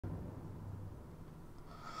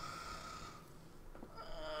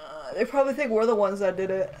They probably think we're the ones that did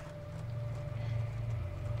it.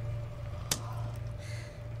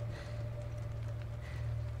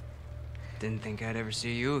 Didn't think I'd ever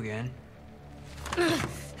see you again.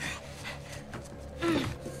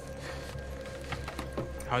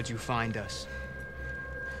 How'd you find us?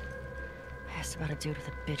 I asked about a dude with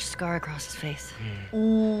a bitch scar across his face.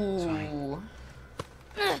 Ooh.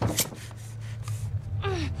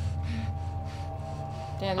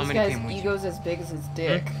 Damn, this guy's ego's as big as his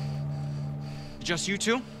dick. Just you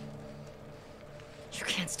two? You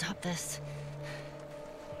can't stop this.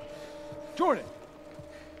 Jordan!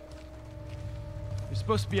 You're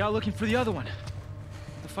supposed to be out looking for the other one.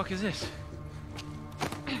 What the fuck is this?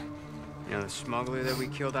 You know the smuggler that we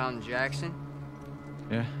killed out in Jackson?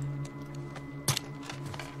 Yeah.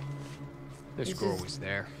 This girl was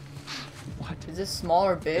there. What? Is this small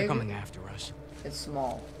or big? They're coming after us. It's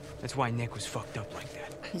small. That's why Nick was fucked up like that.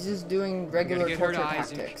 He's just doing regular torture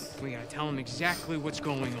tactics. We gotta tell him exactly what's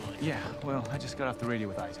going on. Yeah, well, I just got off the radio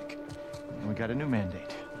with Isaac. And we got a new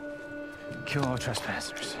mandate. Kill all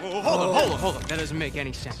trespassers. Whoa, hold on. That doesn't make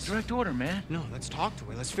any sense. Direct order, man. No, let's talk to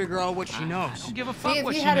her. Let's figure out what she knows. I don't give a fuck what she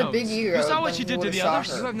knows. If he had a big ego, you saw what she did to the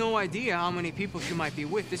others? You have no idea how many people she might be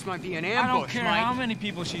with. This might be an ambush, I don't care Mike. how many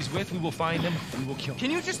people she's with. We will find them and we'll kill them.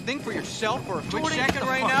 Can you just think for yourself for a quick Jordan, second get the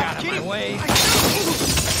right fuck now? out of my way.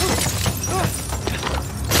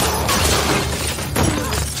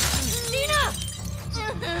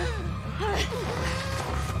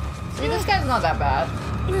 See, this guy's not that bad.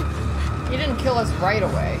 He didn't kill us right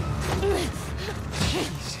away.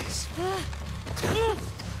 Jesus.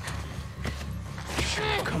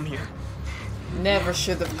 Come here. Never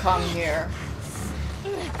should have come here.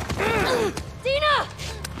 Dina!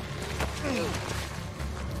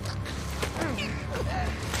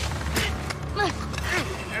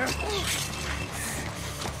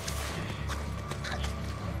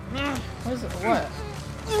 What is it? What?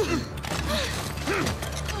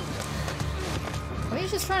 I think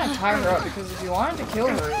he's just trying to tie her up because if you wanted to kill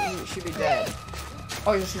her, she'd be dead.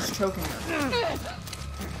 Oh, he's just choking her.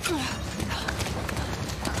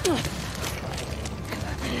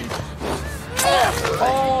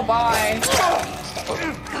 Oh, bye.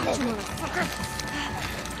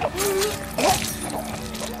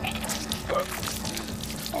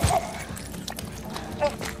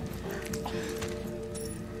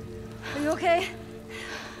 Are you okay?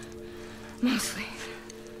 Mostly.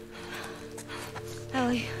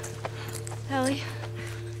 Ellie.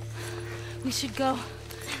 We should go.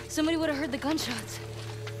 Somebody would have heard the gunshots.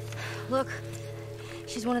 Look,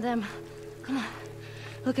 she's one of them. Come on.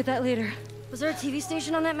 Look at that later. Was there a TV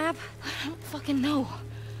station on that map? I don't fucking know.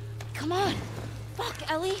 Come on.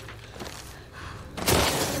 Fuck, Ellie.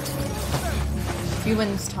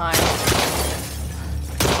 Humans time.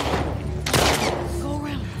 Go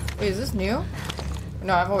around. Wait, is this new?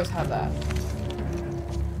 No, I've always had that.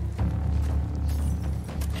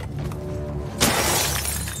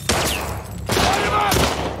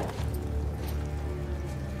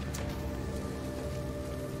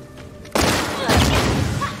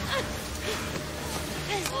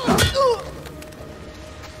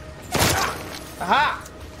 Aha!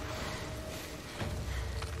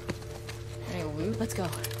 Any loot? Let's go.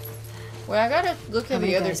 Wait, I gotta look How at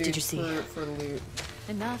many the other guys did you dudes see? for loot.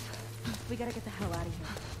 Enough. We gotta get the hell out of here.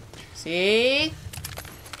 See?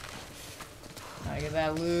 Gotta get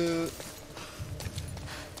that loot.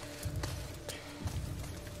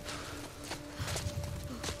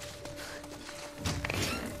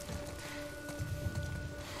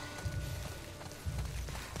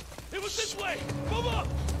 It was this way! Move up!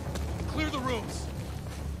 Clear the rooms.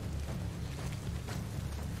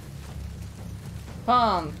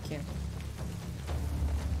 Pumpkin.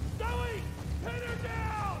 Zoe! Pin her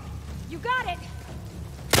down! You got it!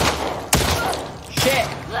 Shit!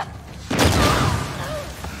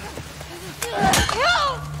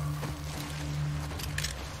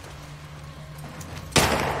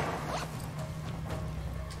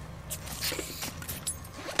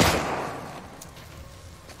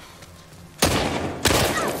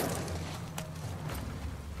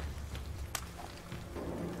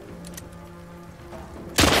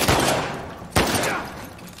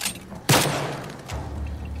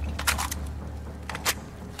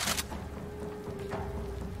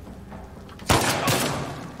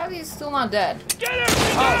 He's still not dead. Get her!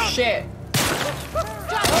 Oh shit! I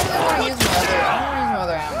don't really want to use my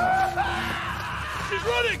other ammo. She's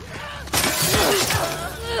running!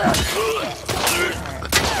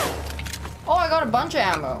 Oh, I got a bunch of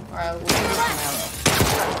ammo. Alright, we'll use some ammo.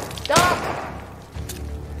 Duck!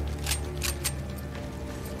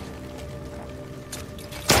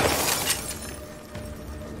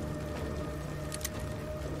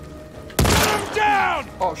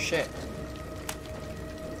 Oh shit.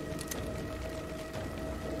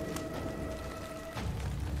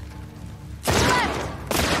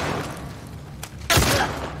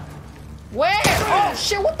 Where? Oh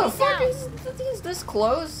shit, what the fuck is this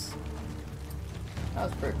close? That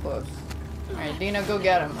was pretty close. Alright, Dina, go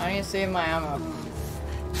get him. I need to save my ammo.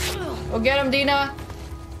 Go get him, Dina!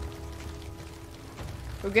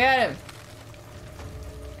 Go get him!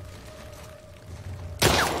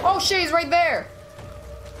 Oh shit, he's right there!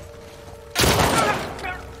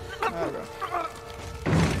 There we go.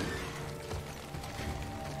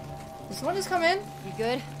 Did someone just come in? You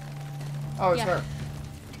good? Oh, it's Yeah. her.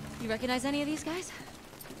 You recognize any of these guys?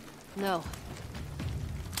 No.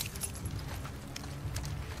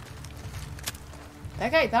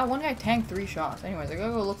 That one guy tanked 3 shots. Anyways, I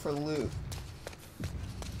gotta go look for loot.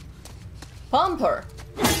 Pumper!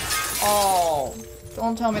 Oh,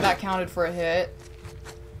 don't tell me that counted for a hit.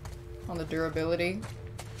 On the durability.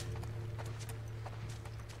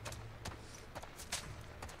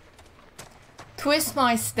 Twist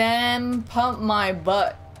my stem, pump my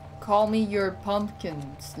butt. Call me your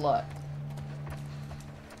pumpkin slut.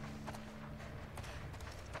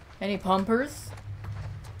 Any pumpers?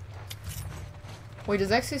 Wait,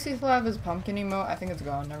 does XCC still have his pumpkin emote? I think it's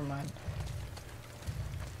gone, never mind.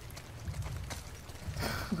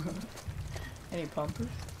 Any pumpers?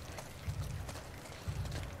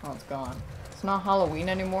 Oh, it's gone. It's not Halloween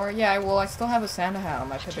anymore? Yeah, well, I still have a Santa hat on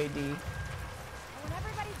my Pepe D. I want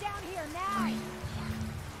everybody down here now!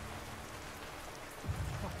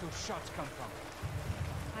 Where those shots come from?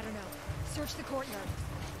 I don't know. Search the courtyard.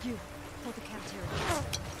 You, hold the cafeteria.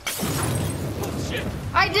 Oh, shit!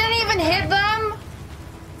 I didn't even hit them!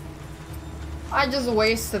 I just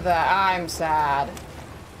wasted that. I'm sad.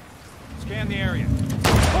 Scan the area.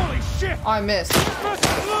 Holy shit! I missed.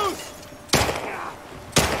 Loose!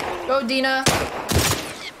 Go, Dina.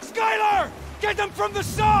 Skylar! Get them from the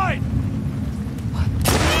side!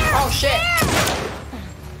 Oh, shit.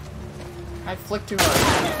 I flicked too hard.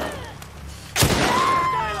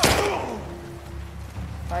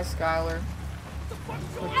 Bye, Skylar.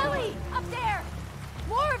 Ellie! Up there!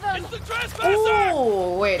 More of them! It's the trespasser!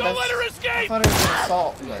 Oh, wait. Don't That's, let her I escape! thought it was an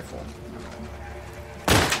assault rifle.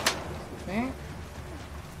 Okay.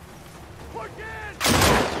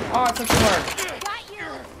 Oh, I took too hard. Got you!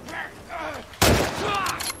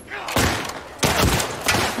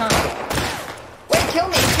 Huh. Wait, kill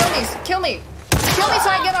me, kill me, kill me! Kill me so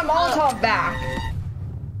I get my Molotov back!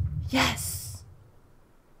 Yes!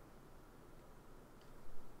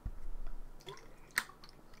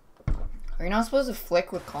 Are you not supposed to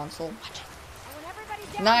flick with console? I want everybody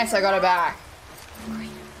down Nice, here I got it now. back.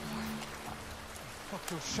 Where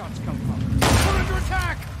those shots come from? We're under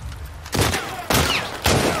attack!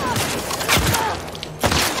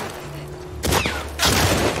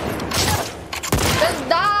 Just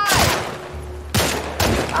die!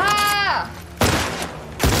 Ah!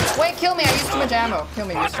 Wait, kill me, I used too much ammo. Kill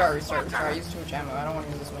me, restart, restart, restart. I used too much ammo. I don't want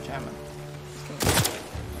to use this much ammo. Just kill me.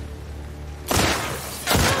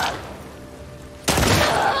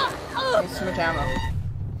 I used too much ammo.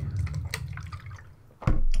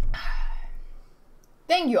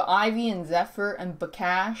 Thank you, Ivy and Zephyr and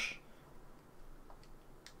Bakash.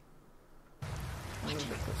 I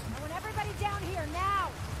want everybody down here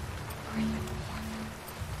now!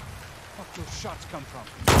 Where those shots come from?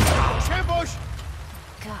 Ambush!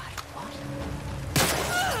 God, what?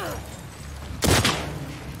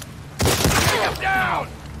 Get him down!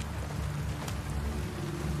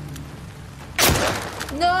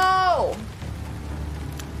 No!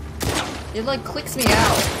 It like clicks me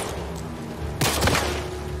out.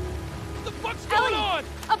 What the fuck's going on?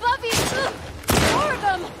 Above you! More of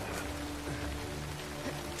them!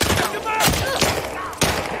 Come out!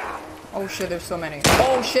 Oh shit, there's so many.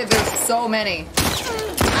 Oh shit, there's so many.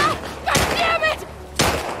 Ah, God damn it!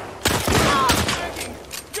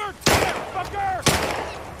 You're dead, fucker!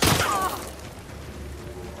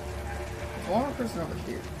 There's one more person over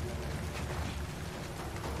here.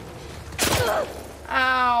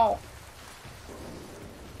 Ow!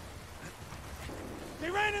 They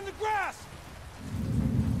ran in the grass!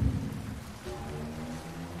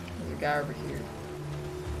 There's a guy over here.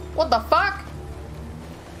 What the fuck?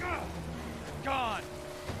 Gone!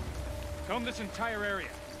 Comb this entire area.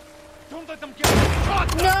 Don't let them get shot!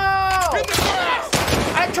 No! In the grass!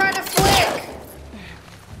 I tried to flick!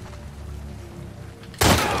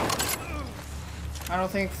 I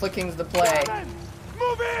don't think flicking's the play.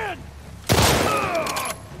 Move in!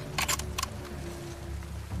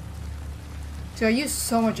 Dude, I use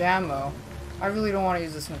so much ammo. I really don't want to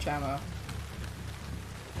use this much ammo.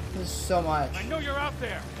 This is so much. I know you're out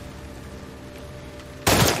there.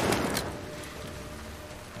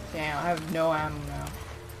 Damn, I have no ammo now.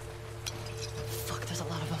 Fuck, there's a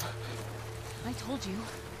lot of them. I told you.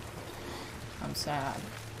 I'm sad.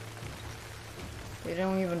 They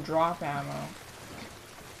don't even drop ammo.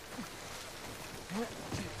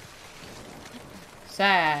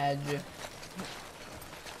 Sad.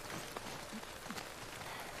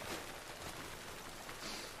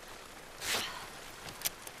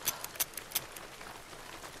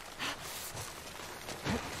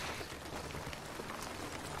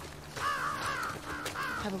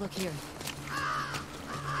 Have a look here.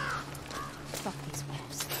 Fuck these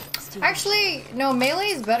wolves. Actually, no, melee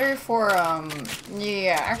is better for,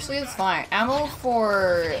 yeah, actually it's fine. Ammo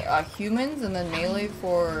for, humans, and then melee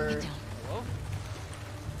for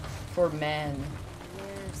men.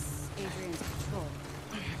 Where's Adrian's patrol?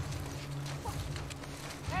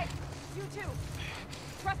 Hey, you two!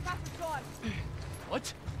 Trespass is gone.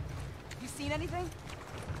 What? You seen anything?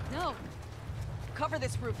 No. Cover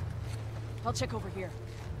this roof. I'll check over here.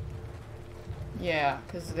 Yeah,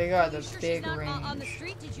 because they got the Sure big she's not range. on the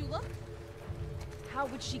street? Did you look? How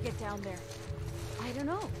would she get down there? I don't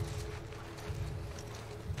know.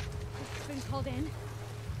 It's been called in.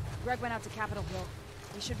 Greg went out to Capitol Hill.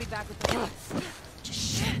 He should be back with the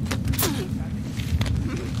Shit.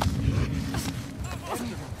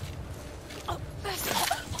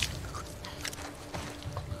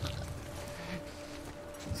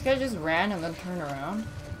 This guy just ran and then turned around.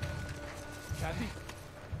 Kathy?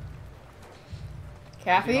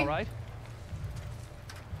 Kathy? All right?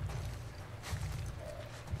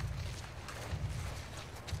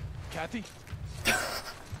 Kathy?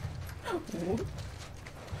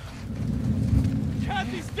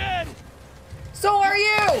 Kathy's dead! So are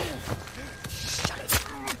you!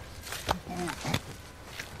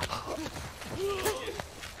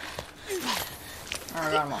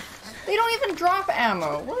 Alright, got 'em all. They don't even drop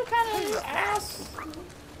ammo. What kind of ass?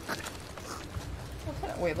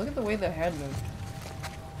 Wait, look at the way the head moved.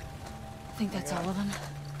 I think that's all of them.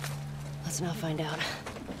 Let's now find out.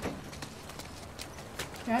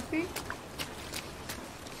 Kathy?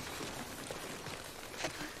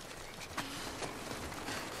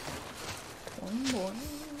 Boing, boing.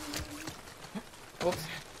 Oops.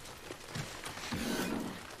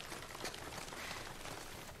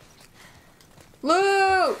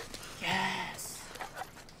 Loot! Yes!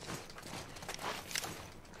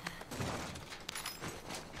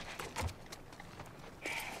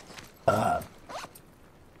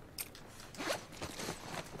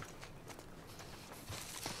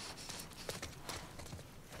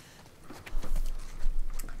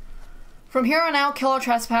 From here on out, kill all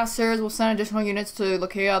trespassers. We'll send additional units to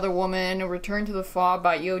locate other woman. Return to the fob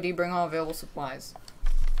by EOD. Bring all available supplies.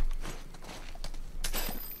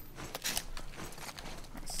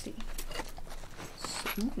 Let's see.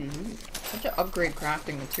 Ooh, such to upgrade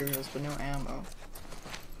crafting materials, but no ammo.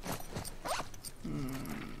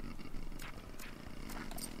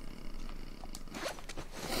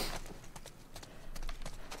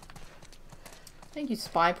 Thank you,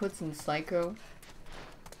 Spy Puts and Psycho.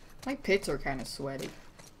 My pits are kind of sweaty.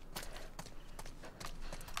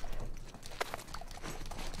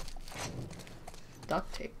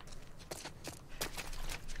 Duct tape.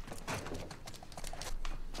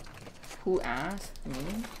 Who asked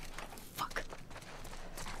me? Fuck.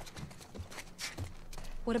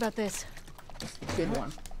 What about this? Good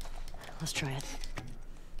one. Let's try it.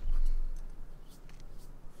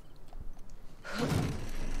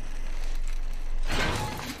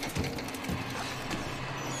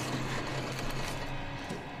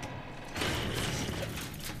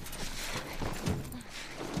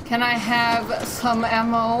 Can I have some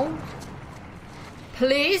ammo?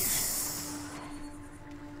 Please?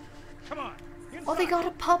 Come on. Oh, they got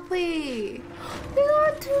a puppy. They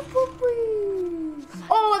got two puppies.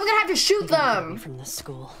 Oh, I'm gonna have to shoot them. From the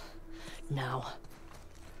school. Now.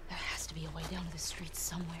 There has to be a way down to the streets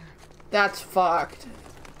somewhere. That's fucked.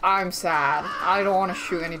 I'm sad. I don't want to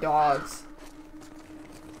shoot any dogs.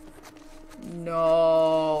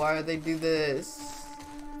 No, why would they do this?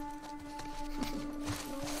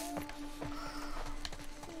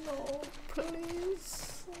 No,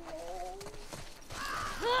 please.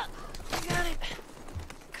 I got it.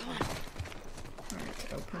 Come on.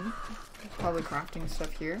 Alright, open. There's probably crafting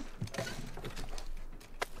stuff here.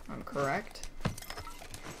 I'm correct.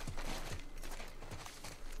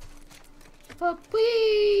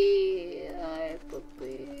 Puppy! Hi,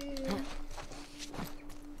 puppy.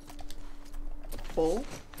 Full?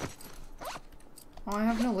 Oh, I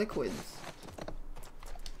have no liquids.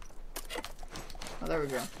 Oh, there we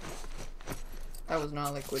go. That was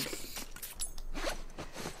not liquid.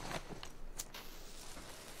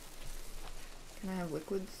 Can I have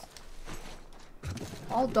liquids?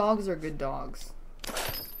 All dogs are good dogs.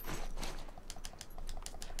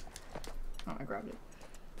 Oh, I grabbed it.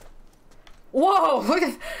 Whoa! Look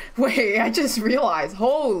at. Wait, I just realized.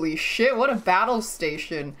 Holy shit! What a battle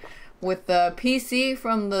station with the PC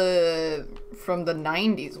from the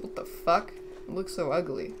 90s. What the fuck? It looks so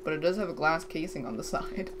ugly, but it does have a glass casing on the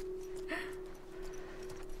side.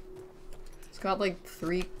 It's got like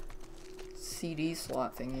 3 CD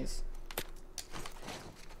slot thingies.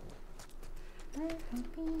 I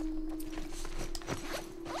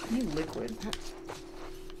need liquid.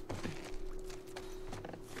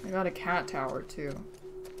 I got a cat tower too.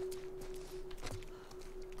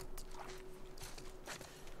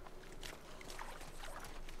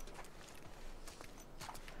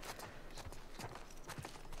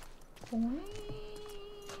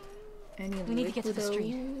 We need to get to the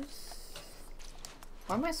street.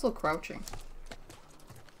 Why am I still crouching?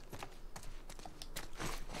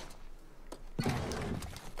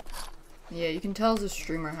 Yeah, you can tell it's a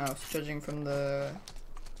streamer house, judging from the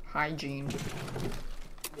hygiene.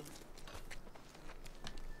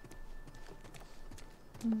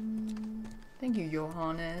 Thank you,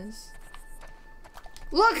 Johannes.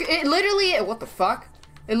 Look, it literally- what the fuck?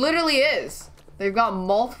 It literally is. They've got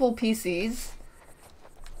multiple PCs.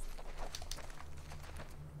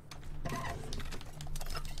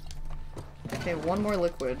 Okay, one more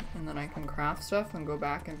liquid, and then I can craft stuff and go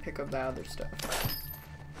back and pick up the other stuff.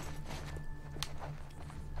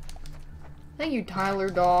 Thank you, Tyler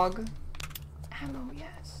Dog. Hello,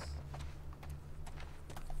 yes.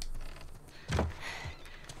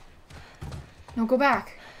 No, go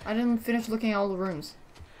back. I didn't finish looking at all the rooms.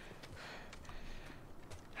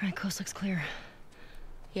 Alright, coast looks clear.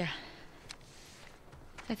 Yeah.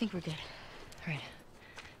 I think we're good. Alright.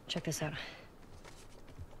 Check this out.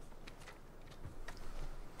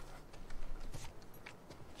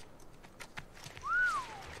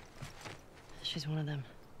 She's one of them.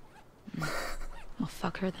 Well,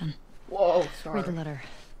 fuck her then. Whoa, sorry. Read the letter.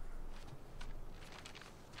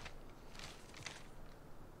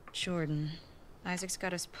 Jordan. Isaac's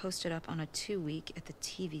got us posted up on a 2-week at the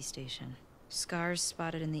TV station. Scars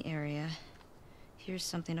spotted in the area. Here's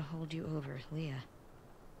something to hold you over, Leah.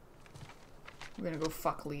 I'm gonna go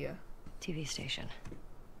fuck Leah. TV station.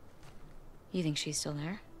 You think she's still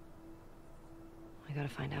there? I gotta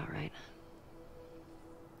find out, right?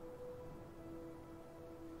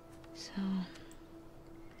 So...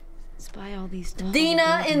 spy all these tall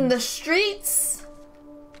Dina in the buildings. streets!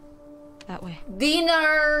 That way.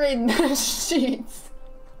 Dina in the streets!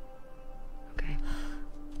 Okay,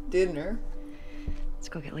 Dinner. let's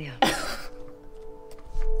go get Leah.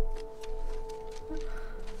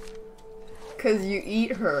 Cause you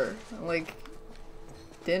eat her, like,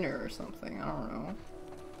 dinner or something, I don't know.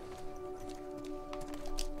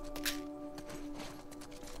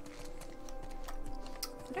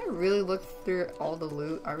 Did I really look through all the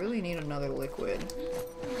loot? I really need another liquid.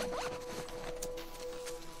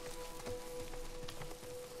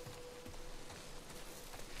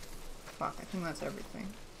 Fuck, I think that's everything.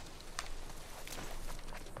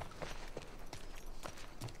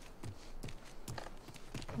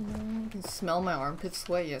 I can smell my armpit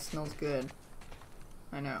sweat. Yeah, it smells good.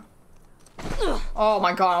 I know. Oh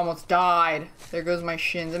my god, I almost died. There goes my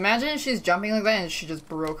shins. Imagine if she's jumping like that and she just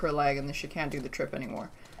broke her leg and then she can't do the trip anymore.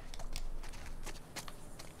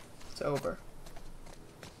 It's over.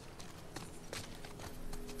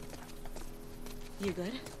 You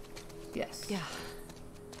good? Yes. Yeah.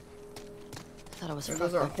 Thought I was There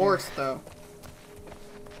fucked goes our back there. horse, though.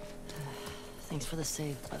 Thanks for the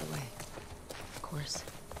save, by the way. Of course.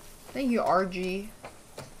 Thank you, RG.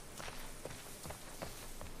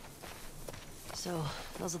 So,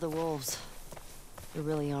 those are the wolves. They're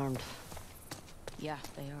really armed. Yeah,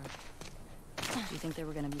 they are. Do you think there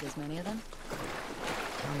were gonna be as many of them?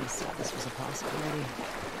 Tell me said this was a possibility.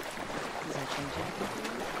 Does that change anything for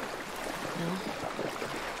you? No?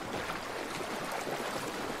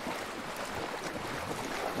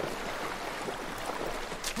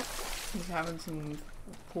 He's having some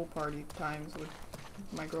pool party times with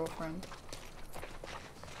my girlfriend.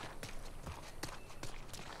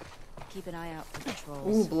 Keep an eye out for Ooh,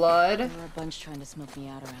 patrols. blood. There were a bunch trying to smoke me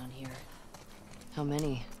out around here. How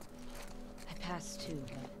many? I passed 2,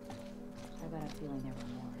 but I got a feeling there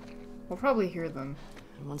were more. We'll probably hear them.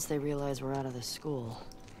 And once they realize we're out of this school,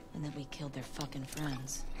 And that we killed their fucking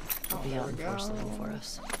friends. they'll be there out we in force go. looking for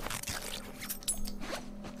us.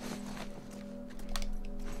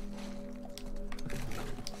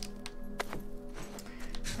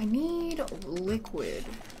 I need liquid.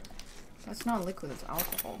 That's not liquid, it's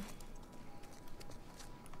alcohol.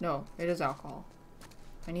 No, it is alcohol.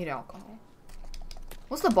 I need alcohol.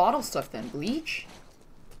 What's the bottle stuff then? Bleach?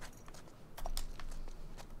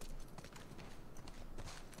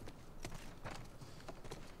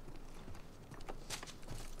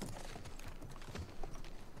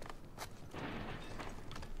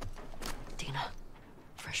 Dina,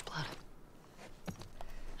 fresh blood.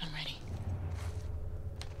 I'm ready.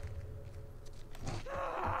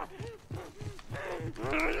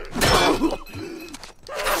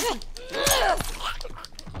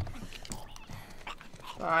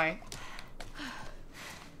 Bye.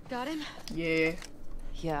 Got him? Yeah.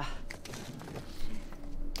 Yeah.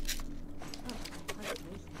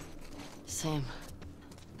 Same.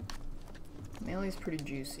 Melee's pretty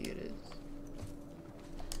juicy, it is.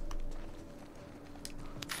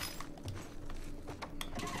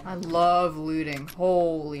 I love looting.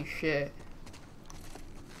 Holy shit.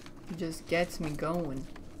 It just gets me going.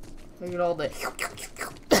 Look at all the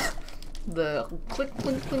the click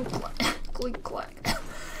click click click click clack.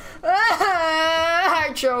 Ah,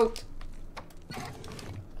 I choked.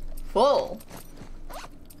 Full.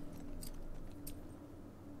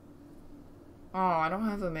 Oh, I don't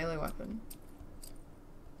have a melee weapon.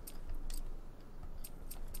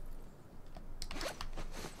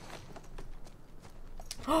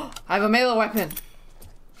 I have a melee weapon!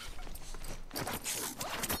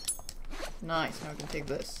 Nice, now I can take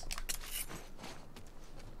this.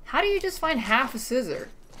 How do you just find half a scissor?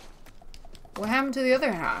 What happened to the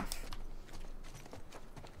other half?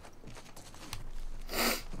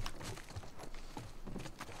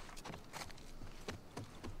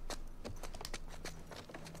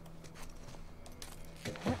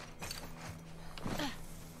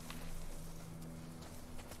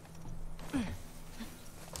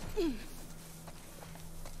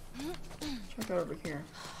 Check out over here.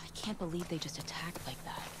 I can't believe they just attacked like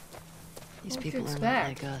that. These What did you people are not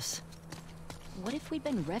expect? like us. What if we'd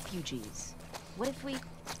been refugees? What if we,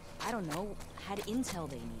 I don't know, had intel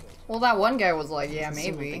they needed? Well, that one guy was like, yeah, Doesn't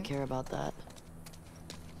seem like maybe. they care about that.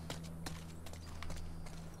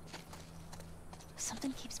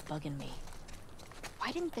 Something keeps bugging me.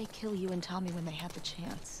 Why didn't they kill you and Tommy when they had the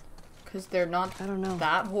chance? Because they're not I don't know.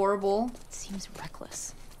 that horrible. It seems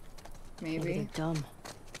reckless. Maybe Maybe. they're dumb.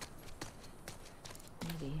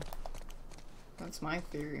 Maybe. That's my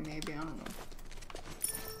theory, maybe. I don't know.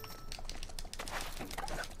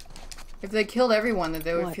 If they killed everyone, then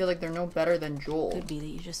they would What? feel like they're no better than Joel. Could be that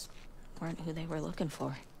you just weren't who they were looking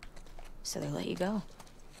for. So they let you go.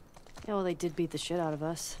 Yeah, well, they did beat the shit out of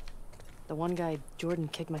us. The one guy, Jordan,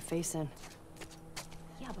 kicked my face in.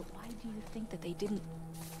 Yeah, but why do you think that they didn't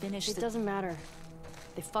finish It the... doesn't matter.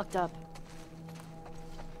 They fucked up.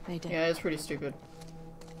 They did. Yeah, it's pretty stupid.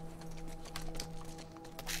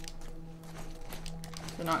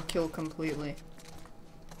 To not kill completely.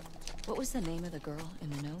 What was the name of the girl in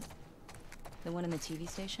the note? The one in the TV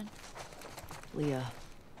station? Leah.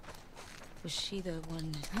 Was she the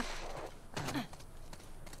one...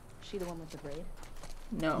 she the one with the braid?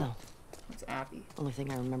 No. No. It's Abby. Only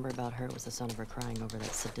thing I remember about her was the sound of her crying over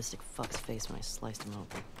that sadistic fuck's face when I sliced him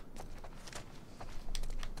open.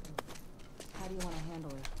 How do you want to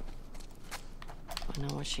handle her? Find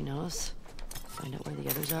out what she knows. Find out where the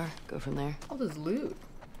others are. Go from there. All this loot.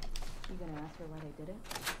 You gonna ask her why they did it?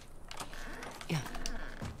 Yeah.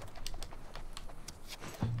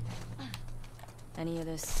 Any of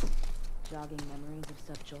this jogging memories of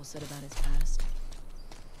stuff Joel said about his past?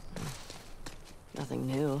 Nothing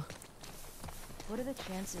new. What are the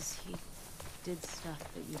chances he did stuff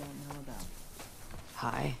that you don't know about?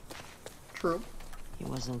 High. True. He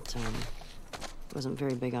wasn't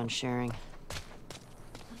very big on sharing.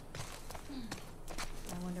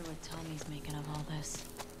 I wonder what Tommy's making of all this.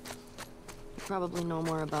 You probably know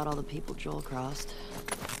more about all the people Joel crossed.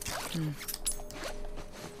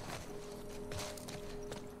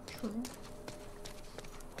 True.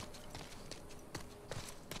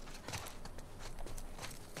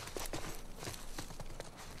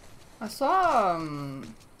 I saw,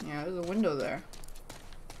 yeah, there's a window there.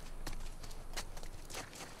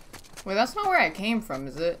 Wait, that's not where I came from,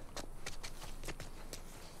 is it?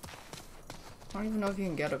 I don't even know if you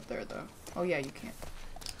can get up there, though. Oh, yeah, you can.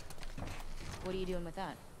 What are you doing with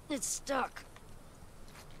that? It's stuck.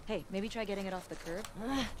 Hey, maybe try getting it off the curb.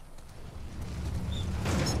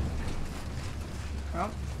 Oh,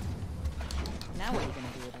 Now what are you gonna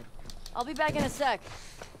do with it? I'll be back in a sec.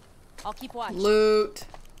 I'll keep watch. loot.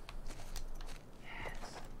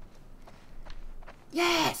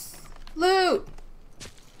 Yes! Loot!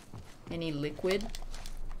 Any liquid?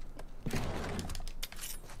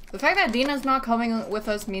 The fact that Dina's not coming with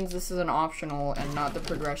us means this is an optional and not the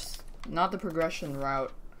progression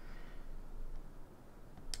route.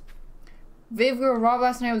 Viv we were robbed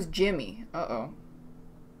last night was Jimmy. Uh-oh.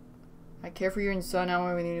 I care for you and son.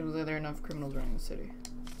 Now we need to believe there are enough criminals running the city.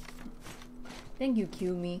 Thank you,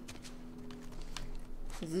 Q me.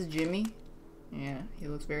 Is this Jimmy? Yeah, he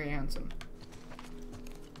looks very handsome.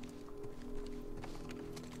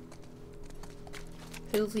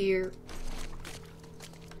 Phil's here.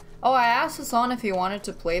 Oh, I asked Hassan if he wanted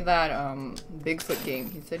to play that Bigfoot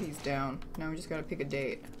game. He said he's down. Now we just gotta pick a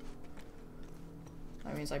date.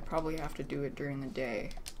 That means I probably have to do it during the day.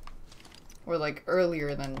 Or like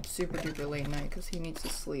earlier than super duper late night because he needs to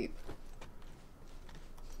sleep.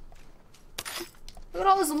 Look at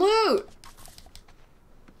all this loot!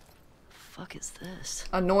 Fuck is this?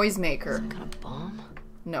 A noisemaker. Some kind of bomb?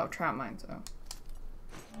 No, trap mines though.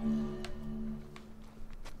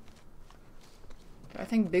 I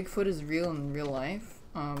think Bigfoot is real in real life.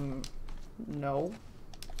 No.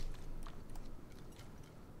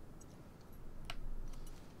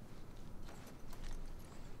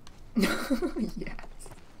 Yes.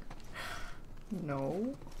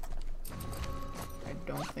 No. I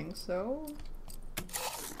don't think so.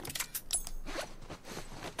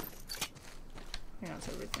 Yeah, that's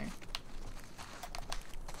everything.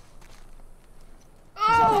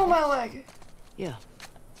 Oh, my leg! Yeah.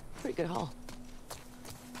 Pretty good haul.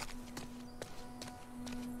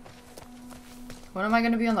 When am I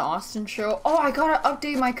gonna be on the Austin show? Oh, I gotta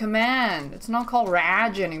update my command. It's not called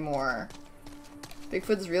Raj anymore.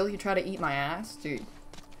 Bigfoot's real? He tried to eat my ass? Dude,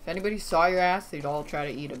 if anybody saw your ass, they'd all try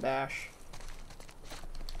to eat a bash.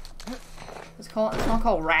 It's not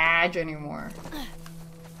called Raj anymore.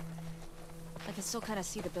 I can still kind of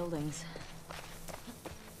see the buildings.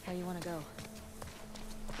 Where you want to go?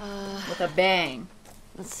 With a bang.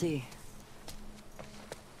 Let's see.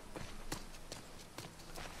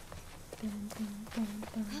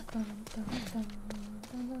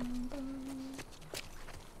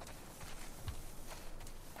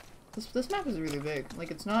 This map is really big.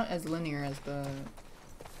 Like, it's not as linear as the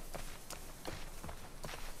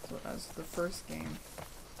first game.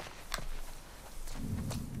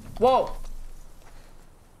 Whoa!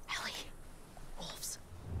 Ellie. Wolves.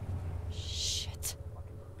 Shit.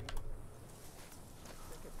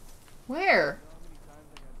 Where?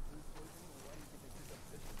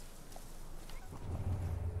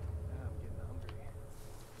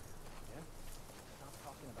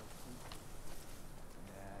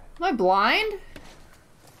 Am I blind?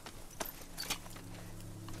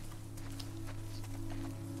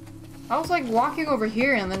 I was like walking over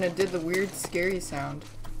here and then it did the weird scary sound.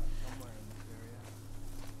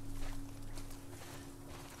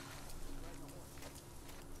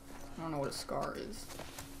 I don't know what a scar is.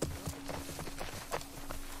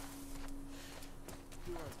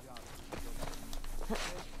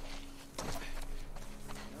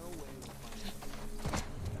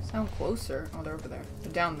 Sound closer. Oh, they're over there.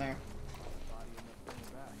 They're down there.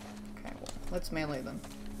 Okay, well, let's melee them.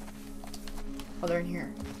 Oh, they're in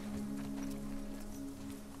here.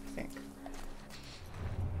 I think.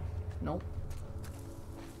 Nope.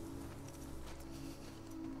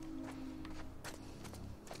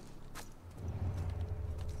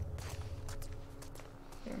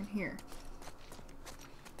 They're in here.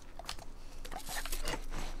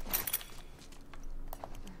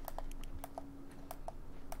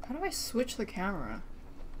 How do I switch the camera?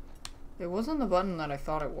 It wasn't the button that I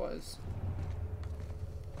thought it was.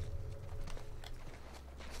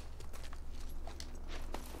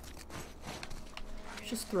 I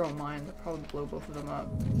just throw a mine, they'll probably blow both of them up.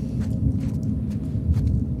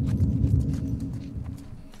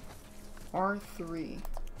 R3.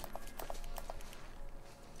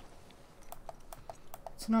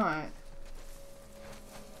 It's not.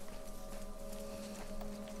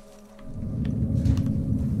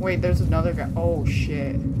 Wait, there's another guy. Oh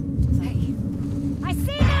shit. Hey, I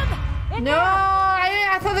see him! No,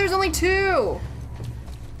 I thought there was only two.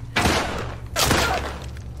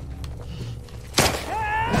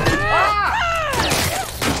 Ah!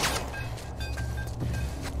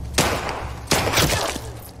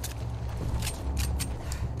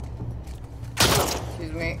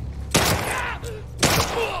 Excuse me.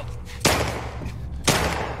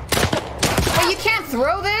 Oh, you can't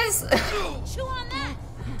throw this? Chew on that!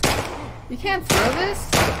 You can't throw this?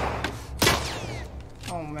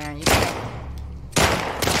 Oh man, you can't.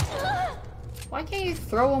 Why can't you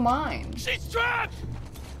throw a mine? She's trapped!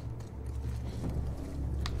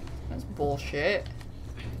 That's bullshit.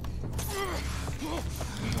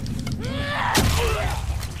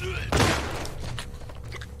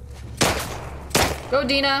 Go,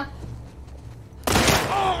 Dina.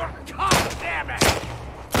 Oh, God damn it!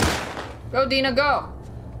 Go, Dina, go.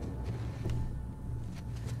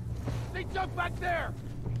 They junk back there!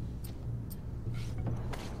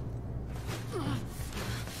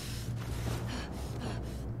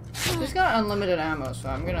 He's got unlimited ammo, so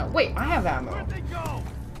I'm gonna... Wait, I have ammo. Where'd they go?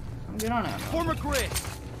 I'm good on ammo. Form a grid!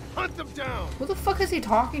 Hunt them down! Who the fuck is he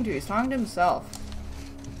talking to? He's talking to himself.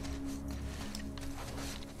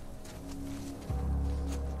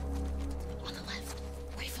 On the left.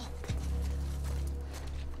 Rifle.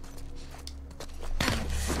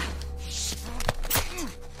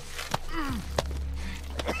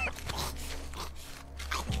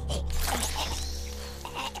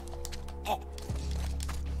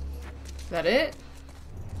 Is that it?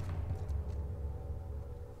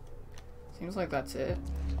 Seems like that's it.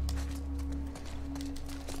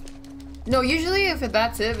 No, usually if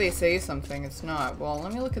that's it, they say something. It's not. Well,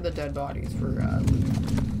 let me look at the dead bodies for,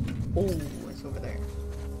 Oh, it's over there.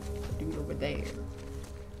 The dude over there.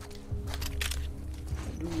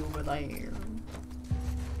 The dude over there.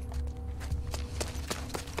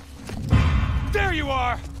 There you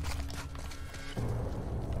are!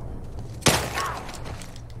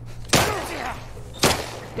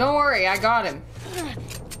 Don't worry, I got him.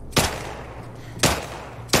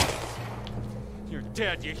 You're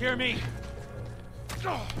dead, you hear me?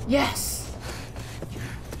 Yes!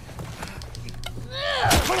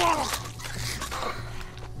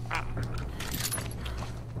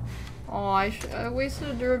 Oh, I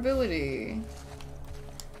wasted durability.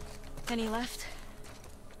 Any left?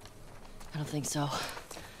 I don't think so.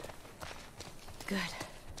 Good.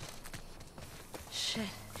 Shit.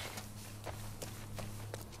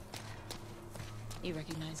 You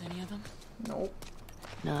recognize any of them? Nope.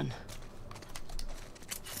 None.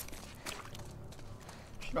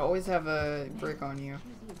 Should always have a brick on you.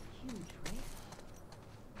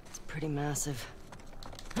 It's pretty massive.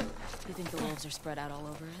 You think the wolves are spread out all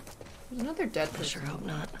over it? There's another dead I person. sure hope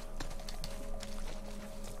not.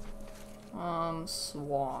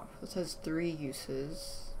 Swap. This has 3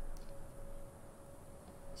 uses.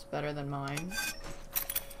 It's better than mine.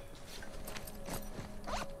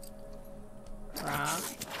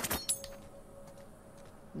 Craft.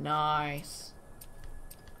 Nice.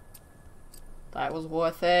 That was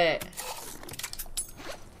worth it.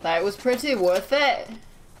 That was pretty worth it.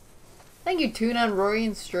 Thank you, Tuna and Rory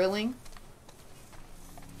and Sterling.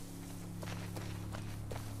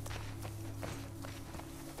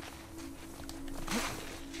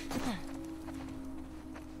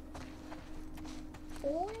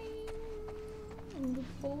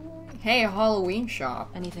 Hey, a Halloween shop.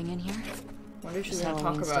 Anything in here? Wonder if she's Just gonna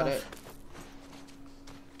talk Halloween about stuff.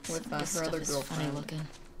 it with This her stuff other is funny girlfriend. looking.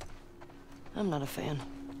 I'm not a fan.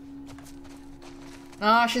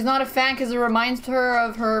 Ah, she's not a fan because it reminds her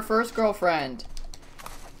of her first girlfriend.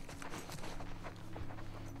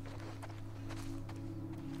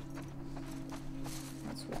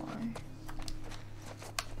 That's why.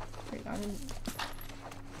 Wait, I didn't...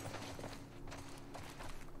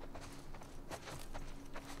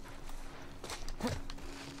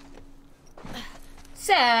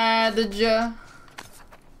 Savage. Add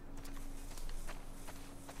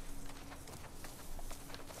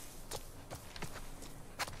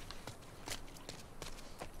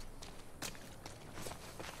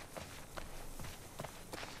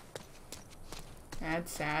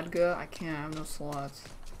Sadga? I can't, I have no slots.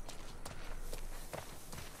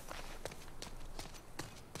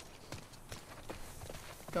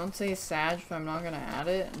 Don't say Sag if I'm not gonna add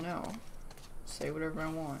it? No. Say whatever I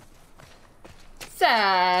want.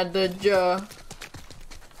 Sadja!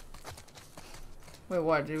 Wait,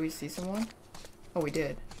 what? Did we see someone? Oh, we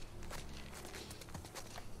did.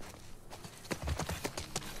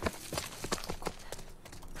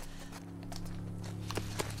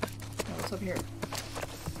 Oh, what's up here?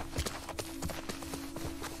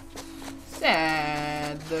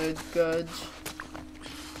 Sadja.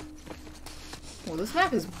 Well, this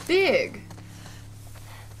map is big!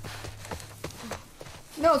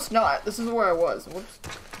 No, it's not. This is where I was. Whoops.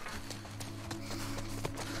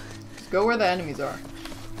 Just go where the enemies are. How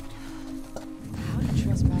do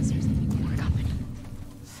trespassers think we're coming?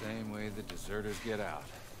 Same way the deserters get out.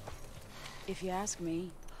 If you ask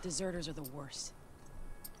me, deserters are the worst.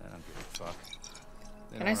 I don't give a fuck.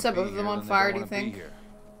 They Can don't I wanna set be both of them here, on then they fire, don't do you wanna be think? here.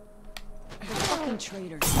 They're fucking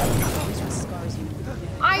traitors. Those with scars you never get.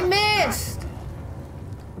 I missed!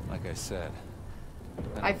 Like I said.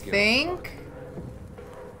 I don't give a think...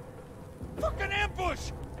 Fucking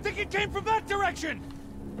ambush! Think it came from that direction!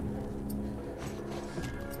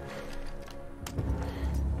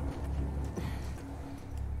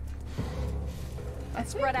 I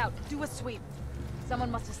Spread out. Do a sweep.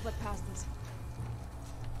 Someone must have slipped past us.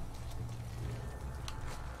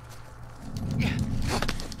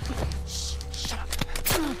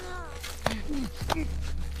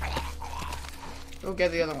 Go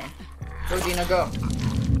get the other one. Go, Dina, go.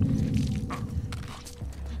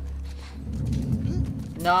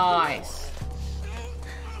 Nice.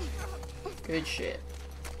 Good shit.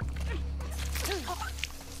 I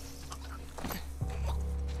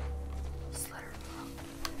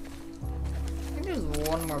think there's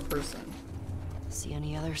one more person. See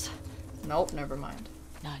any others? Nope, never mind.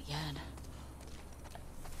 Not yet.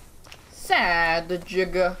 Sad the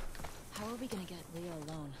jigger. How are we gonna get Leah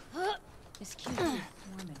alone? This keeps forming.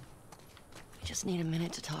 I just need a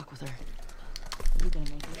minute to talk with her. Are you gonna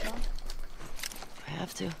make her talk? I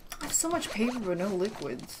have to. I have so much paper but no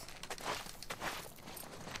liquids.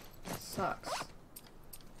 Sucks.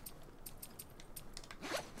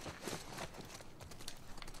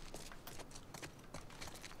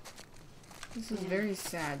 This is very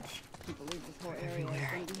sad.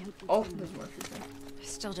 Oh, there's more people. I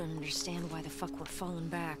still don't understand why the fuck we're falling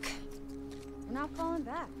back. We're not falling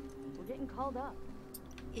back. We're getting called up.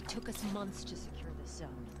 It took us months to secure this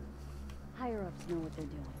zone. Higher-ups know what they're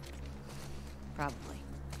doing. Probably.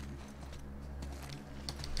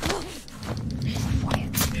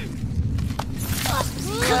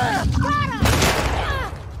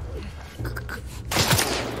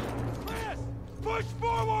 Push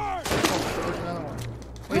forward! Oh, there's another one.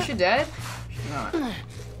 Wait, is she dead? She's not.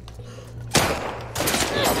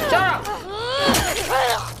 Shut up!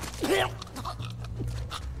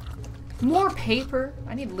 More paper?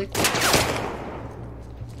 I need liquid.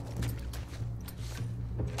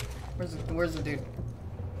 Where's the dude?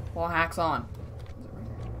 Wall hacks on.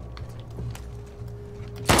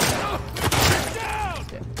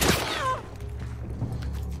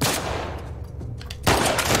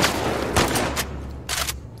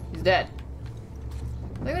 He's dead.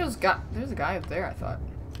 I think there's a guy up there, I thought.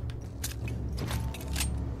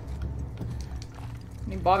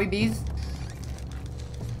 Any Bobby Bees?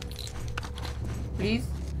 Please?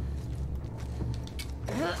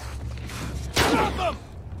 Stop him!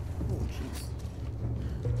 Oh, jeez.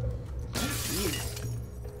 Jeez.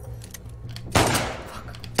 Fuck.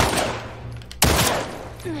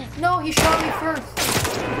 No, he shot me first.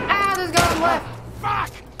 Ah, there's a guy on the left.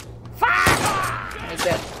 Fuck! Fuck! He's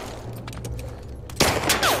dead.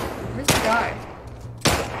 Where's the guy?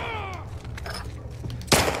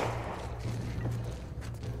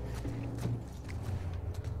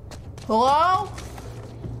 Hello?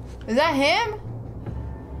 Is that him?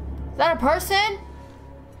 Is that a person?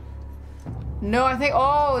 No, I think.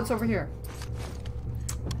 Oh, it's over here.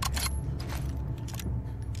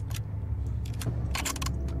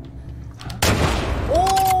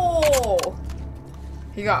 Oh!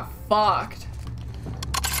 He got fucked.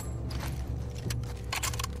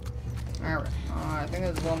 Alright. I think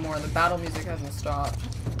there's one more. The battle music hasn't stopped.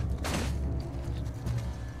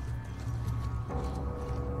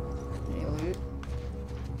 Any loot?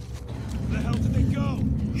 Where the hell did they go?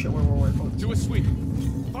 Shit, where? Do a sweep.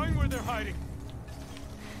 Find where they're hiding.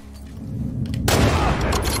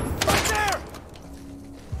 Right there!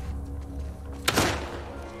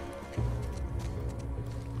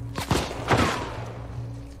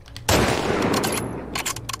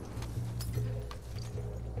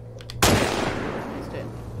 He's dead.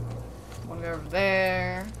 One guy over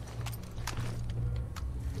there.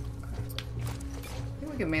 I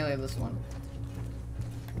think we can melee this one.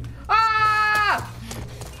 Ah!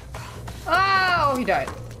 Oh, he died.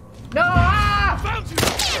 No! Ah! Found you!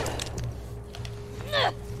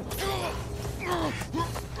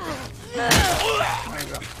 There you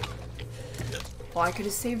go. Well, I could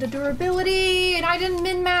have saved the durability, and I didn't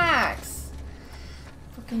min-max.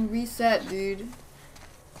 Fucking reset, dude.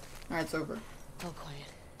 Alright, it's over. Oh, quiet.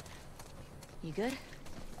 You good?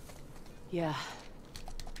 Yeah.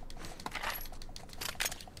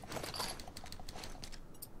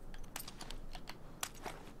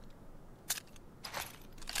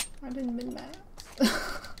 I didn't min-max.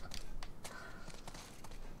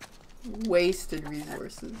 Wasted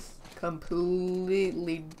resources.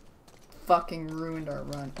 Completely fucking ruined our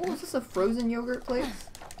run. Oh, is this a frozen yogurt place?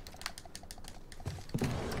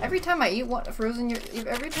 Every time I eat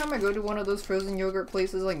every time I go to one of those frozen yogurt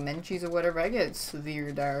places like Menchie's or whatever, I get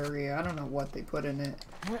severe diarrhea. I don't know what they put in it.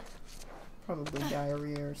 Probably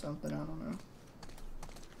diarrhea or something, I don't know.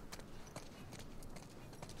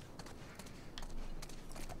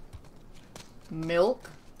 Milk?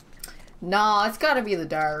 Nah, it's gotta be the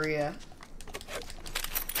diarrhea.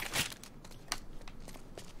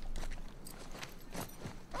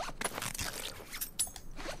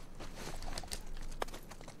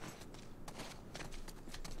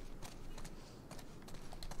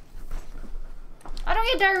 I don't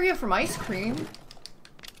get diarrhea from ice cream.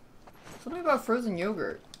 Something about frozen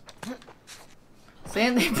yogurt.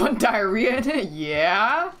 Saying they put diarrhea in it?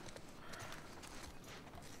 Yeah.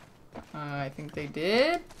 I think they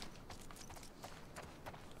did.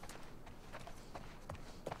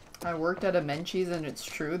 I worked at a Menchie's and it's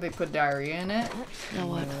true, they put diarrhea in it. Now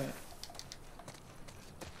what?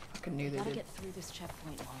 Fucking knew they Gotta did. get through this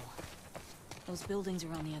checkpoint wall. Those buildings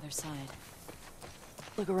are on the other side.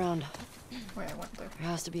 Look around. Wait, I went there. There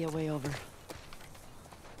has to be a way over.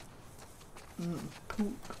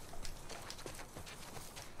 Poop.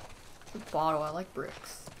 The bottle, I like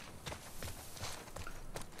bricks.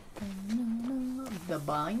 The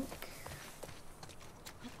bank.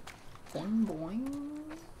 Boing boing.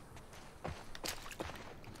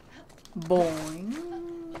 Boing.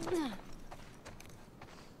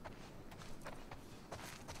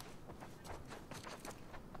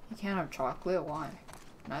 You can't have chocolate? Why?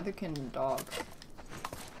 Neither can dogs.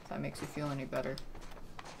 If that makes you feel any better.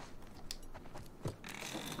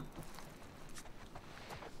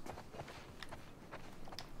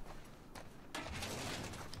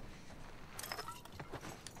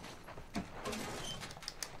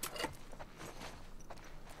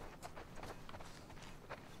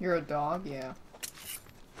 You're a dog? Yeah.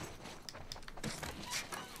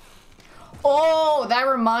 Oh, that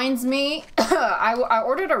reminds me. I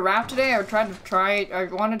ordered a wrap today. I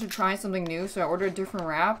wanted to try something new, so I ordered a different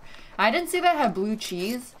wrap. I didn't see that it had blue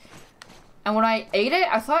cheese. And when I ate it,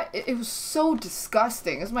 I thought it was so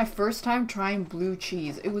disgusting. It was my first time trying blue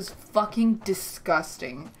cheese. It was fucking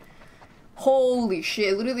disgusting. Holy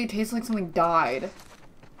shit, it literally tastes like something died.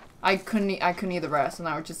 I couldn't eat the rest, and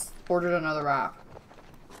I just ordered another wrap.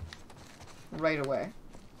 Right away.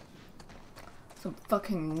 Some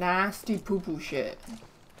fucking nasty poo-poo shit.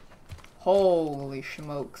 Holy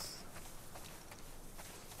smokes.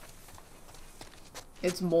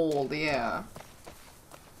 It's mold, yeah.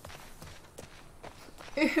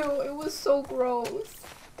 Ew, it was so gross.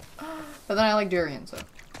 But then I like durian, so.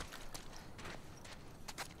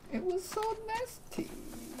 It was so nasty.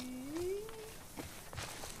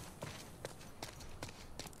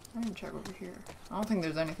 I'm gonna check over here. I don't think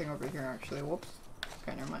there's anything over here, actually. Whoops.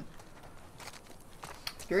 Okay, never mind.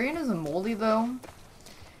 Durian isn't moldy, though.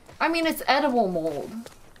 I mean, it's edible mold.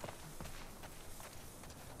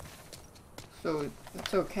 So,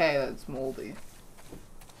 it's okay that it's moldy.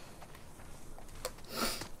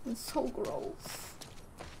 It's so gross.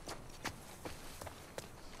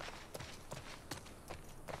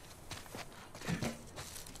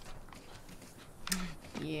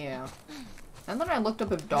 Yeah. And then I looked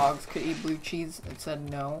up if dogs could eat blue cheese. It said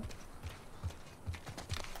no.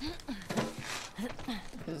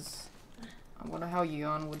 Because I wonder how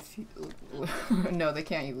Yeon would feel. No, they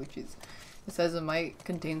can't eat blue cheese. It says it might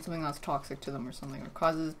contain something that's toxic to them or something, or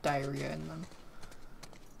causes diarrhea in them.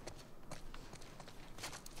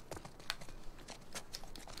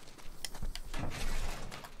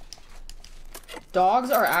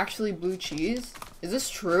 Dogs are actually blue cheese? Is this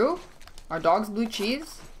true? Are dogs blue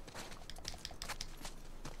cheese?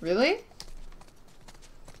 Really?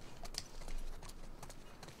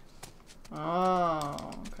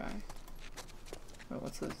 Oh, okay. Wait,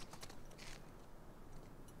 what's this?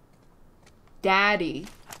 Daddy.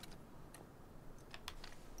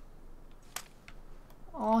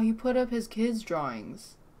 Oh, he put up his kids'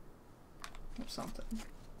 drawings. Or something.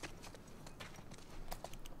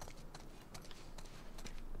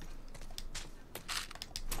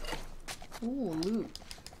 Ooh, loot.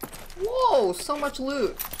 Whoa, so much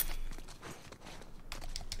loot.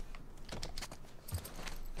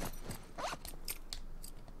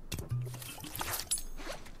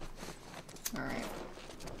 Alright.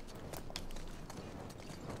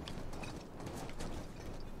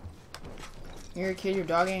 You're a kid, your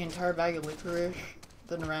dog ate an entire bag of licorice,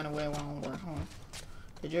 then ran away while we were home.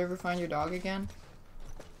 Did you ever find your dog again?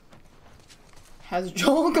 Has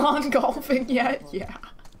Joel gone golfing yet? Yeah.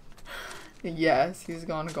 Yes, he's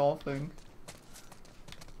gone golfing.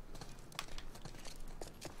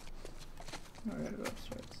 Oh, I gotta go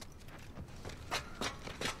upstairs.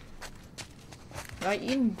 Have I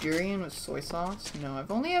eaten durian with soy sauce? No, I've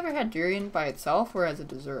only ever had durian by itself or as a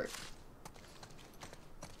dessert.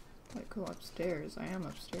 Let's go upstairs. I am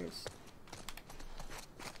upstairs.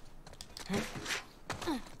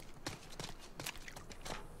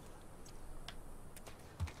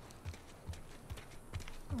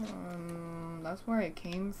 That's where I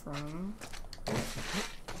came from.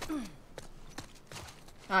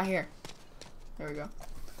 Ah, here. There we go.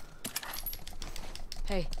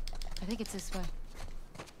 Hey, I think it's this way.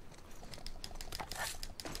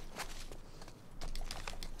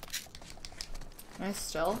 Nice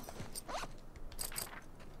stealth.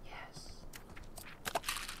 Yes.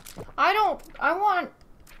 I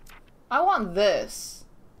want this.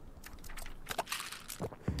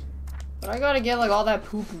 But I gotta get like all that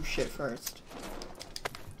poo-poo shit first.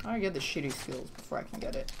 I gotta get the shitty skills before I can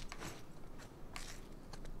get it.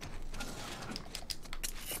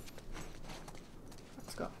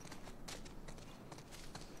 Let's go.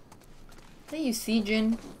 Hey, you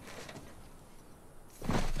Seijin.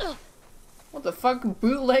 What the fuck?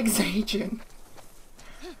 Bootleg Seijin.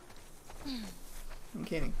 I'm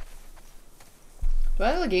kidding. Do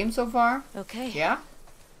I like the game so far? Okay. Yeah?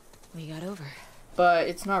 We got over. But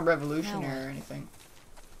it's not revolutionary or anything.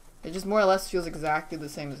 It just more or less feels exactly the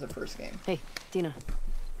same as the first game. Hey, Dina.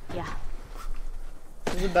 Yeah.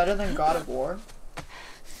 Is it better than God of War?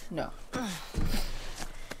 No. I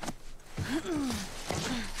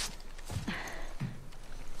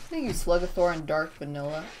think you Sluggathor in Dark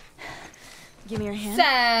Vanilla. Give me your hand.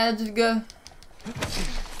 Sad.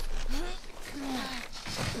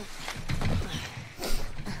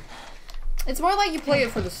 It's more like you play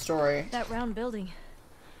it for the story. That round building.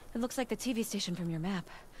 It looks like the TV station from your map.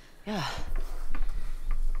 Yeah.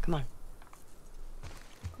 Come on.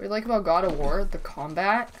 What you like about God of War? The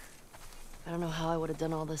combat? I don't know how I would have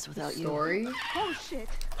done all this without you. Story? Oh shit!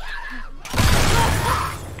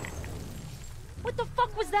 What the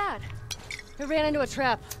fuck was that? I ran into a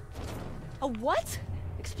trap. A what?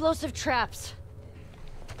 Explosive traps.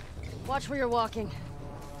 Watch where you're walking.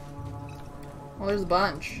 Well, there's a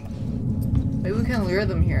bunch. Maybe we can lure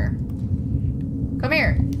them here. Come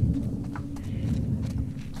here.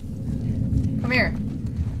 Come here.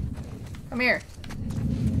 Come here.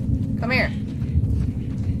 Come here.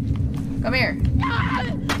 Come here.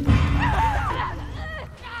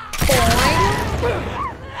 Boing.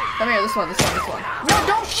 Come here, this one. No,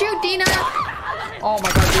 don't shoot, Dina! Oh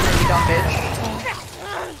my god, Dina, you dumb bitch.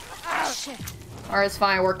 Shit. Alright, it's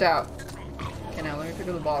fine, it worked out. Okay, now let me pick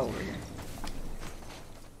up the bottle over here.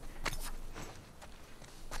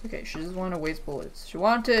 Okay, she just wanted to waste bullets. She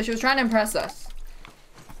was trying to impress us.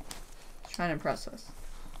 Trying to impress us.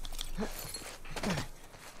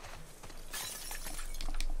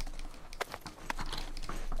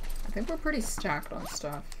 I think we're pretty stacked on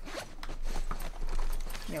stuff.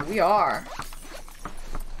 Yeah, we are.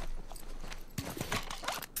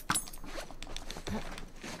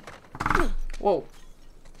 Whoa.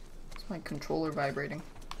 It's my controller vibrating.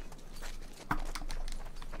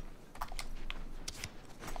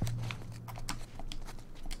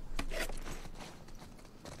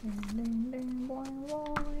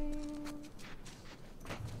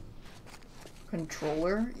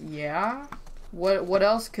 Controller? Yeah? What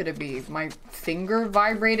else could it be? My finger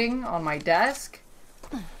vibrating on my desk?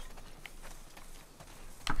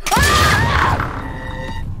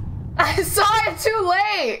 Ah! I saw it too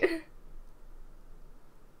late!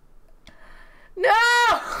 No!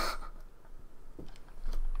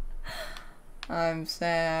 I'm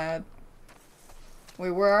sad.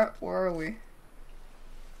 Wait, where are we?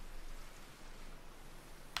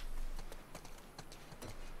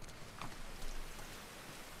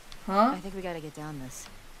 Huh? I think we gotta get down this.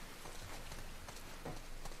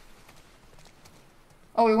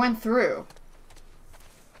 Oh, we went through.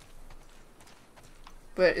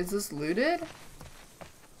 But is this looted?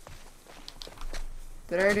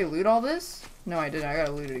 Did I already loot all this? No, I didn't. I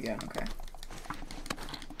gotta loot it again. Okay.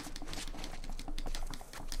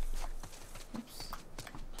 Oops.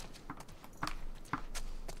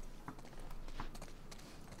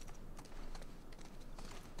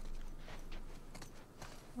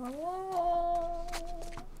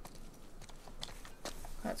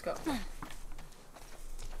 Let's go.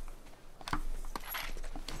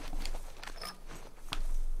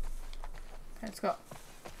 Let's go.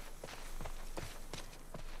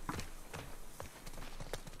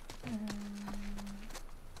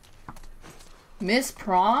 Miss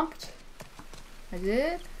prompt? I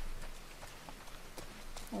did?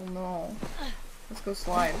 Oh no. Let's go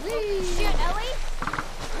slide. Whee! Shit, Ellie!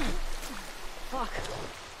 Fuck.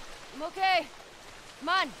 I'm okay. Come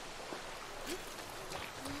on.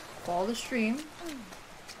 Follow the stream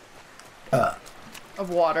of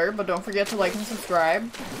water, but don't forget to like and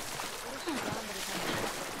subscribe.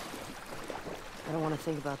 I don't want to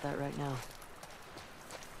think about that right now.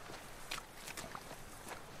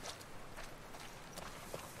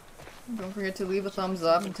 Don't forget to leave a thumbs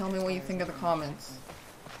up and tell me what you think of the comments.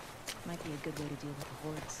 Might be a good way to deal with the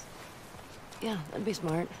hordes. Yeah, that'd be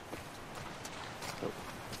smart. Oh,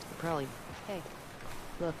 probably. Hey,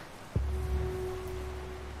 look.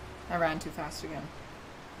 I ran too fast again.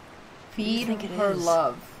 Feed think it her is?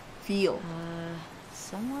 love. Feel.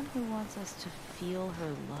 Someone who wants us to feel her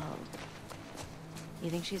love. You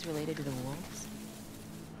think she's related to the wolves?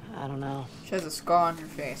 I don't know. She has a scar on her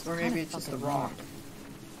face, or maybe it's just a rock.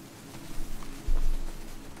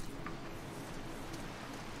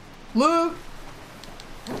 Luke!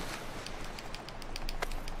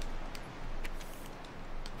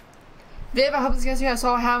 Dave, I hope this gets you. I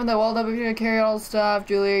saw what happened. That walled up here to carry all the stuff.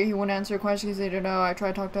 Julie, he wouldn't answer questions. He didn't know. I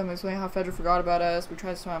tried to talk to him, explain how Fedra forgot about us. We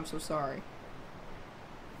tried to tell him I'm so sorry.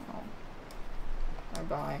 Oh.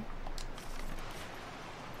 Bye-bye.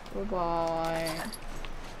 Bye-bye.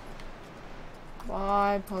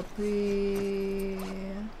 Bye, puppy.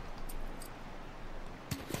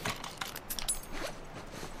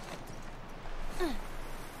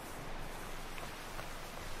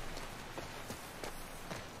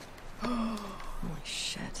 Holy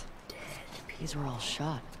shit. These were all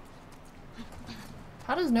shot.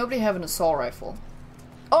 How does nobody have an assault rifle?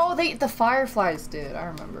 Oh, the Fireflies did. I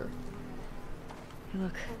remember. Hey,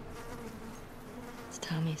 look. It's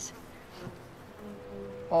Tommy's.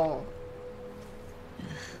 Oh.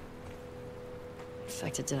 Looks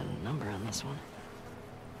like it did a number on this one.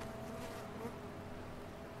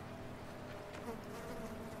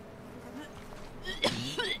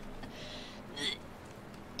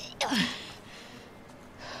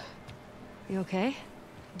 You okay?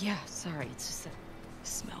 Yeah, sorry, it's just that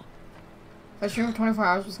smell. I assumed 24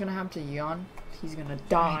 hours was gonna happen to Yon. He's gonna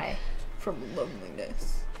die from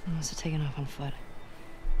loneliness. I must have taken off on foot.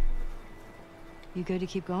 You good to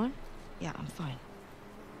keep going? Yeah, I'm fine.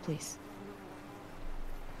 Please.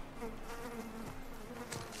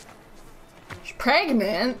 She's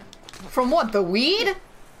pregnant? From what, the weed?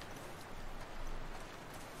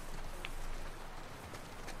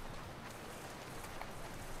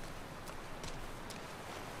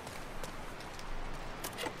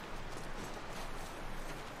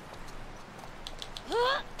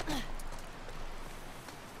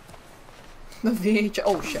 The VH.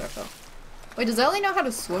 Oh shit, I fell. Wait, does Ellie know how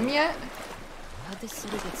to swim yet? How'd this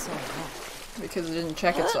city get so hot? Because it didn't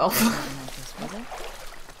check itself.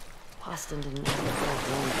 Boston didn't have a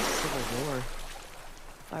full-blown civil war.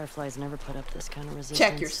 Fireflies never put up this kind of resistance.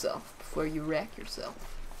 Check yourself before you wreck yourself.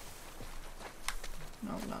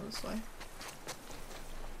 No, not this way.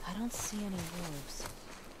 I don't see any wolves.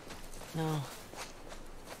 No.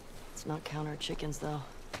 It's not counter chickens, though.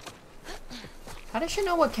 How does she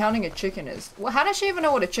know what counting a chicken is? Well, how does she even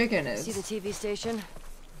know what a chicken is? See the TV station?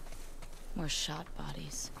 More shot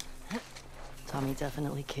bodies. Tommy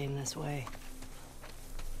definitely came this way.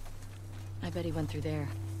 I bet he went through there.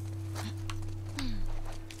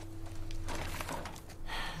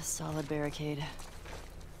 A solid barricade.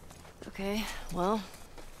 Okay, well,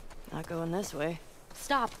 not going this way.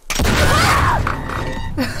 Stop!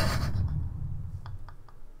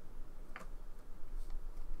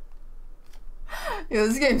 Yo,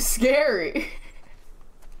 this game's scary.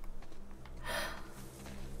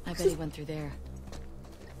 I bet he went through there.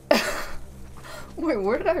 Wait,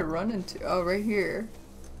 where did I run into? Oh, right here.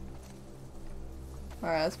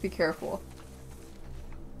 Alright, let's be careful.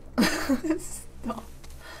 Stop.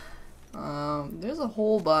 There's a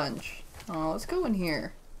whole bunch. Oh, let's go in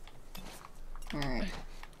here. Alright.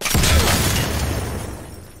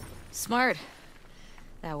 Smart.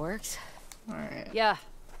 That works. Alright. Yeah,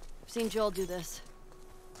 I've seen Joel do this.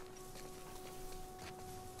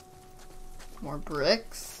 More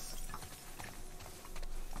bricks.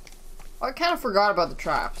 Oh, I kind of forgot about the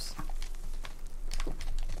traps.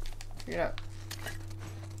 Yeah.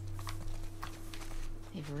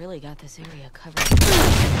 They've really got this area covered.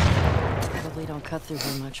 Probably don't cut through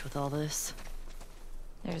very much with all this.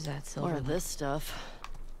 There's that silver. Or this stuff.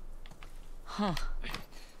 Huh.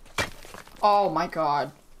 Oh my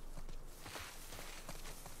god.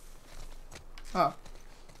 Oh.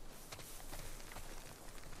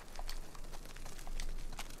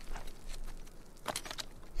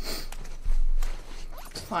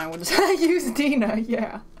 Fine, we'll just use Dina,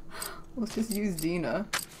 yeah. Let's just use Dina.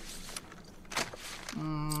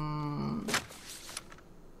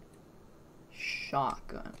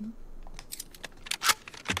 Shotgun.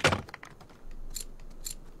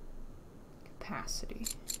 Capacity.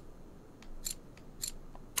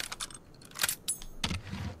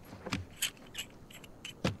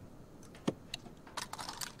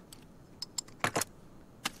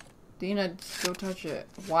 Dina, just go touch it.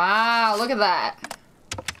 Wow, look at that.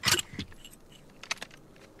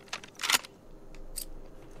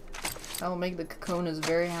 That'll make the Kokonas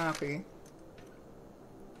very happy.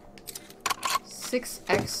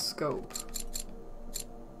 6x scope.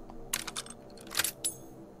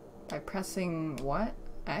 By pressing what?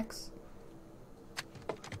 X?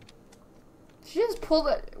 She just pulled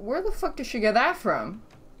it. Where the fuck did she get that from?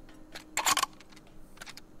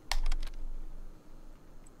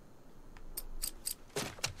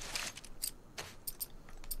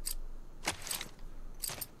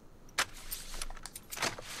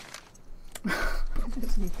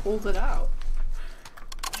 pulled it out.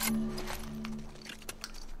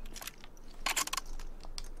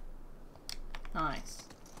 Nice.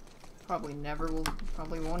 Probably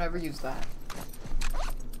won't ever use that.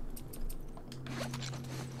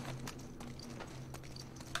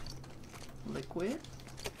 Liquid.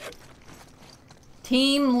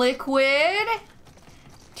 Team Liquid.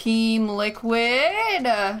 Team Liquid.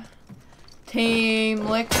 Team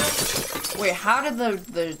Liquid. Wait, how did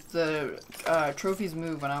the trophies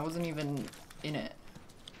move when I wasn't even in it?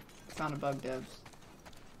 Found a bug, devs.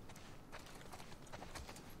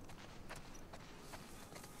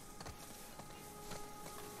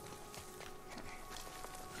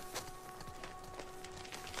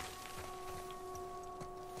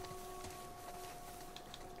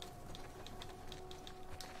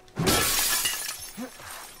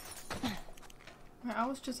 I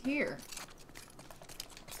was just here.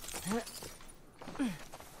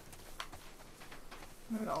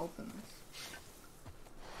 Maybe I'll open this.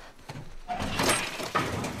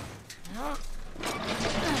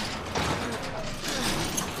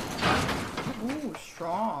 Ooh,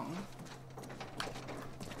 strong.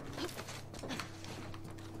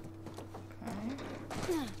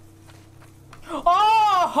 Okay.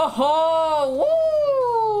 Oh, ho, ho!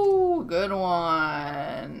 Woo! Good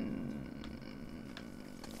one.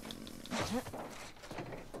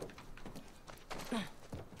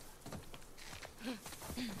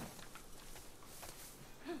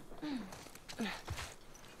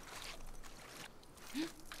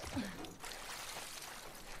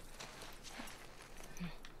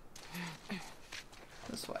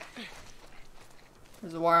 This way.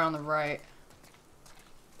 There's a wire on the right.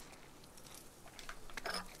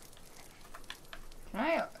 Can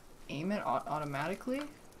I aim it automatically?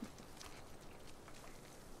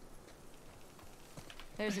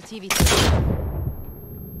 There's a TV station.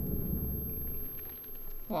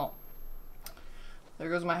 Well, there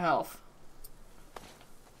goes my health.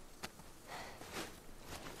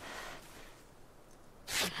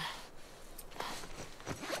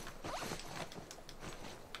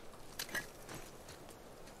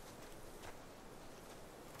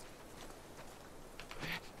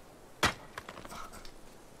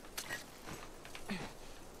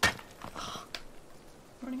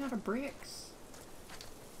 Running out of bricks.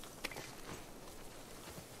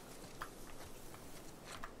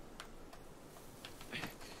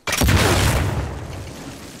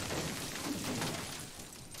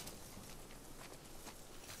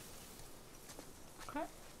 Okay.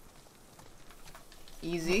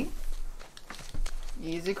 Easy.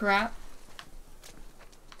 Easy crap.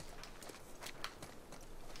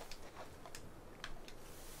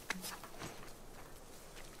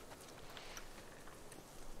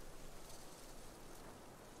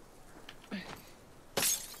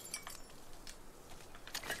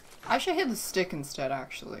 I should hit the stick instead,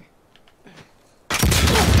 actually. Yeah.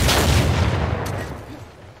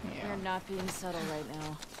 You're not being subtle right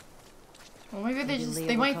now. Well, maybe Maybe they Leo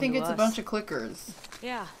will might come think to it's a us. bunch of clickers.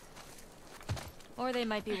 Yeah. Or they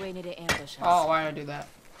might be waiting to ambush us. Oh, why did I do that?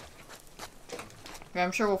 Okay,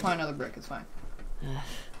 I'm sure we'll find another brick, it's fine.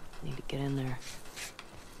 Need to get in there.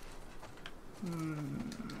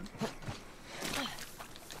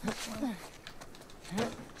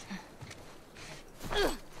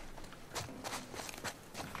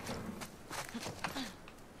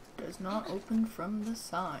 Does not open from the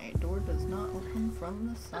side. Door does not open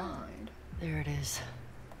from the side. There it is.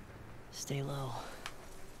 Stay low.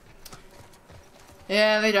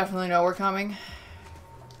 Yeah, they definitely know we're coming.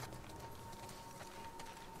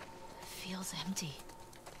 Feels empty.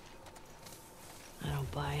 I don't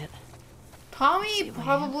buy it. Tommy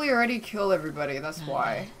probably already killed everybody, that's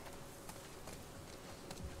why.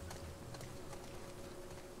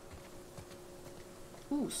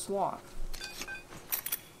 Ooh, swap.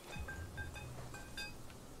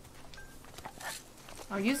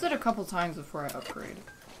 I'll use it a couple times before I upgrade.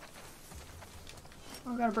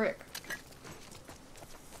 Oh, I got a brick.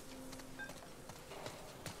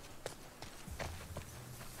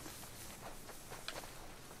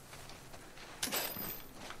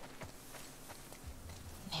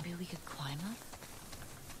 Maybe we could climb up?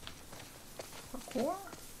 Parkour?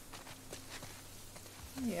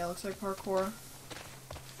 Yeah, looks like parkour.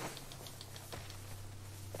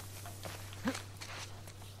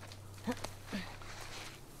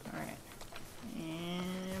 Alright.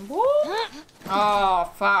 And woo!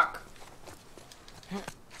 Oh, fuck.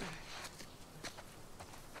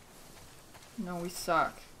 No, we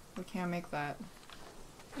suck. We can't make that.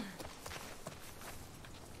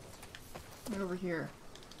 Right over here.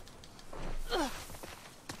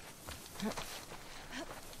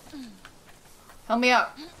 Help me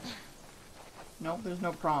up. Nope, there's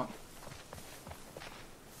no prompt.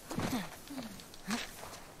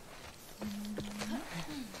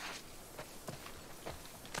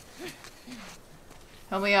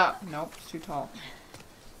 Help me up. Nope, it's too tall.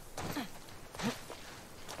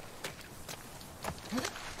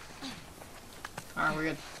 Alright, we're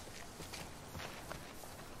good.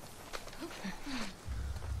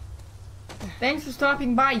 Thanks for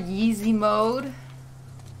stopping by, Yeezy Mode.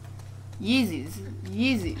 Yeezys.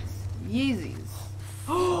 Yeezys. Yeezys.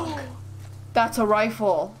 That's a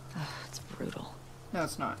rifle. It's brutal. No,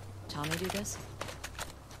 it's not. Tommy do this?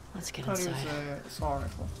 Let's get I thought inside. it was a assault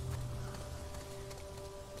rifle.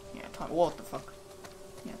 Yeah, Tommy. What the fuck?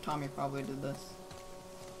 Yeah, Tommy probably did this.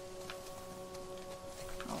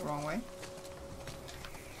 Oh, wrong way.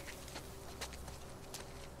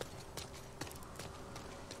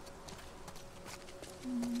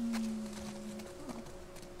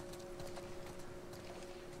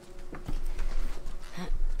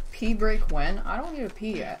 Pee break when? I don't need to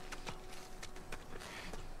pee yet.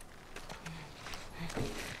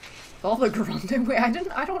 All the grunting? Wait,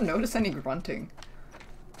 I don't notice any grunting.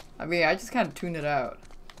 I mean, I just kind of tuned it out.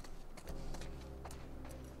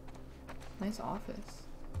 Nice office.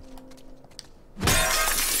 Look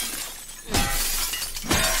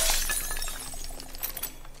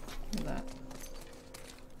at that.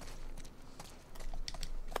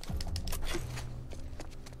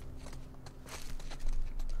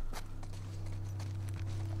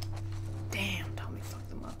 Damn, Tommy fucked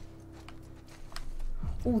them up.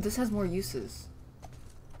 Oh, this has more uses.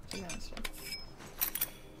 Yeah,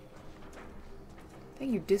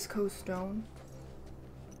 thank you, Disco Stone.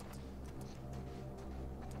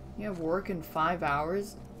 You have work in 5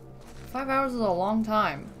 hours? 5 hours is a long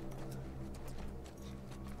time.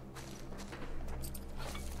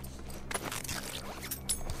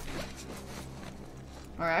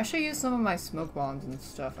 Alright, I should use some of my smoke bombs and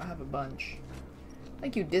stuff. I have a bunch.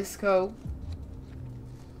 Thank you, Disco.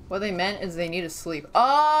 What they meant is they need to sleep.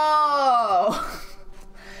 Oh!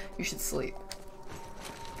 You should sleep.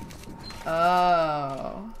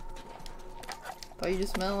 Oh. Thought you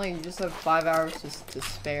just meant like you just have 5 hours to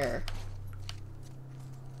spare.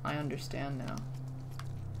 I understand now.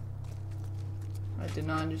 I did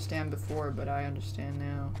not understand before, but I understand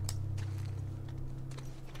now.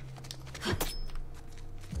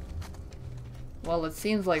 Well, it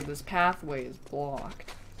seems like this pathway is blocked.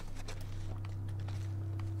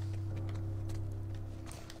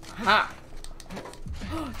 Ha!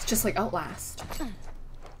 It's just like Outlast.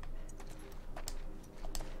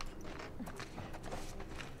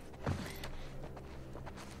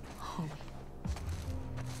 Holy.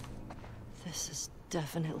 This is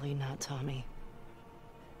definitely not Tommy.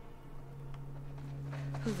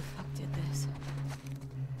 Who the fuck did this?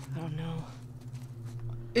 I don't know.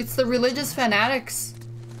 It's the religious fanatics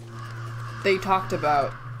they talked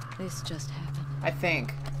about, This just happened. I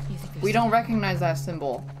think. You think there's We don't recognize that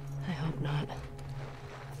symbol. I hope not.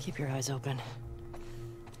 Keep your eyes open.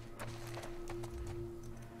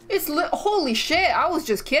 It's holy shit, I was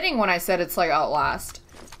just kidding when I said it's like Outlast.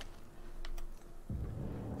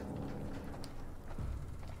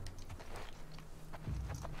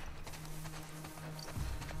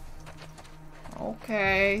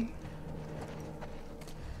 Okay.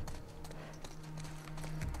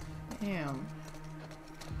 Damn.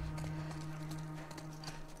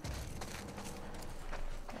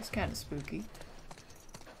 That's kind of spooky.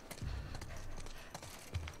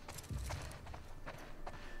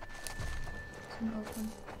 Open.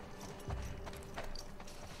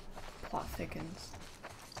 Plot thickens.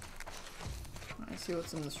 I see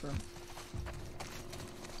what's in this room.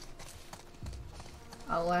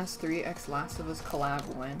 Outlast 3 x Last of Us collab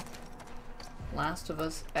when? Last of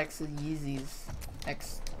Us x Yeezys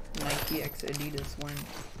x Nike x Adidas when?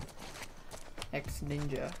 X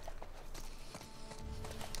Ninja.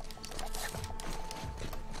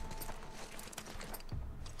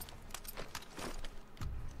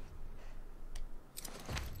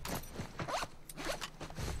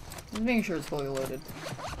 Just making sure it's fully loaded.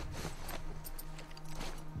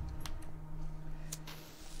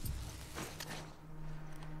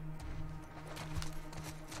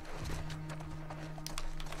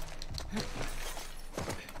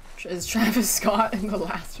 Is Travis Scott in The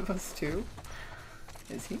Last of Us 2?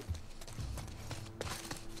 Is he?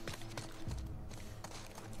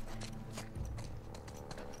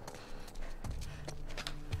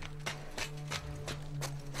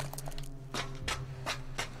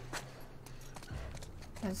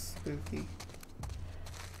 That's spooky.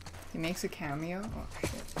 He makes a cameo? Oh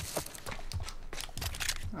shit.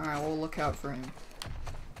 Alright, we'll look out for him.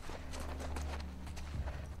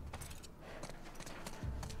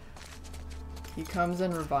 He comes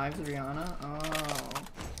and revives Rihanna? Oh.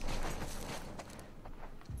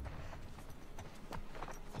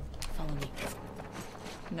 Follow me.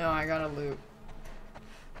 No, I gotta loot.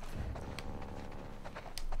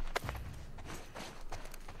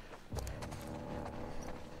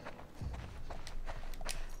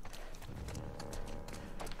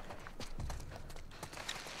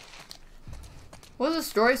 What's the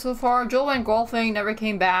story so far? Joel went golfing, never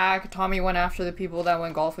came back. Tommy went after the people that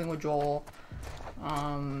went golfing with Joel.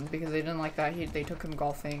 Because they didn't like that. They took him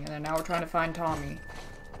golfing. And then now we're trying to find Tommy.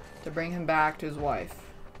 To bring him back to his wife.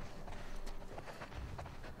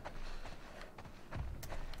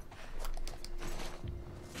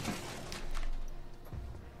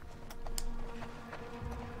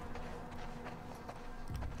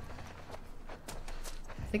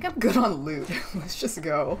 I think I'm good on loot. Let's just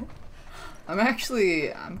go.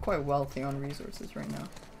 I'm quite wealthy on resources right now.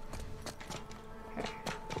 Okay.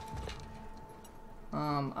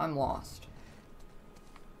 I'm lost.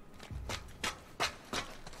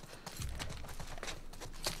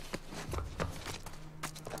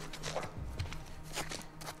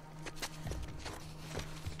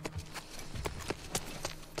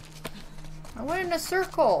 I went in a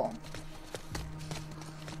circle.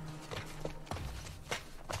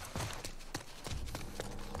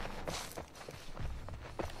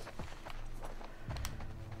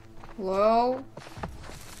 Hello?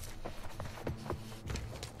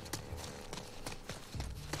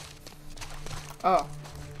 Oh.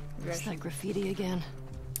 Is that graffiti again?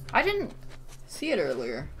 I didn't see it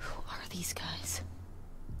earlier. Who are these guys?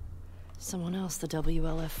 Someone else the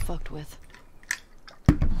WLF fucked with.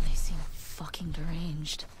 Oh, they seem fucking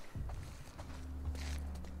deranged.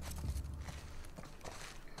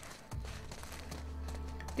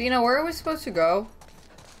 Dina, where are we supposed to go?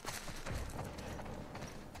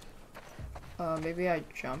 Maybe I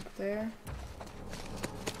jump there?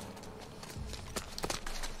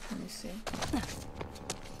 Let me see.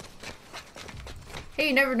 Hey,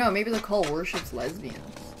 you never know. Maybe the cult worships lesbians.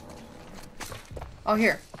 Oh,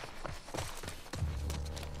 here.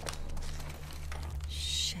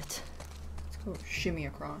 Shit. Let's go shimmy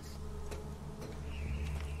across.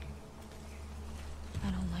 I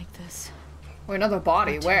don't like this. Oh, another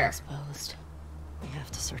body. We're too Where? exposed. We have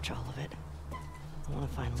to search all of it. I want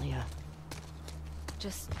to find Leah.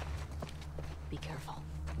 Just be careful.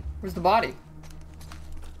 Where's the body?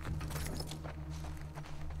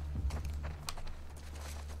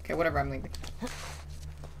 Okay, whatever, I'm leaving.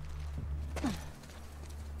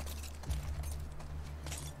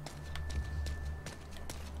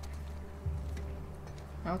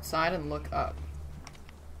 Outside and look up.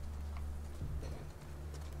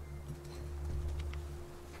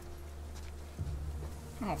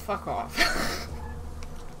 Oh, fuck off.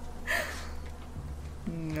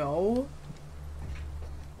 No.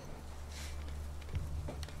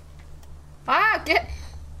 Ah, get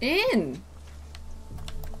in.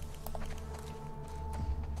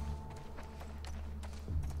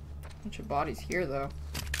 Bunch of bodies here, though.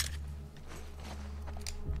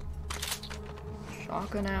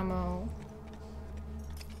 Shotgun ammo.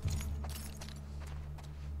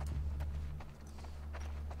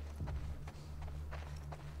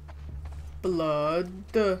 Blood.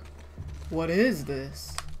 What is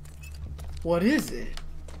this? What is it?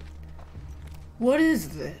 What is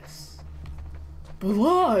this?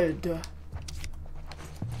 Blood!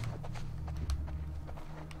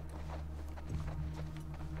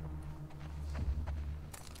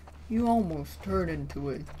 You almost turned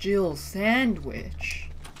into a Jill sandwich.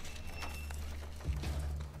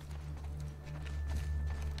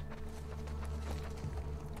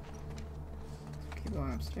 Keep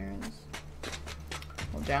going upstairs.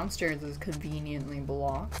 Well, downstairs is conveniently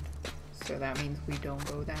blocked, so that means we don't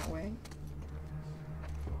go that way.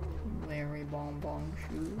 Larry Bonbon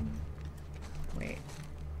shoe. Wait.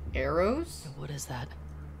 Arrows? What is that?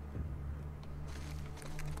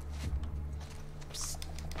 Psst,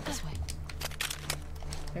 this way.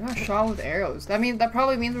 I got shot with arrows. That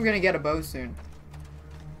probably means we're gonna get a bow soon.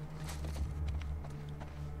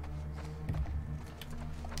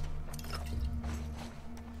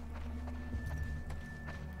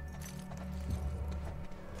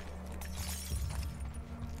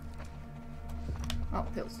 Oh,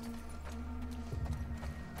 pills.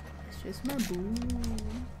 It's just my boo.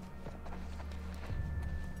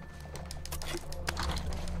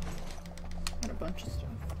 Got a bunch of stuff.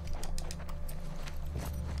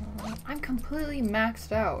 I'm completely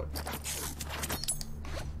maxed out.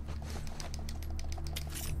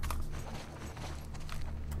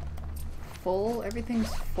 Full?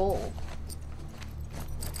 Everything's full.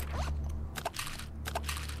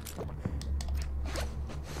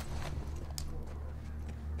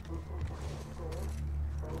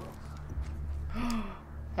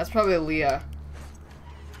 That's probably Leah.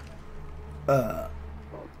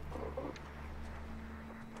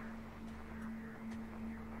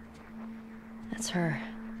 That's her.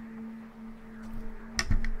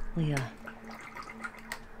 Leah.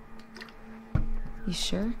 You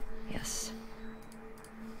sure? Yes.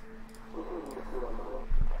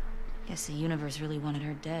 Guess the universe really wanted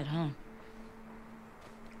her dead, huh?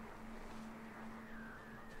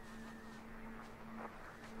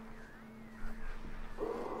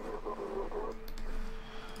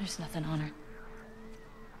 There's nothing on her.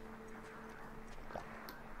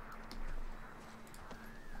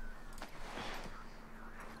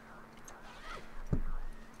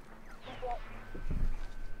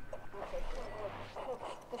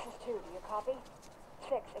 This is 2. Do you copy?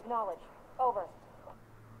 6. Acknowledge. Over.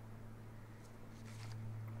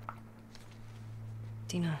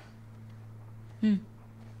 Dina.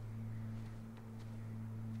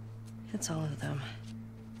 It's all of them.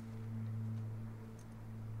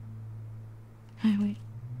 Hey, wait.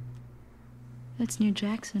 That's near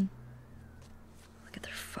Jackson. Look at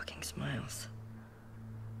their fucking smiles.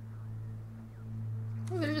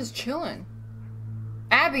 Oh, they're just chilling.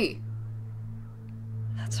 Abby!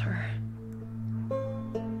 That's her.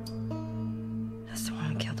 That's the one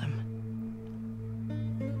who killed him.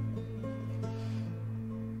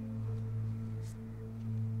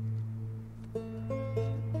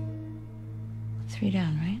 Three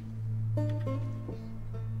down, right?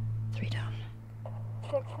 3 down.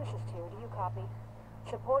 6, this is 2. Do you copy?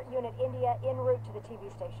 Support Unit India en route to the TV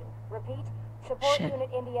station. Repeat, support Shit. Unit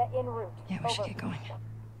India en route. Yeah, we should get going.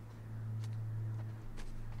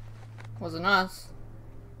 Wasn't us.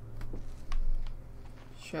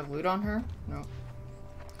 She have loot on her? No.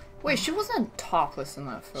 Wait, she wasn't topless in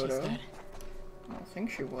that photo. She's dead. I don't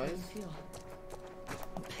think she was. How do you feel?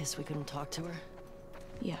 I'm pissed we couldn't talk to her.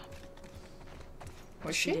 Yeah.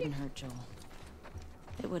 Was She she? didn't hurt Joel.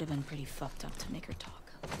 It would have been pretty fucked up to make her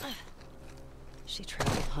talk. She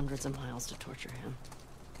traveled hundreds of miles to torture him.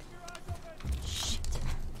 Shit.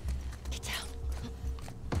 Get down.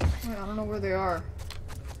 Wait, I don't know where they are.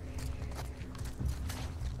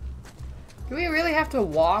 Do we really have to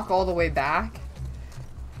walk all the way back?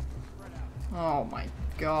 Oh my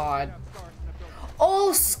god.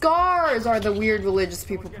 Oh, scars are the weird religious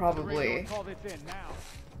people probably.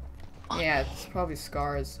 Yeah, it's probably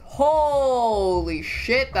scars. Holy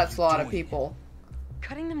shit, that's a lot of people.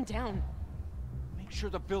 Cutting them down. Make sure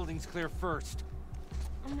the building's clear first.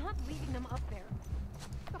 I'm not leaving them up there.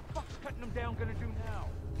 What the fuck's cutting them down gonna do now?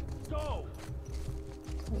 Go!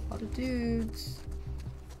 A lot of dudes.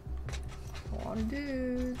 A lot of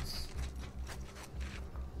dudes.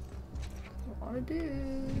 A lot of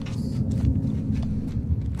dudes.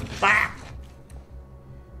 Bah!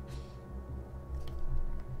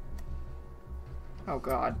 Oh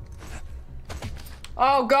god.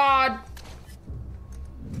 Oh god!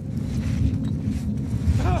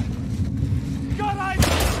 Got eyes!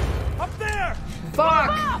 Up there! Fuck!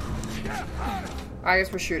 I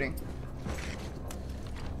guess we're shooting.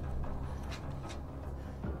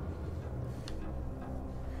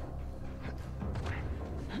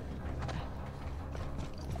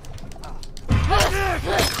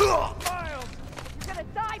 Miles! You're gonna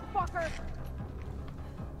die, fucker!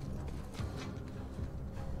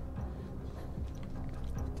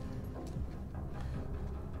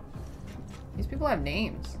 These people have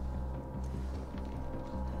names.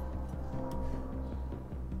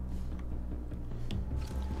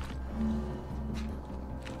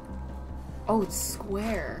 Oh, it's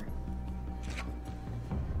square.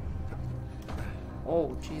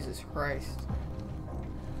 Oh, Jesus Christ.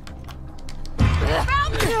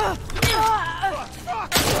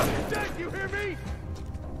 Dad, you hear me?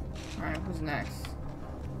 Alright, who's next?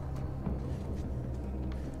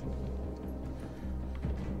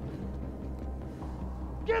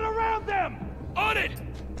 Get around them! On it!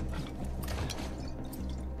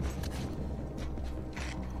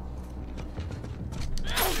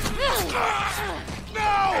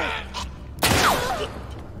 No!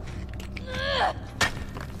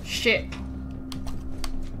 Shit.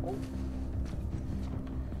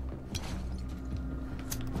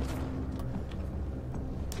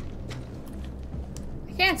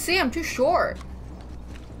 I can't see, I'm too short.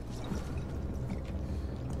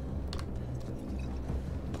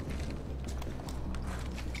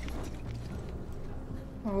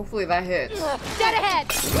 Oh, hopefully that hits. Dead ahead!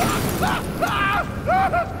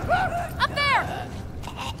 Up there!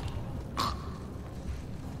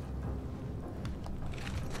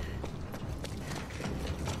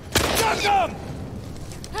 Got them!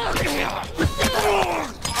 I'm here!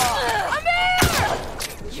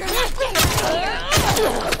 You're not getting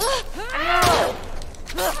here!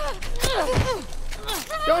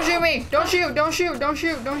 shoot! Don't shoot! Don't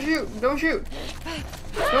shoot! Don't shoot! Don't shoot!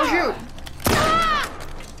 Don't shoot!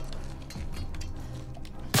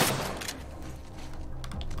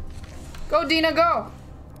 Go, Dina, go!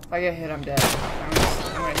 If I get hit, I'm dead.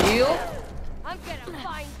 I'm gonna heal. I'm gonna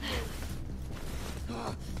find you.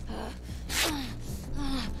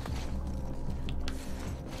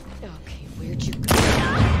 Okay, where'd you go?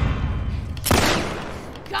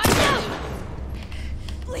 Gotcha!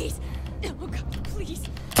 Please. Oh God, please.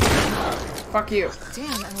 Fuck you.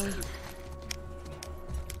 Damn, Ellie.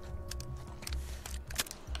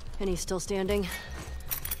 And he's still standing?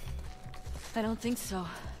 I don't think so.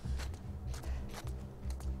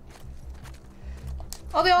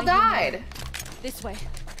 Oh, they all died. This way.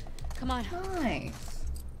 Come on. Nice.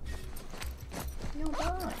 They all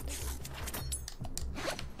died.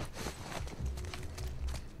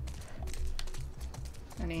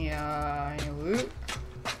 Any loot?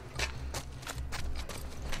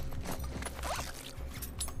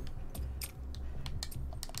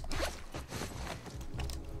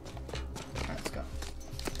 Let's go.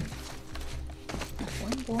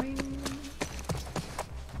 Boing, boing.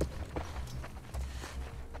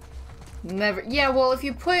 Never. Yeah, well, if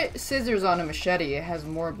you put scissors on a machete, it has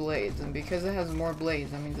more blades. And because it has more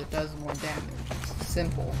blades, that means it does more damage. It's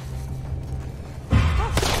simple.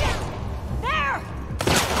 Oh shit! There!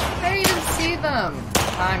 I didn't even see them.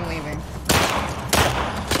 I'm leaving.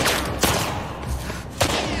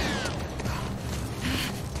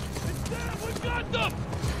 We got them!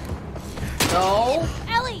 No.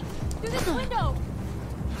 Ellie! Through this window!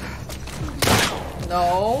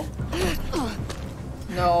 No.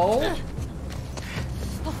 No.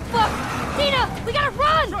 Oh fuck! Dina! We gotta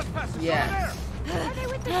run! Trespassers Yes. over Are they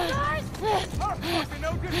with the stars? there! Our fucking no,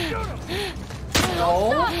 just shoot them! No.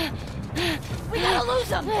 We gotta lose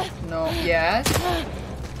them! No. Yes.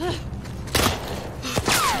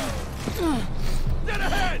 Dead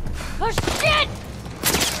ahead! Oh shit!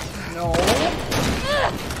 No.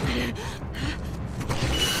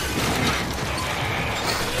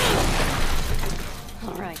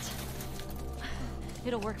 All right.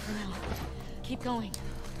 It'll work for now. Keep going.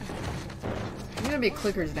 There's gonna be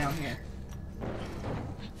clickers down here.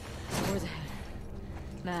 Doors ahead.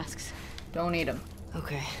 Masks. Don't need them.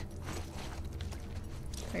 Okay.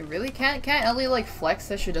 Wait, really? Can't Ellie like flex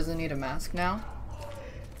that she doesn't need a mask now?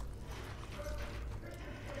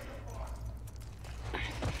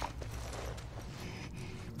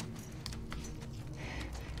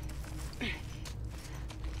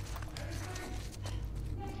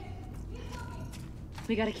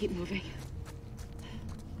 We gotta keep moving.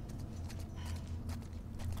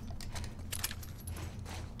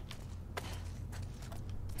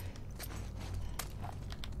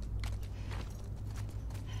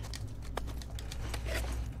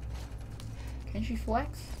 Can she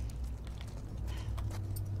flex?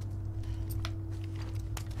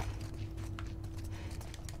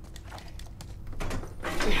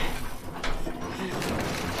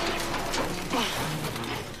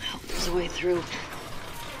 There's a way through.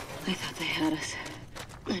 I thought they had us.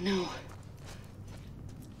 I know.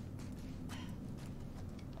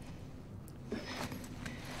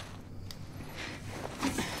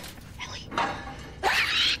 Ellie.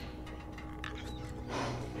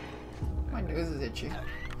 My nose is itchy.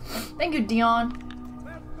 Thank you, Dion.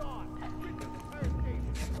 That's gone! Get to the fire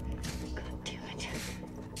station! God damn it.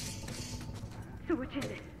 So which is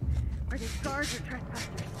it? Are they scars or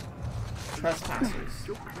trespassers? Trespassers.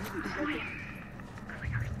 Clear.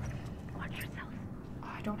 Watch yourself.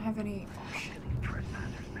 I don't have any. Oh shit.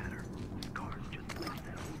 Trespassers matter. Scars just lose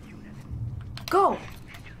that whole unit. Go!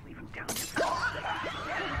 Just leave them down. Oh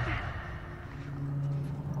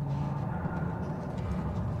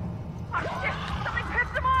shit! Something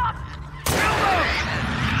pissed them off!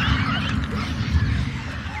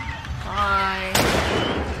 Hi.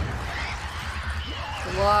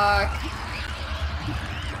 Good luck.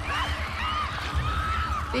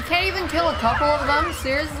 You can't even kill a couple of them?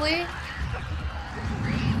 Seriously?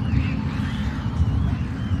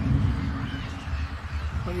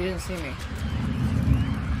 Oh, you didn't see me.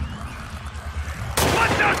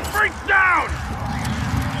 Let that freak down!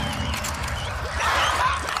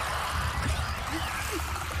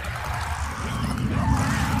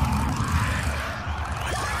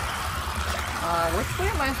 Which way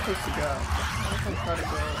am I supposed to go? I think I'll try to go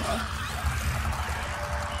left.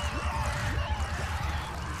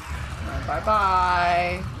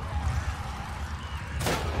 Bye-bye.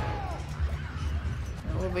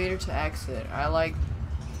 Elevator to exit. I like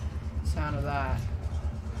the sound of that.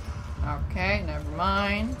 Okay, never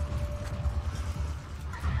mind.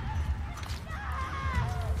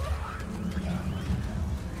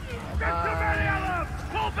 Bye-bye.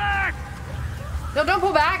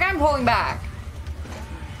 pulling back.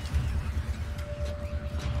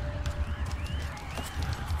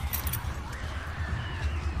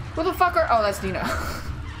 Who the fuck are- oh, that's Dina.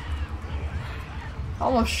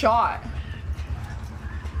 Almost shot.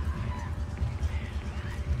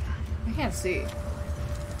 I can't see.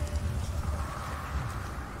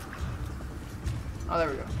 Oh,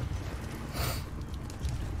 there we go.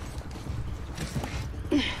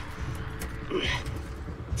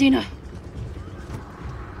 Dina.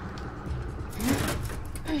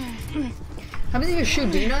 How many of you shoot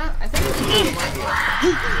Dina? I think it's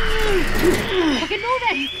Fucking move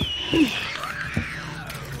it!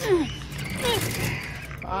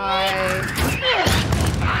 Bye.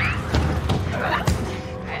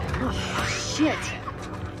 Shit.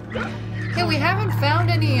 Yeah, we haven't found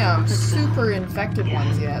any super infected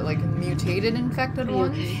ones yet, like mutated infected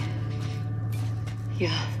ones. Okay.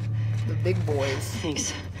 Yeah. The big boys.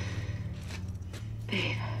 Thanks.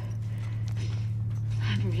 Babe.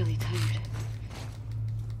 I'm really tired.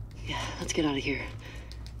 Yeah, let's get out of here.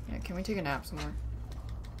 Yeah, can we take a nap somewhere?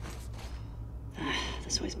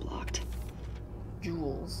 This way's blocked.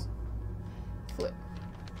 Jewels. Flip.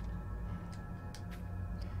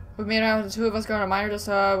 We made out, the two of us got a minor to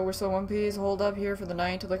sub, we're still one piece, hold up here for the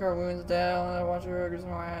night to lick our wounds down, watch your records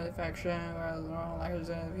from my infection,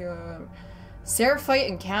 Seraphite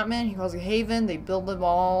encampment, he calls it Haven, they build them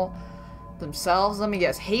all themselves. Let me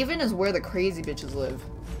guess, Haven is where the crazy bitches live.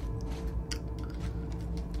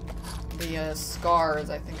 The scars,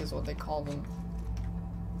 I think is what they call them.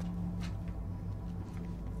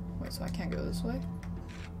 Wait, so I can't go this way?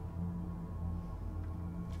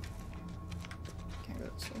 Can't go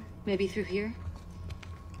this way. Maybe through here?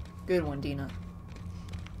 Good one, Dina.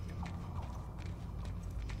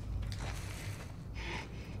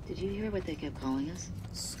 Did you hear what they kept calling us?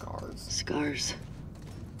 Scars. Scars.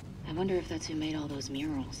 I wonder if that's who made all those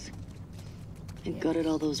murals. And gutted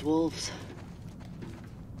all those wolves.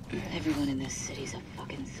 Everyone in this city's a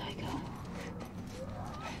fucking psycho.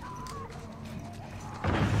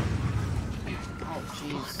 Oh,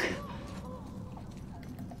 jeez.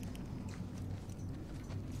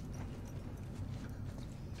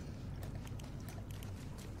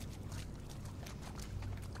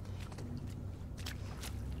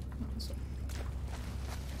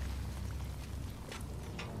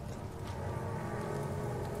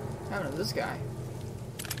 What happened to this guy?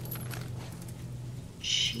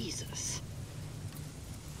 Jesus.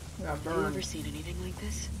 Got Have you burned. ever seen anything like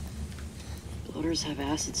this? Bloaters have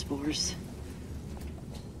acid spores.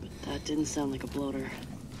 But that didn't sound like a bloater.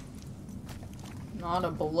 Not a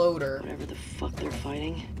bloater. Whatever the fuck they're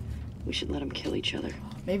fighting, we should let them kill each other.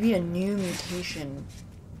 Maybe a new mutation.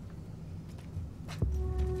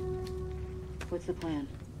 What's the plan?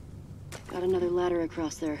 Got another ladder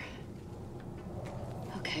across there.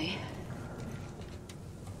 Okay.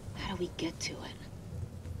 How do we get to it?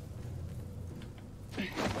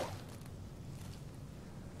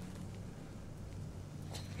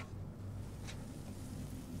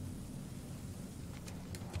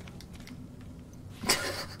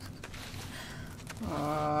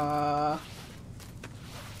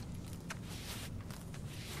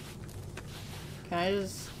 Can I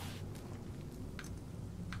just...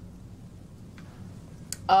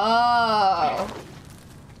 Oh!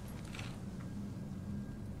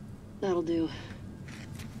 That'll do.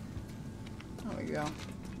 There we go.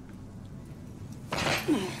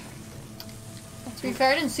 To be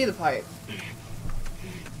fair, I didn't see the pipe.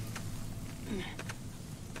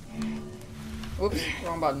 Whoops,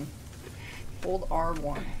 wrong button. Hold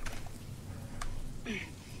R1.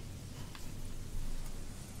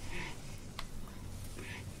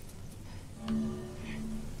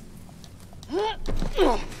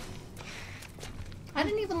 I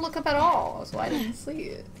didn't even look up at all, so I didn't see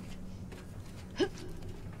it.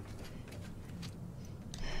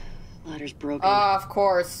 Ladder's broken. Of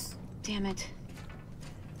course. Damn it.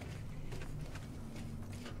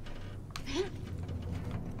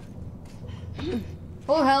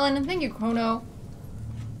 Oh, Helen, and thank you, Chrono.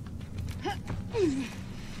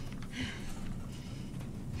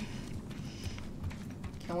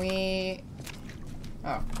 Can we...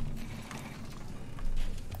 Oh.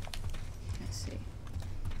 Let's see.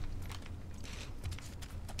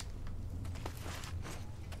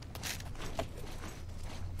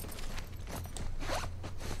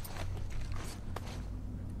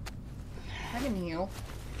 I can heal.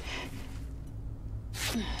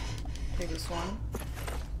 Take this one.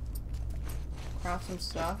 Craft some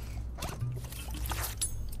stuff.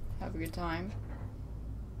 Have a good time.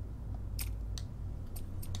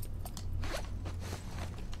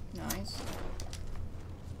 Nice.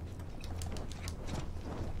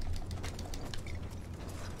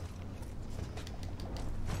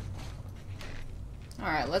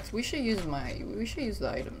 Alright, we should use the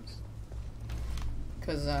items.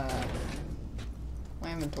 Cause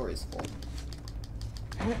my inventory is full.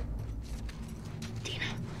 Dina,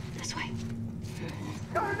 this way.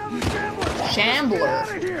 Got another shambler! Shambler. Get out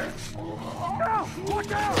of here! No!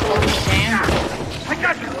 Watch out! Oh, shambler. I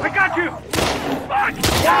got you! I got you!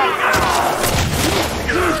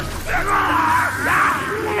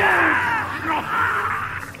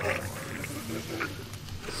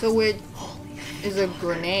 So it is a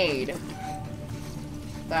grenade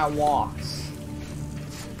that walks.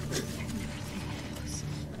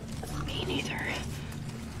 Me neither.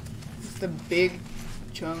 It's the big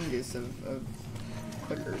chungus of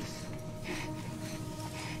clickers.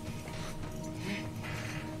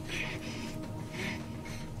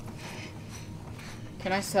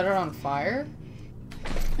 Can I set it on fire?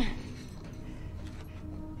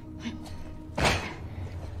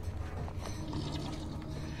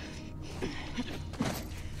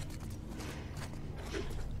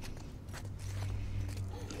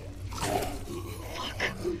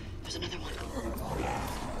 There's another one.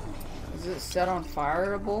 Is it set on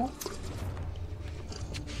fireable?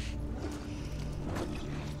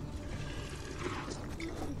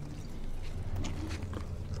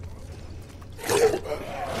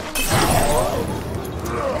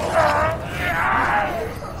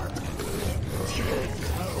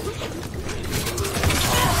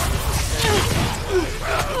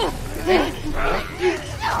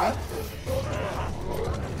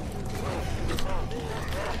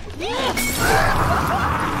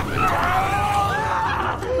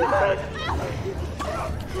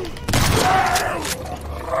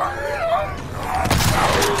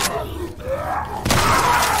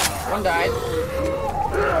 One died.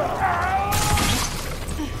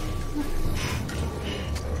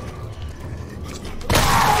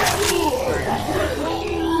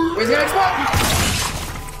 Where's the next one?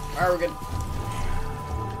 Alright, we're good.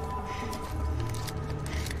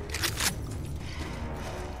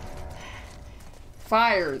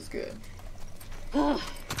 Fire is good.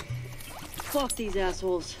 Fuck these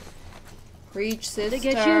assholes. Preach, sister. They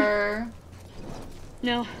get you?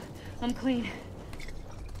 No, I'm clean.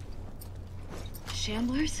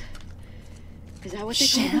 Shamblers? Is that what they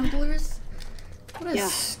call them? Shamblers? What a Yeah.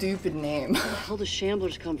 stupid name. Where the hell do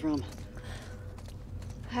shamblers come from?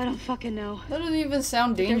 I don't fucking know. That doesn't even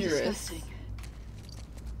sound They're dangerous. disgusting.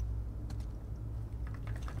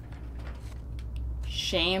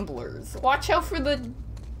 Shamblers. Watch out for the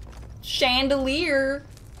chandelier.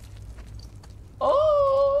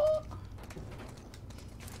 Oh!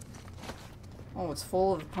 Oh, it's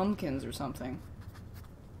full of pumpkins or something.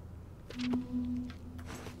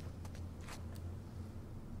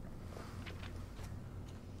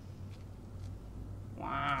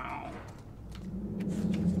 Wow.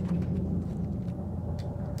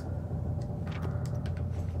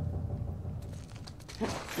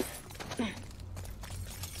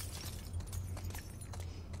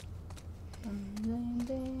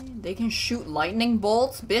 They can shoot lightning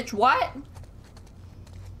bolts? Bitch, what?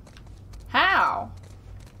 How?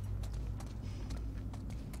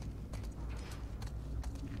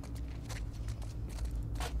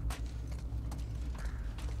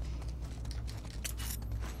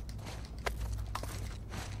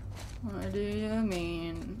 What do you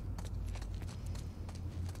mean?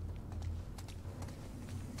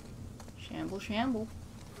 Shamble, shamble.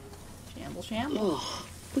 Shamble, shamble. Oh,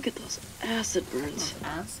 look at those acid burns.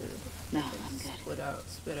 Acid. No, I'm good. Spit out,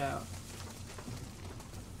 spit out.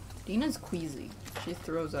 Dina's queasy. She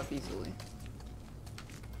throws up easily.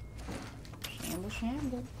 Shamble,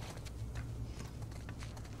 shamble.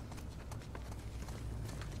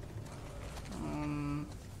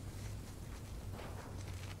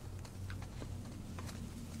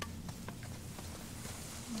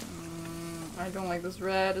 I don't like this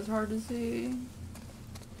red. It's hard to see.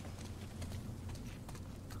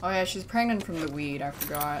 Oh yeah, she's pregnant from the weed. I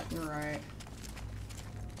forgot. You're right.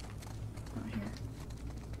 Not here.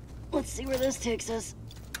 Let's see where this takes us.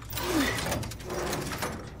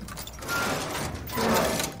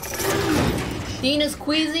 Dina's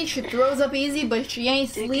queasy. She throws up easy, but she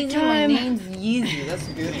ain't Take sleazy. your My time. name's Yeezy. That's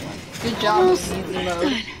a good one. Good job, Yeezy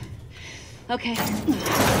mode. Okay.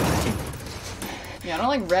 Yeah, I don't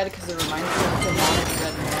like red because it reminds me of demonic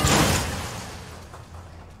red man.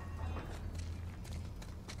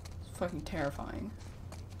 It's fucking terrifying.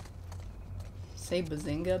 Say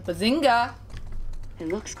bazinga. Bazinga! It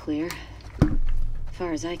looks clear. As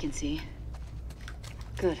far as I can see.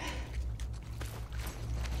 Good.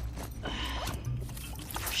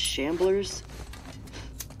 Shamblers?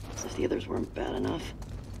 As if the others weren't bad enough.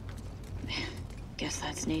 Guess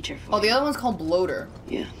that's nature for Oh, the you. other one's called Bloater.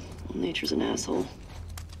 Yeah, well, nature's an asshole.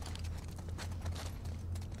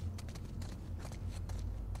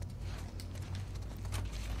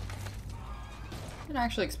 I didn't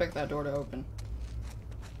actually expect that door to open.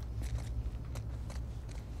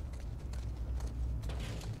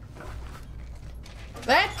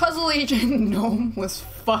 That puzzle agent gnome was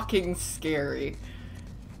fucking scary.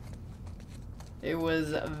 It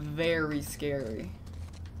was very scary.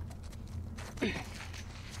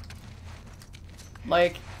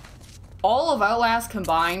 Like, all of Outlast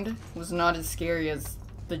combined was not as scary as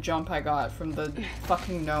the jump I got from the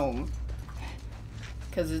fucking gnome.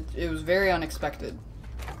 Because it was very unexpected.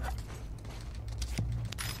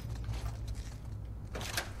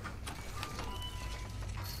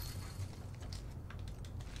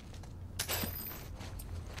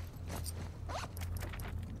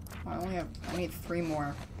 I need 3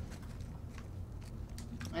 more.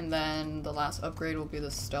 And then the last upgrade will be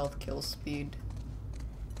the stealth kill speed.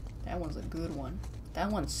 That one's a good one.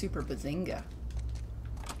 That one's super bazinga.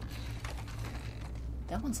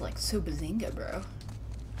 That one's like so bazinga, bro.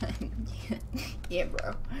 Yeah,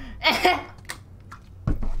 bro.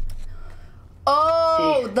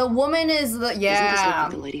 Oh, the woman is the... Yeah. Doesn't this look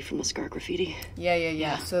like the lady from the Scar graffiti?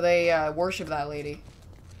 Yeah. So they worship that lady.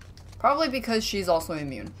 Probably because she's also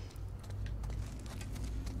immune.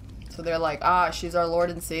 So they're like, she's our Lord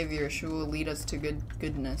and Savior. She will lead us to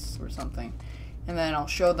goodness or something. And then I'll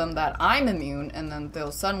show them that I'm immune, and then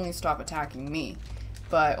they'll suddenly stop attacking me.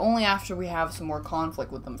 But only after we have some more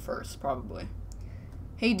conflict with them first, probably.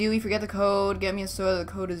 Hey Dewey, forget the code. Get me a soda.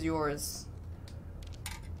 The code is yours.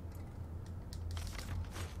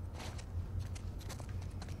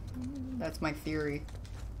 That's my theory.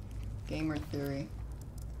 Gamer theory.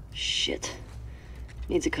 Shit.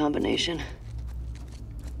 Needs a combination.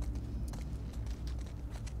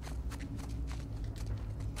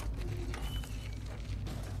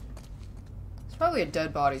 There's probably a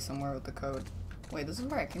dead body somewhere with the code. Wait, this is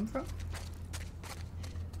where I came from?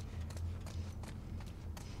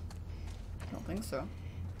 I don't think so.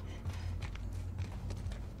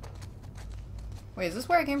 Wait, is this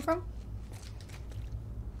where I came from?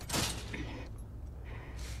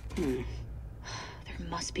 There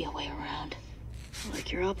must be a way around. I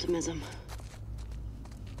like your optimism.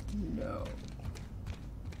 No.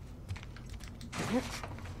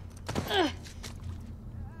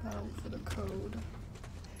 Battle for the code.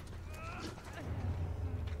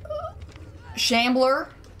 Shambler?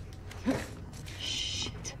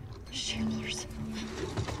 Shit. Shamblers.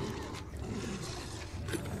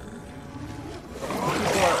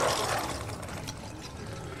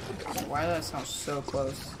 Why does that sound so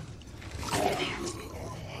close?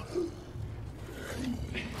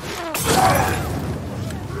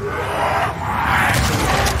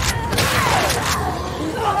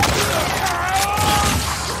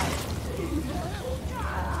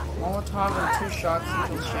 Molotov and 2 shots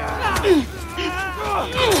until Shannon.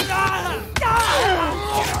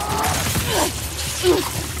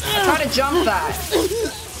 I tried to jump that.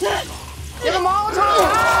 Get the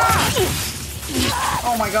Molotov!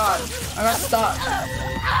 Oh my god, I got stuck.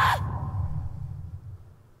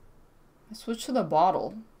 I switched to the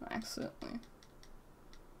bottle accidentally.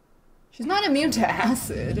 She's not immune to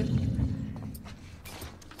acid.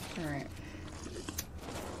 Alright.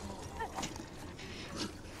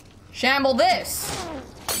 Shamble this!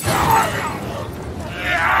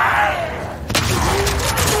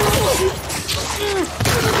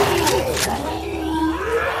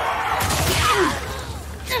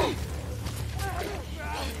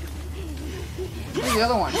 Where's the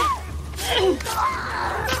other one?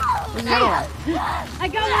 Where's the other one? I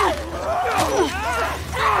got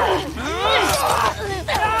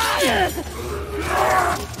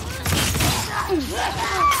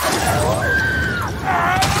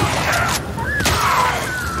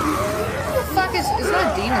What the fuck is that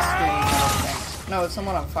Dina screaming? I don't think. No, it's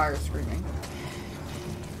someone on fire screaming.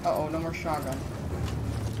 Uh-oh, no more shotgun.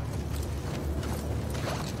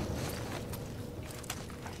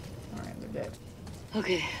 Alright, they're dead.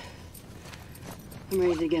 Okay. I'm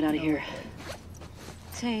ready to get out of here.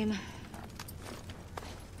 Same.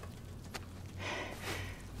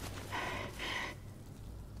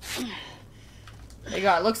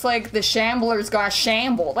 Looks like the Shamblers got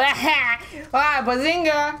shambled. Ah,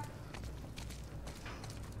 bazinga!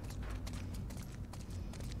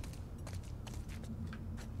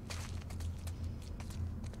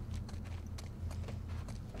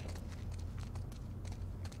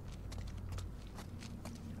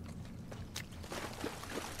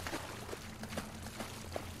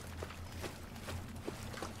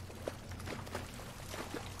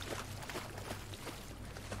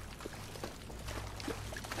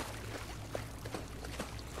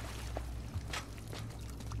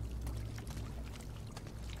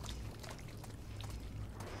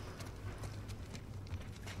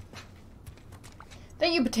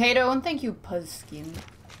 Thank you, Potato, and thank you, Pusskin.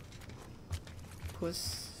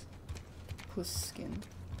 Pusskin.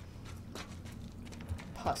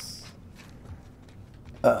 Puss.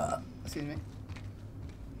 Excuse me.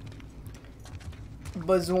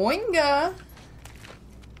 Bazoinga.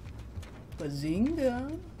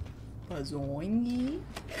 Bazinga. Bazoingy.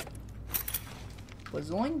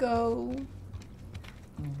 Bazoingo.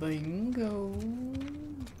 Bingo.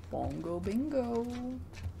 Bongo bingo.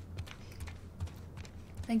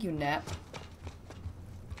 Thank you, Nap.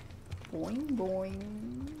 Boing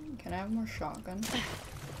boing. Can I have more shotgun?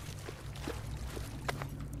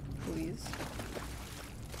 Please.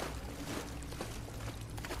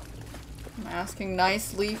 I'm asking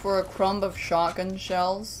nicely for a crumb of shotgun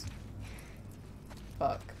shells.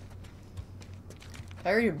 Fuck. Did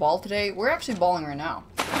I already ball today? We're actually balling right now.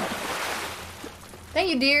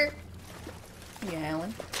 Thank you, dear. Yeah,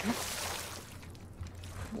 Alan.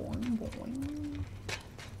 Boing boing.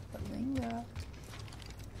 Bazinga.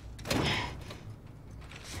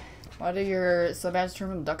 Why do your sub-ads turn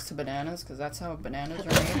from ducks to bananas? Because that's how bananas are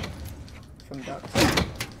made. From ducks.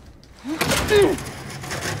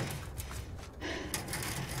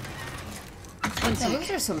 Yeah, those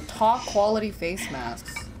are some top quality face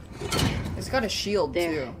masks. It's got a shield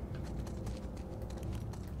too.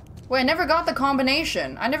 Wait, I never got the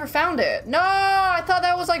combination. I never found it. No, I thought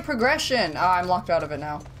that was like progression. Ah, I'm locked out of it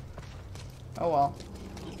now. Oh well.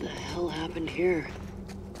 What the hell happened here?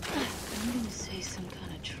 I'm gonna say some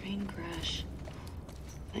kind of train crash.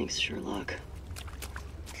 Thanks, Sherlock.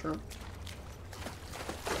 True.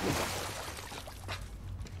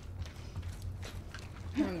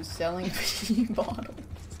 I'm selling pee bottles.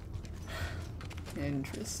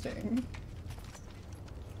 Interesting.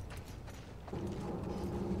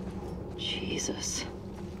 Jesus. I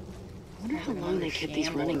wonder how long they kept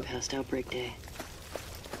these running past Outbreak Day.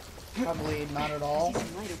 Probably not at all. I see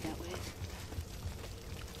some light out that way.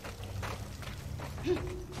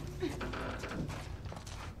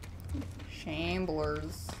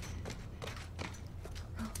 Shamblers.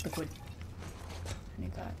 Liquid. I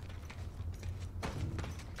need that.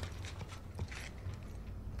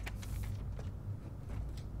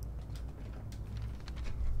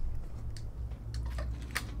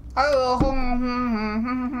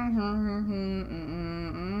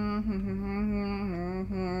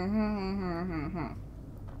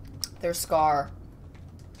 There's Scar.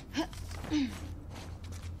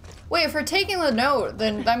 Wait, if we're taking the note,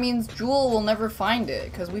 then that means Jewel will never find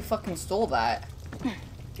it, because we fucking stole that.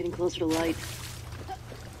 Getting closer to light.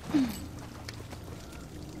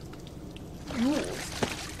 Ooh.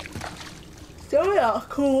 So yeah,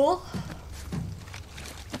 cool.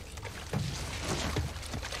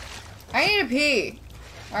 I need a pee.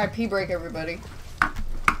 Alright, pee break, everybody.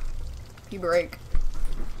 Pee break.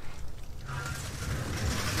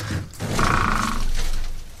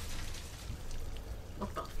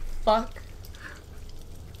 What the fuck?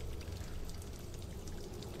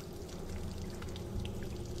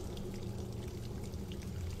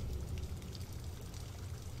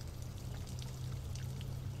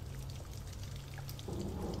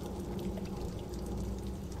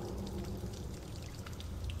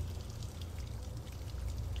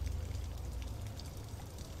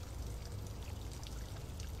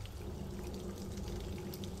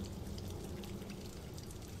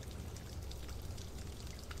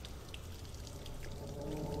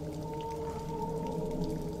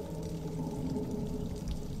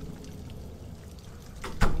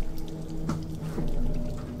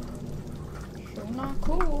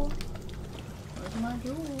 Cool. Where's my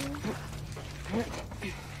jewel?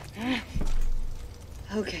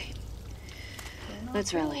 Okay.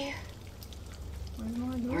 Let's rally. Where's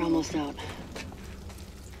my jewel? We're almost out.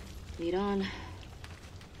 Lead on.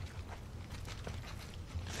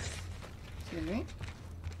 Excuse me?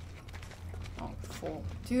 Oh, full.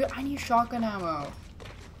 Dude, I need shotgun ammo.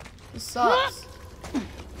 This sucks.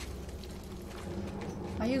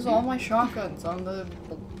 I use all my shotguns on the...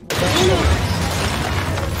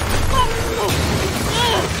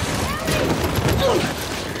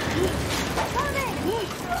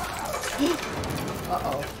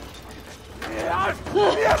 Uh-oh.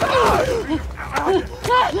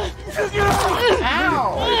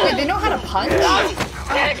 Ow! Wait, they know how to punch?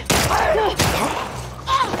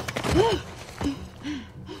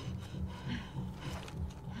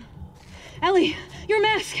 Ellie, your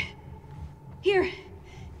mask! Here,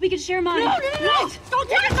 we can share mine. No! Don't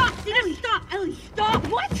take it! Stop! Ellie, stop! Ellie, stop!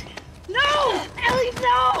 What? No! Ellie,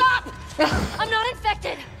 no! Stop! I'm not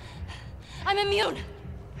infected. I'm immune.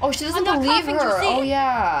 Oh, she doesn't I'm not believe coughing, her. do you see? Oh,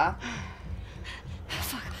 yeah.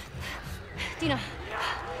 Fuck. Dina.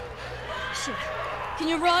 Shit. Can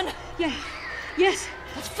you run? Yeah. Yes.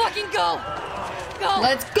 Let's fucking go! Go!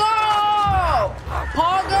 Let's go!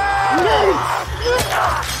 Pogger!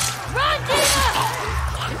 Run, Dina!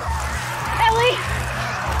 Ellie!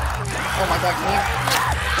 Oh my god, can you...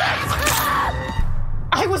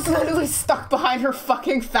 I was literally stuck behind her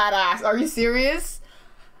fucking fat ass. Are you serious?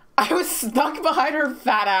 I was stuck behind her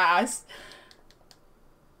fat ass.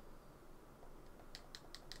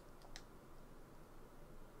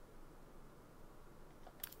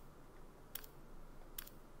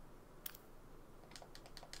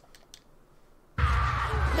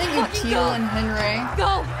 Thank you, Teal and Henry.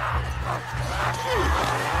 Go!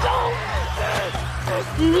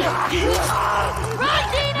 Run,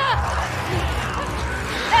 Dina!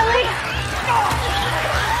 Ellie!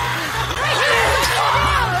 Right here!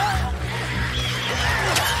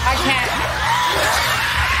 I can't.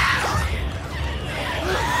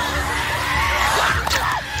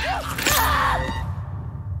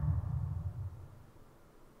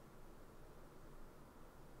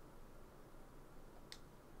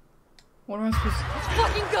 What am I supposed to... Let's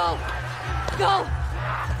fucking go! Go!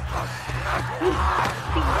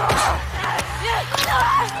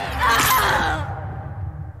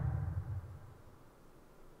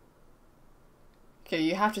 Okay,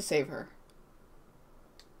 you have to save her.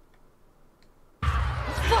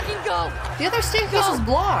 Let's fucking go! The other staircase is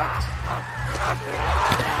blocked.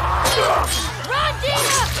 Run,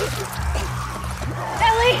 Dina!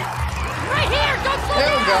 Ellie! Right here! Don't slow There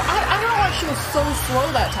we down! go. I don't know why she was so slow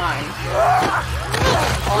that time.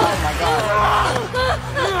 Oh my god.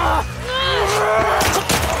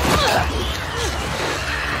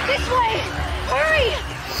 This way! Hurry!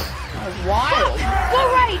 That was wild. Go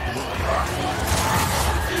right!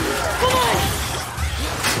 Come on!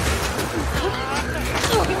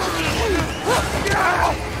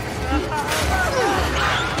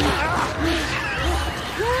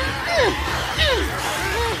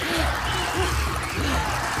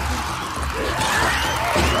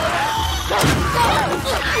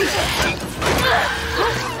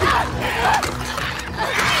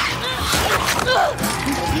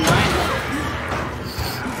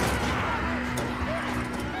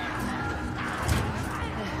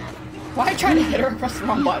 Why are you trying to hit her and press the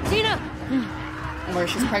wrong button? Dina! Where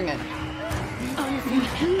she's pregnant.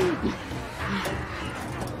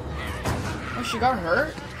 Oh, she got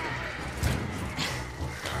hurt?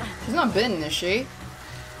 She's not bitten, is she?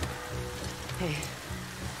 Hey.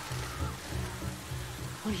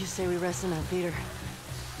 What do you say we rest in that theater?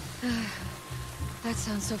 That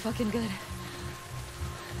sounds so fucking good.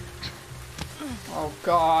 Oh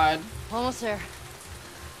god. Almost there.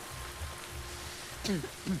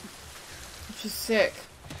 She's sick.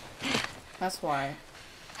 That's why.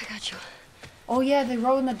 I got you. Oh yeah, they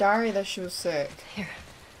wrote in the diary that she was sick. Here.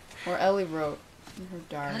 Or Ellie wrote in her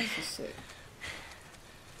diary she's sick.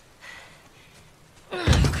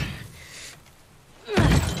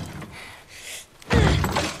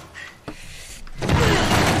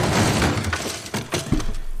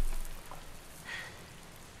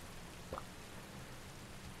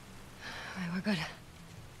 Alright, we're good.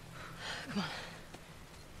 Come on.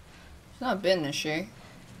 She's not bitten, is she?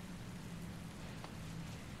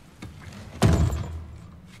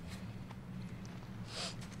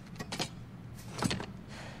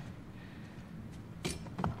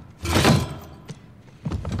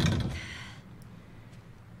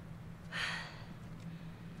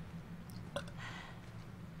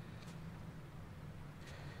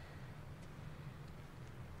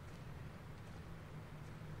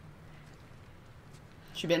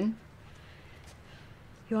 She bitten?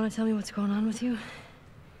 You want to tell me what's going on with you?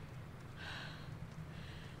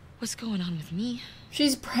 What's going on with me?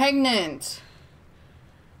 She's pregnant.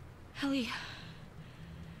 Ellie,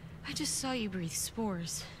 I just saw you breathe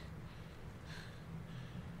spores.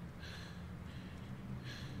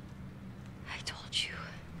 I told you.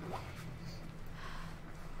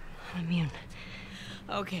 I'm immune.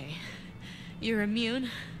 Okay, you're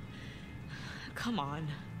immune? Come on.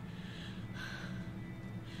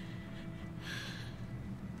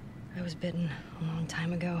 I was bitten a long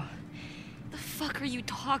time ago. The fuck are you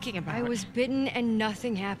talking about? I was bitten and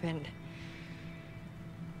nothing happened.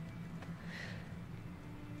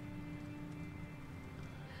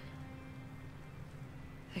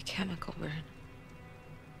 The chemical burn.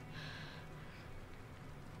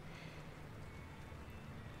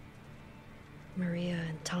 Maria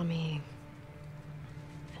and Tommy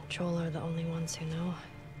and Joel are the only ones who know.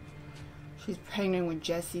 She's pregnant with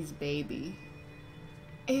Jesse's baby.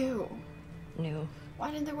 Ew. Knew.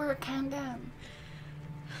 Why didn't they wear a condom?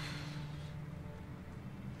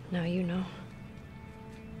 Now you know.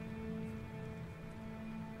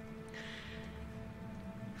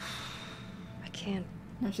 can't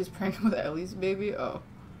Now she's pregnant with Ellie's baby? Oh.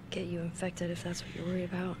 get you infected if that's what you're worried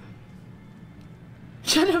about.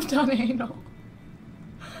 Shouldn't have done anal.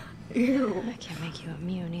 Ew. I can't make you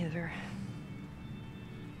immune either.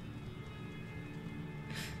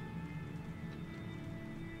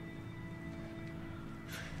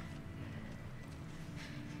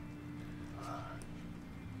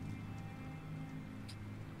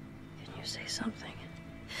 Can you say something?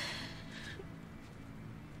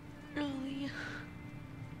 Ellie.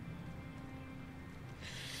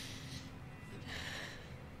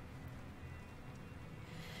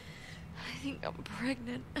 I think I'm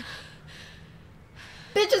pregnant.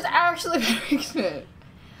 Bitch is actually pregnant.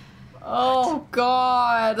 Oh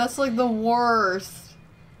god, that's like the worst.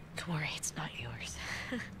 Don't worry, it's not yours.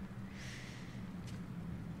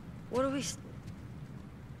 What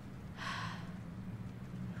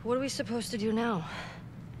are we supposed to do now?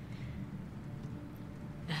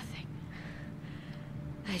 Nothing.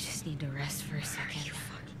 I just need to rest for a second. Are you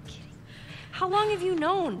fucking kidding? How long have you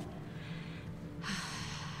known?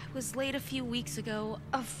 I was late a few weeks ago.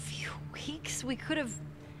 A few weeks? We could have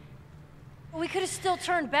still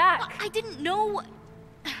turned back. I didn't know.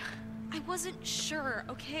 I wasn't sure,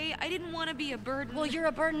 okay? I didn't want to be a burden. Well, you're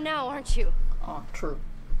a burden now, aren't you? Oh, true.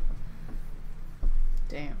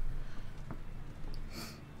 Damn.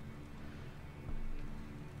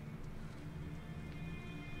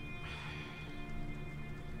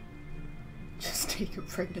 Just take a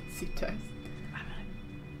pregnancy test. I'm gonna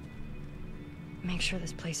make sure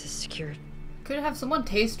this place is secured. Could have someone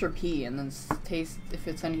taste her pee and then taste if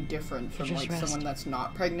it's any different from just like rest. someone that's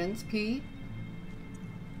not pregnant's pee.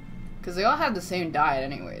 Because they all have the same diet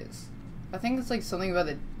anyways. I think it's like something about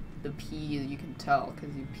the pee that you can tell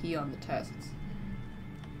because you pee on the test,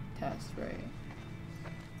 right?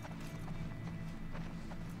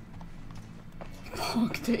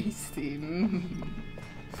 Pork tasty.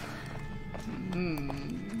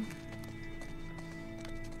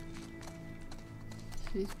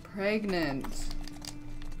 She's pregnant.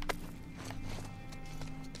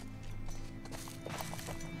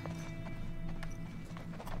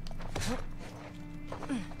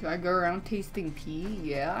 Do I go around tasting pee?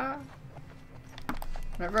 Yeah.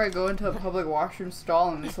 Whenever I go into a public washroom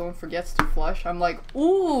stall and someone forgets to flush, I'm like,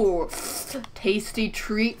 ooh, tasty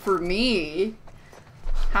treat for me.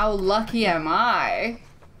 How lucky am I?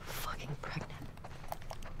 Fucking pregnant.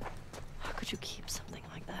 How could you keep something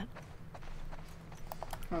like that?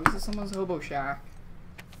 Oh, this is someone's hobo shack.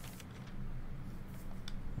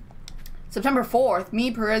 September 4th, me,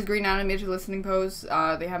 Perez, Green Animated listening posts.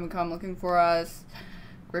 They haven't come looking for us.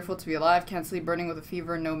 Grateful to be alive. Can't sleep. Burning with a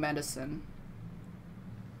fever. No medicine.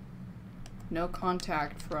 No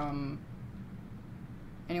contact from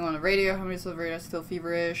anyone on the radio. How many still radio? Still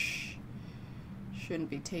feverish. Shouldn't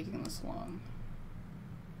be taking this long.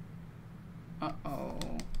 Uh-oh.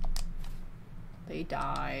 They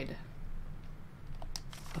died.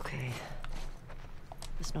 Okay.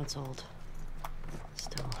 This note's old.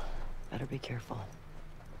 Still, better be careful.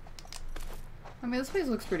 I mean, this place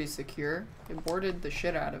looks pretty secure. They boarded the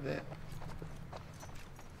shit out of it.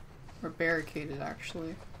 Or barricaded,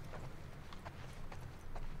 actually.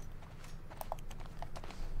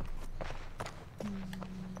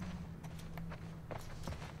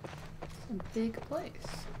 It's a big place.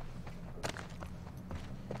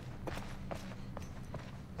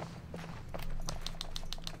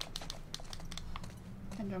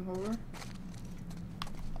 Can I jump over?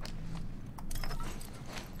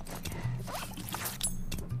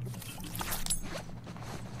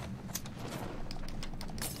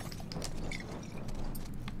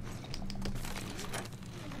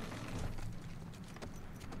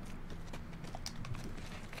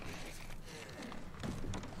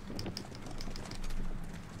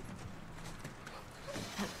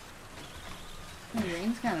 The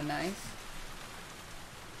ring's kind of nice.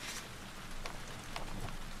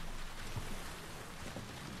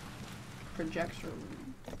 Projector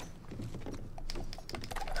room.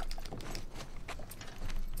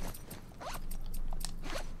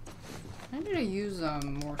 I need to use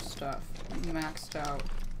more stuff. Maxed out.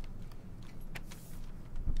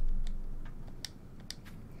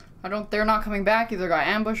 They're not coming back. Either got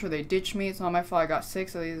ambushed or they ditched me. It's not my fault I got sick.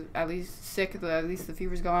 So at least the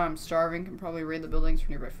fever's gone. I'm starving. Can probably raid the buildings for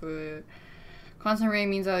nearby food. Constant rain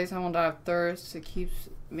means at least I won't die of thirst. It keeps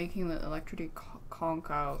making the electricity conk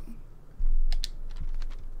out.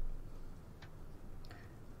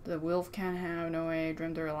 The wolf can't have no way.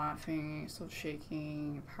 Dreamt they were laughing. Still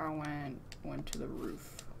shaking. Power went to the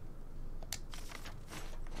roof.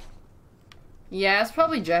 Yeah, it's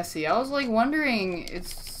probably Jesse. I was like wondering,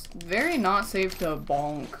 it's very not safe to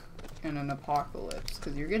bonk in an apocalypse,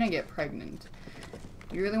 because you're gonna get pregnant.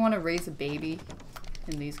 You really want to raise a baby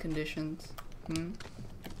in these conditions?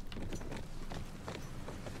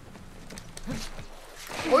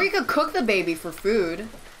 Or you could cook the baby for food,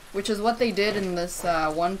 which is what they did in this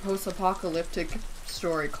one post-apocalyptic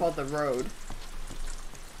story called The Road.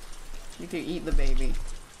 You could eat the baby.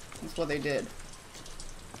 That's what they did.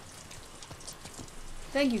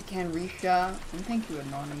 Thank you, Kenrisha, and thank you,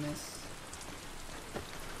 Anonymous.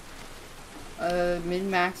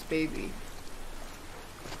 Min-max baby.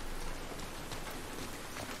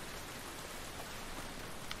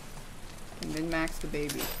 Min-max the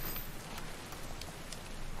baby.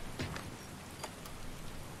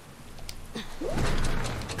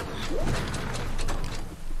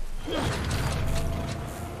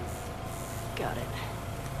 Got it.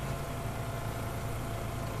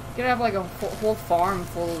 You could have like a whole farm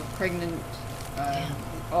full of pregnant.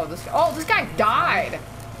 Oh, this guy died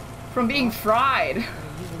from being fried.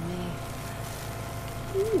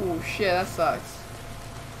 Ooh, shit, that sucks.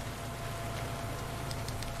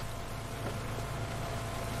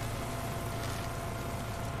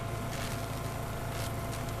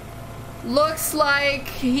 Looks like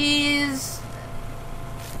he's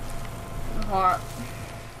hot.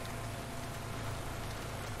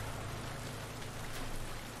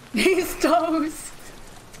 He's toast.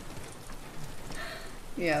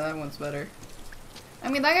 Yeah, that one's better. I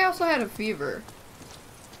mean, that guy also had a fever.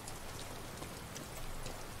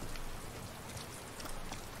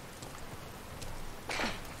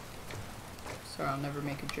 So I'll never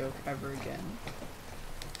make a joke ever again.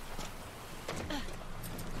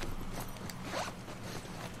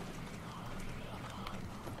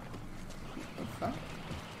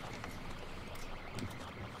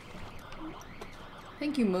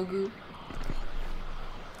 Thank you, Mugu.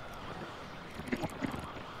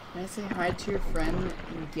 Can I say hi to your friend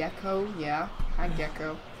Gecko? Yeah. Hi,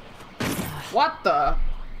 Gecko. What the?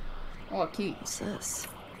 Oh, a key. What's this?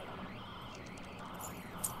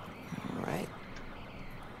 Alright.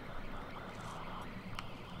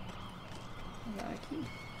 I got a key.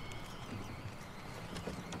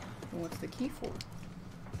 What's the key for?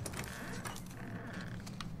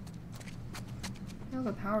 Now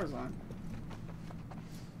the power's on.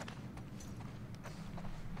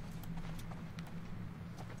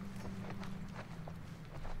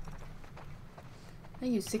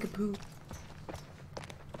 Thank you, sick of poo.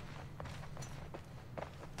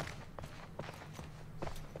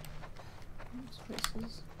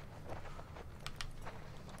 Spaces.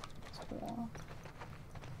 Let's walk.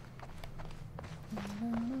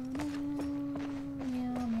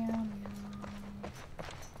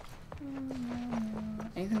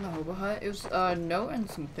 Anything in the hobo hut? It was a note and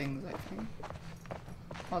some things, I think.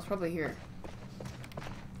 Oh, it's probably here.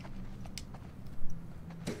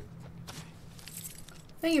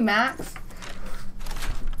 Thank you, Max.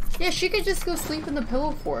 Yeah, she could just go sleep in the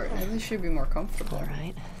pillow fort. At least she'd be more comfortable. All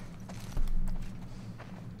right.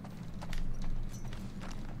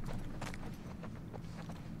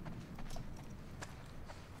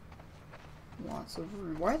 Lots of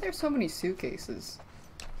room. Why are there so many suitcases?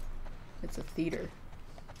 It's a theater.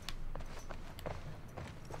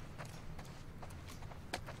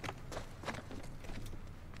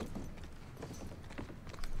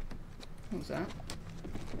 What was that?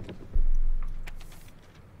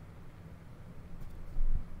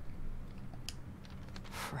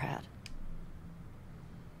 Frat.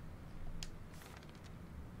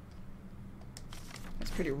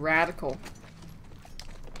 That's pretty radical.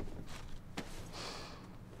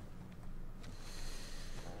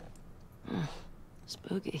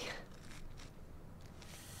 Spooky.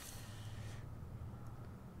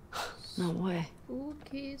 No way.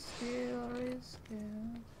 Spooky, scary,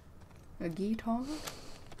 scared. A guitar?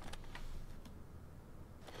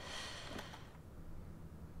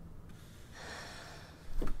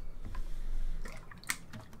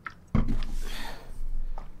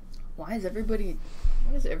 Why does everybody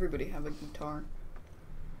have a guitar?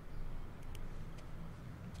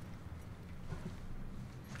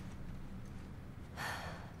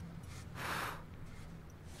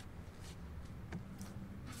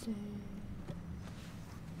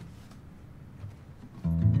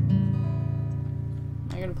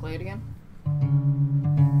 Are you gonna play it again?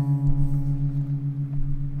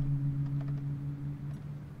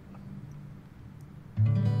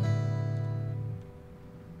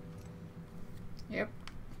 Yep.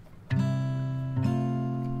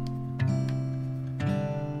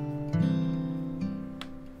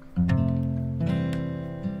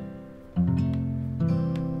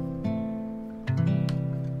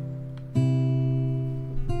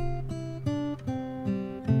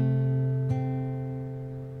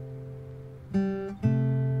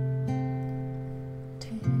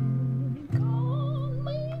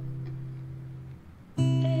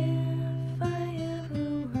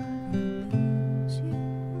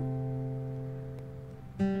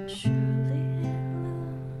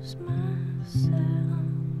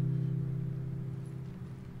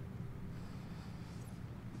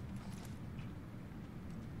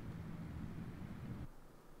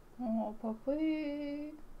 Oh,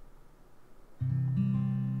 puppy.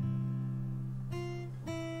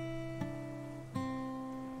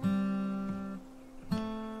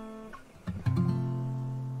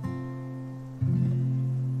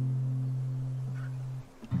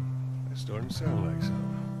 It's starting to sound like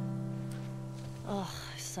something. Ugh,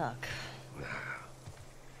 I suck. Nah.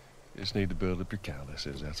 Just need to build up your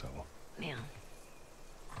calluses, that's all. Man.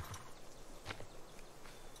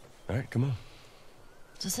 All right, come on.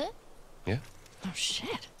 Is this it? Yeah. Oh,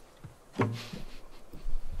 shit.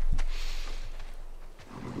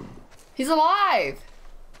 He's alive!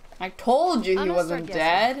 I told you he gonna wasn't start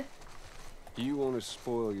dead. You want to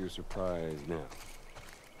spoil your surprise now?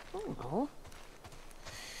 I don't know.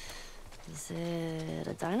 Is it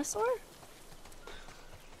a dinosaur?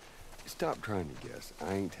 Stop trying to guess.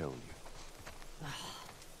 I ain't telling you.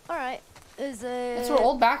 All right. Is it... It's her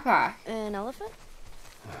old backpack. an elephant?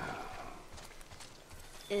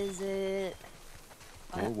 Is it...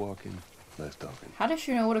 More walking, less talking. How does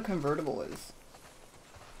she know what a convertible is?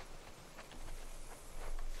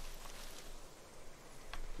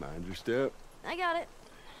 Mind your step. I got it.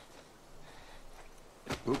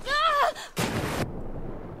 Oops.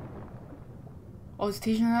 Oh, it's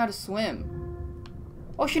teaching her how to swim.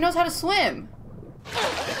 Oh, she knows how to swim.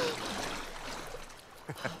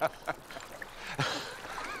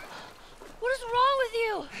 What is wrong with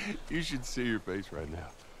you? You should see your face right now.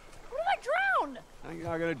 What if I drown? You're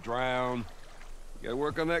not gonna drown. You gotta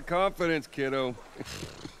work on that confidence, kiddo.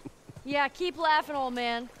 Yeah, keep laughing, old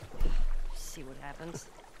man. See what happens.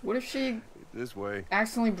 What if she This way.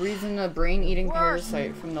 accidentally breathes in a brain-eating Worse.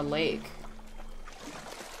 parasite from the lake?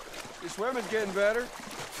 Your swimming's getting better.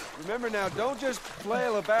 Remember now, don't just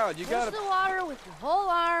flail about. You Push gotta... the water with your whole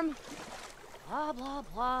arm. Blah, blah,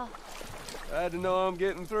 blah. I had to know I'm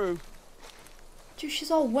getting through. Dude, she's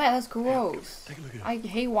all wet. That's gross. Take a look at I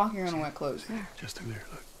hate walking around in wet clothes. Just through there,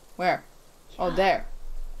 look. Where? Oh, there.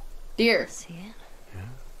 Deer. See it?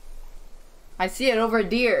 I see it over a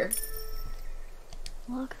deer.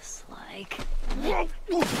 Looks like...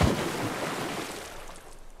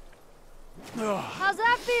 Oh, How's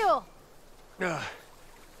that feel?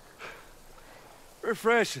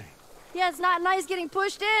 refreshing. Yeah, it's not nice getting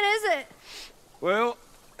pushed in, is it? Well,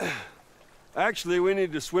 actually, we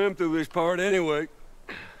need to swim through this part anyway.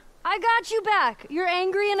 I got you back. You're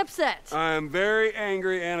angry and upset. I am very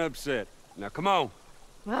angry and upset. Now, come on.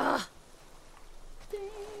 Ugh.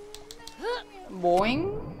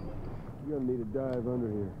 Boing. You're gonna need a dive under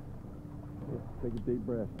here. Take a deep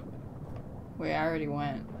breath. Wait, I already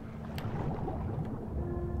went.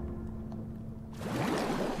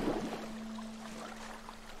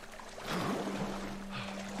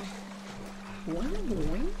 Boing,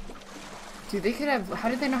 boing. Dude, they could have... How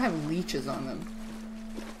did they not have leeches on them?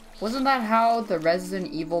 Wasn't that how the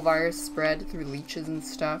Resident Evil virus spread through leeches and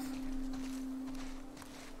stuff?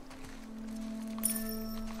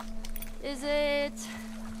 Is it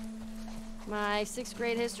my 6th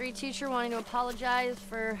grade history teacher wanting to apologize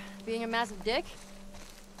for being a massive dick?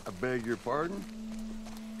 I beg your pardon?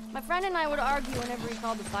 My friend and I would argue whenever he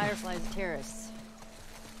called the Fireflies terrorists.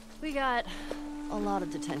 We got a lot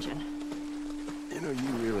of detention. You know, you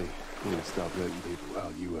really need to stop letting people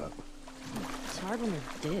rile you up. It's hard when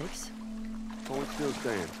they're dicks. Point still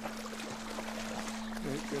stands.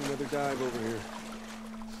 Right, get another dive over here.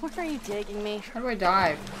 Where are you taking me? How do I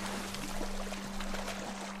dive?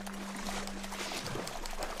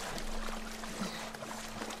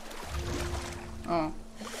 Oh.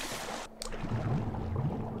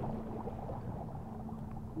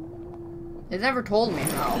 It never told me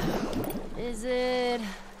how. Is it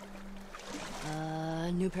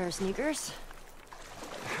a new pair of sneakers?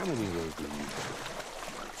 How many of those do you have?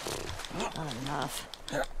 Not enough.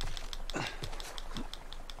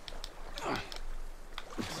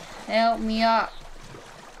 Help me up.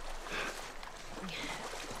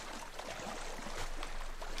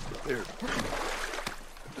 There.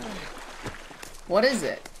 What is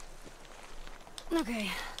it?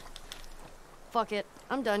 Okay. Fuck it.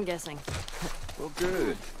 I'm done guessing. Well,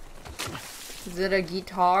 good. Is it a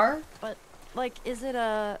guitar? But, like, is it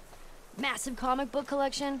a massive comic book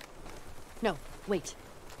collection? No, wait.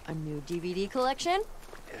 A new DVD collection?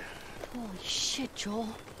 Holy shit, Joel.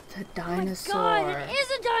 It's a dinosaur. Oh my God, it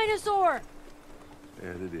is a dinosaur!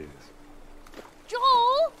 And it is.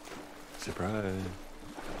 Joel! Surprise.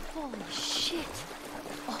 Holy shit.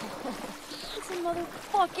 Oh, it's a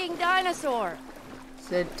motherfucking dinosaur.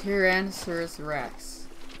 It's a Tyrannosaurus Rex.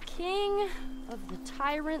 King of the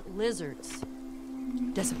tyrant lizards.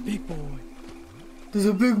 That's a big boy. There's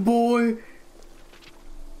a big boy.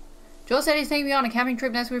 Joel said he's taking me on a camping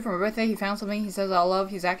trip next week for my birthday. He found something he says I love.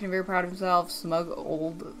 He's acting very proud of himself. Smug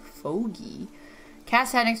old fogey.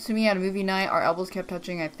 Cass sat next to me at a movie night. Our elbows kept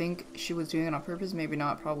touching. I think she was doing it on purpose. Maybe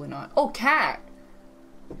not. Probably not. Oh, Cat!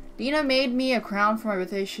 Dina made me a crown for my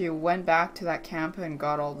birthday. She went back to that camp and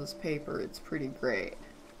got all this paper. It's pretty great.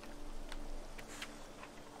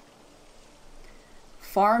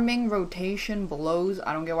 Farming rotation blows.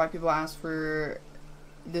 I don't get why people ask for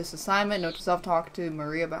this assignment. Note to self, talk to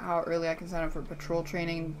Maria about how early I can sign up for patrol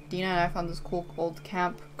training. Dina and I found this cool old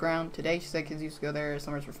campground today. She said kids used to go there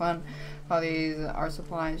summers for fun. All these are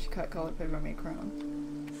supplies. She cut colored paper and made crowns.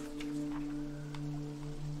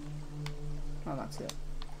 Oh, that's it.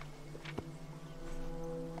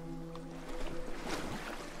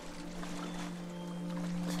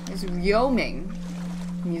 It's Wyoming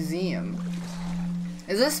Museum.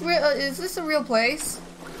 Is this real? Is this a real place?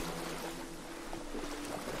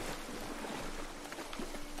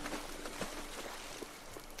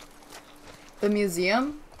 The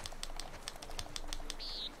museum?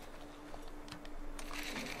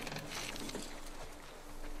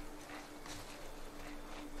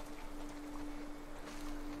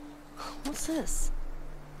 What's this?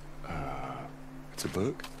 It's a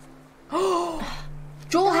book?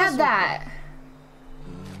 Joel had that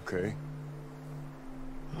Okay.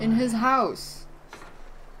 in his house.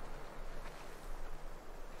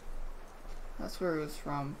 That's where it was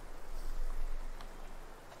from.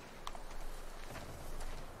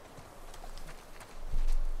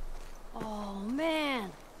 Oh,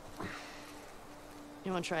 man.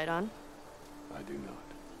 You want to try it on? I do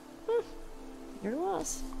not. You're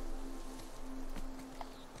lost.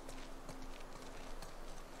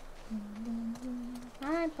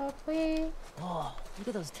 Hi, puppy. Oh, look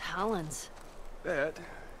at those talons. That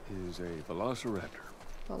is a velociraptor.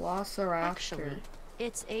 Velociraptor. Actually,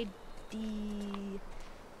 it's a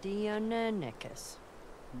Deinonychus.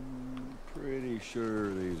 Pretty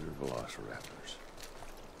sure these are velociraptors.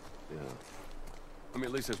 Yeah. I mean,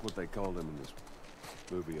 at least that's what they called them in this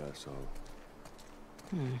movie I saw.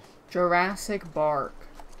 Jurassic Bark.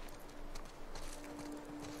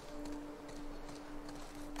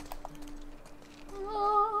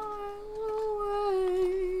 I will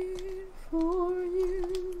wait for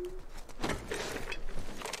you.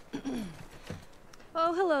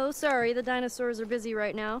 Oh, hello. Sorry, the dinosaurs are busy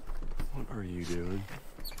right now. What are you doing?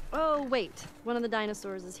 Oh, wait. One of the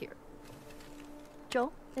dinosaurs is here.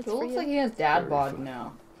 Joel, it's Joel for looks you. like he has dad bod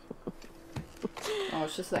now. Oh,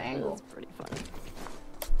 it's just the angle. That's pretty funny.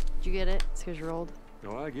 Did you get it? It's because you're old.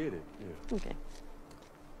 No, I get it. Yeah. Okay.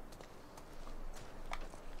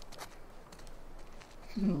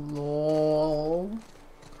 Lol.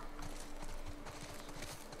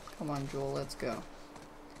 Come on, Joel, let's go.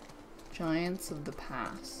 Giants of the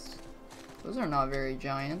past. Those are not very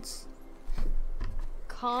giants.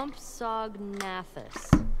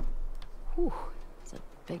 Compsognathus. Whew. It's a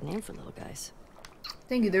big name for little guys.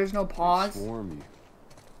 Thank you, there's no pause. Swarm you.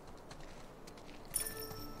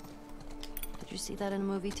 Did you see that in a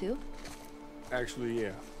movie too? Actually,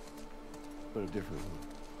 yeah. But a different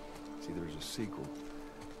one. See, there's a sequel.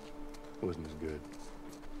 It wasn't as good.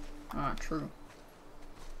 Ah, true.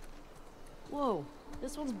 Whoa.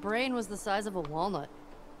 This one's brain was the size of a walnut.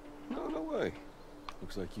 No, no way.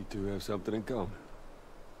 Looks like you two have something in common.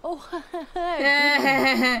 Oh,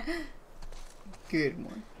 good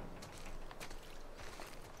one.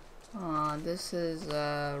 This is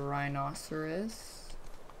a rhinoceros.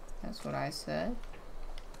 That's what I said.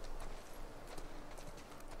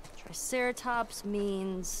 Triceratops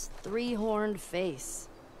means three-horned face.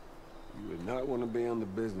 You would not want to be on the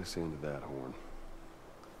business end of that horn.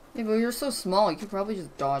 Yeah, but you're so small, you could probably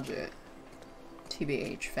just dodge it.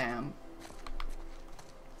 TBH, fam.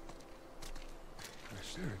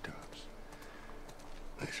 Triceratops.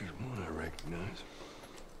 This is one I recognize.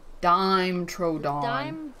 Dimetrodon.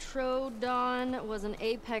 Dimetrodon was an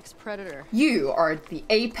apex predator. You are the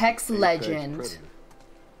apex legend. Predator.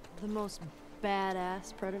 The most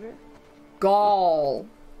badass predator? Gall.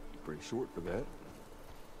 Pretty short for that.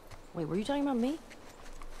 Wait, were you talking about me?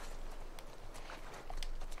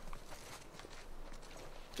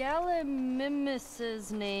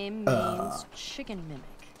 Gallimimus's name means chicken mimic.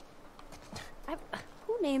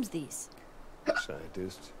 Who names these?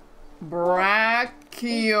 Scientists.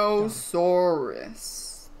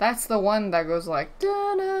 Brachiosaurus. That's the one that goes like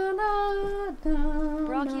da da da da.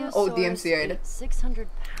 Brachiosaurus Oh, DMCA'd. ate 600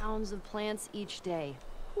 pounds of plants each day.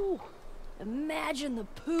 Whew. Imagine the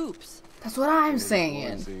poops. That's what I'm One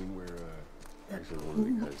saying. scene where, actually one of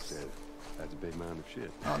the guys said, that's a big mound of shit.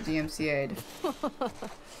 Oh, DMCA'd.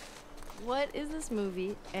 What is this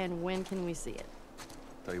movie and when can we see it?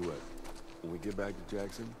 Tell you what, When we get back to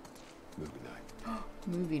Jackson, movie night.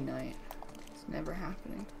 Movie night. It's never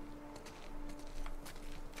happening.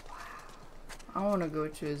 Wow. I want to go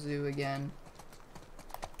to a zoo again.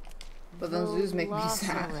 But then zoos make me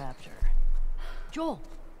sad. Velociraptor. Joel,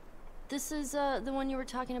 this is the one you were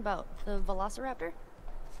talking about, the Velociraptor?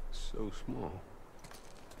 So small.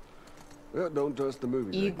 Well, don't trust the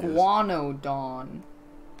movies, I guess. Iguanodon.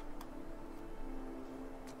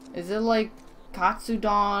 Is it like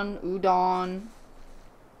Katsudon, Udon,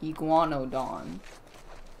 Iguanodon?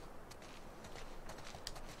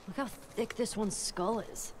 Look how thick this one's skull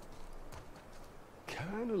is.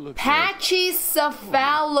 Kinda looks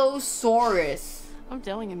Pachycephalosaurus. I'm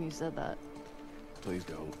telling him you said that. like... Please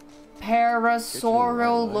don't.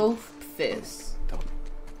 Parasaurolophus. Don't.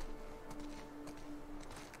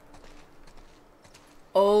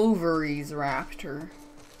 Ovaries raptor.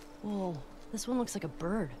 Whoa, this one looks like a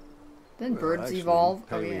bird. Then Well, birds actually, evolve.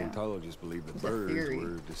 Oh yeah. Paleontologists believe that It's a birds theory.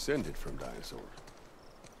 were descended from dinosaurs.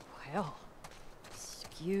 Well,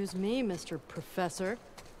 excuse me, Mr. Professor.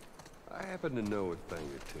 I happen to know a thing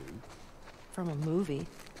or two. From a movie.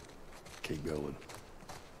 Keep going.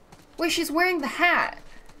 Wait, she's wearing the hat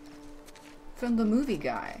from the movie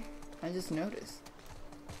guy. I just noticed.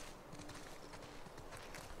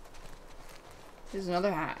 There's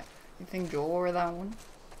another hat. You think Joel wore that one?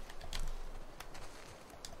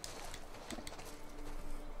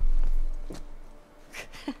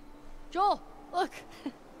 Joel, look.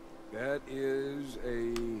 That is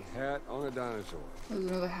a hat on a dinosaur. There's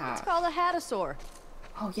another It's hat. called a hatasaur.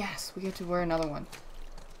 Oh yes, we get to wear another one.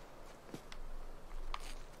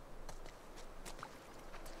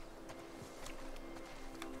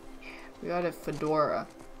 We got a fedora.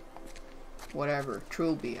 Whatever.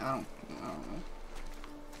 Trilby. I don't know.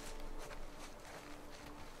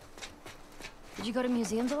 Did you go to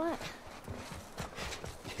museums a lot?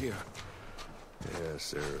 Yeah. Yeah,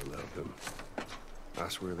 Sarah loved them. I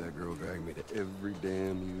swear that girl dragged me to every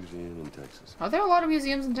damn museum in Texas. Are there a lot of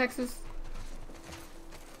museums in Texas?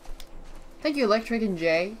 Thank you, Electric and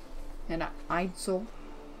Jay. And Eidsel.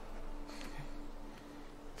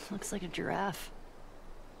 Looks like a giraffe.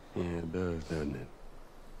 Yeah, it does, doesn't it?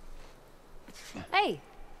 Hey!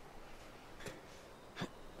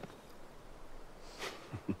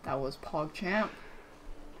 That was PogChamp.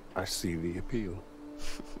 I see the appeal.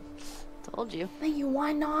 Told you. Thank you,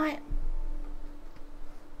 why not?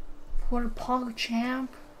 For PogChamp.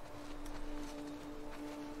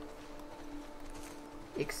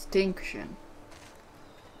 Extinction.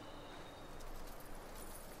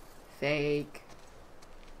 Fake.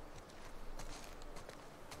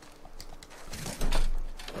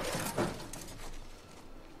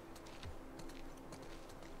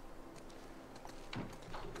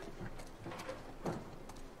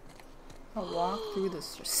 A walk through the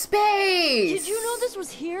space. Did you know this was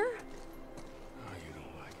here? Oh, you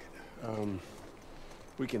don't like it.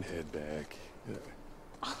 We can head back.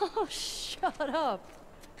 Oh, shut up.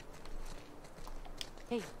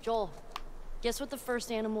 Hey, Joel. Guess what the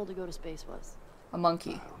first animal to go to space was? A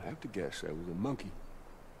monkey. I don't have to guess. That was a monkey.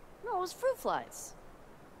 No, it was fruit flies.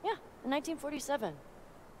 Yeah, in 1947.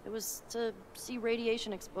 It was to see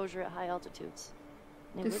radiation exposure at high altitudes.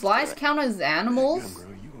 They Do lived flies through it. count as animals? Young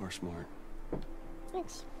girl, you are smart.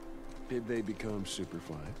 Thanks. Did they become super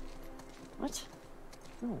flies? What?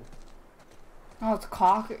 No. Oh, it's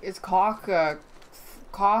cock. It's cock.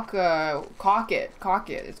 Cock it.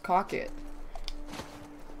 It's cock it.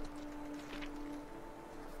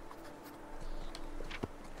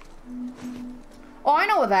 Oh, I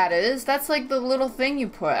know what that is. That's like the little thing you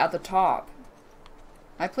put at the top.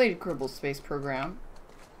 I played Kerbal Space Program.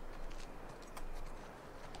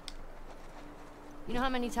 You know how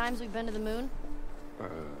many times we've been to the moon?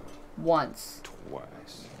 Once.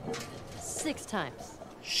 Twice. 6 times.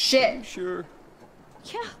 Shit. Sure.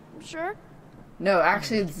 Yeah, I'm sure. No,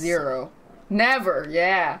 actually it's 0. Never.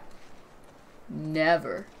 Yeah.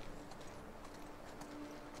 Never.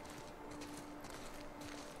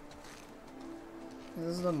 This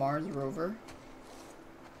is the Mars rover.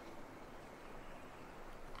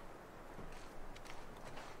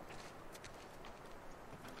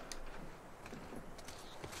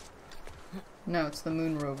 No, it's the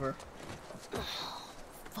moon rover.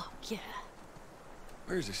 Fuck yeah.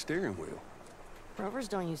 Where's the steering wheel? Rovers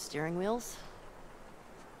don't use steering wheels.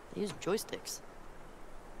 They use joysticks.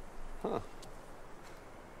 Huh.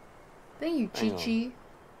 Thank you, Hang on. Chi-Chi.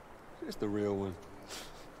 It's the real one.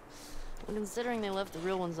 Well, considering they left the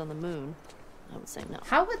real ones on the moon, I would say no.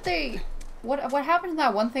 How would they... What happened to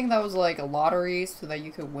that one thing that was like a lottery so that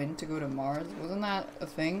you could win to go to Mars? Wasn't that a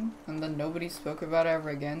thing? And then nobody spoke about it ever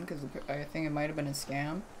again because I think it might have been a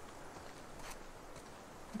scam.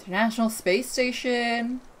 International Space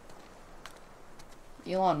Station.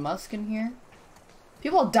 Elon Musk in here.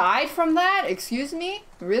 People died from that? Excuse me?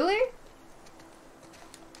 Really?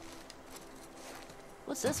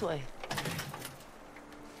 What's this way?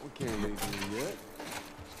 We can't leave here yet.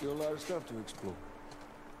 Still a lot of stuff to explore.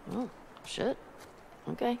 Oh, shit.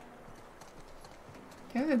 Okay.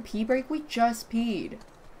 Can we have a pee break? We just peed.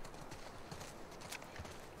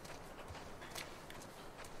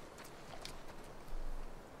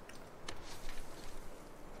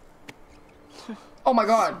 Oh my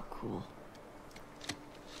god. So cool.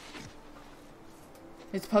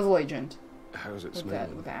 It's Puzzle Agent. How's it With smell?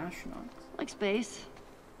 that, with the astronauts. Like space.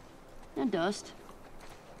 And dust.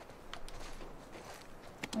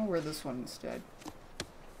 I'll wear this one instead.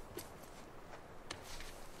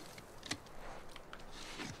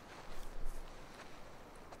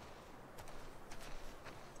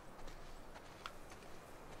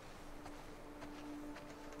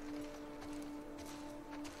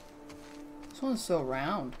 This one's so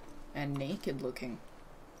round and naked looking.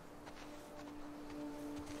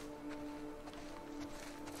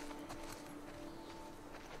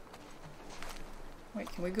 Wait,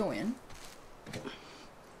 can we go in?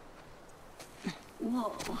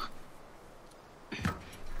 Whoa.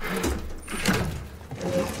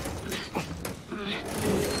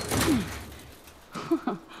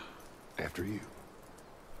 After you.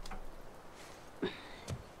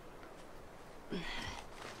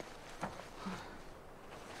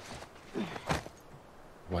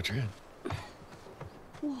 Watch your head.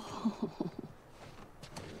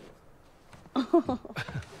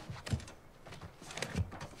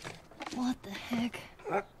 What the heck?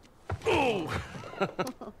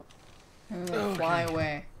 And then fly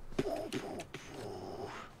away.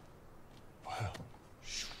 Wow.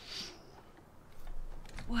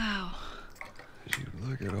 Wow. As you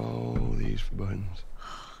look at all these buttons.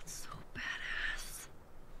 Oh, it's so badass.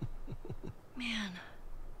 Man.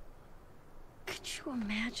 Could you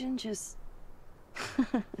imagine just...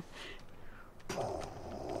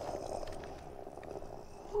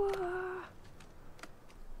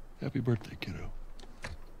 Happy birthday, kiddo.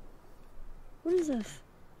 What is this?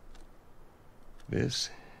 This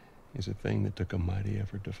is a thing that took a mighty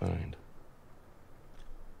effort to find.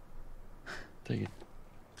 Take it.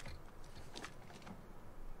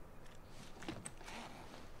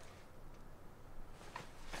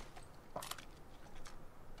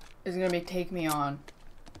 It's gonna be Take Me On.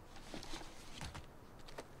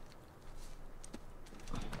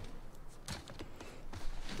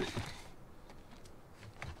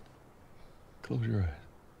 Close your eyes.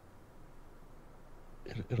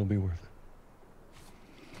 It'll be worth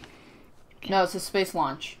it. No, it's a space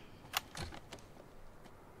launch.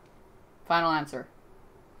 Final answer.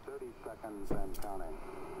 30 seconds and counting.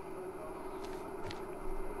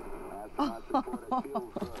 Astronauts report it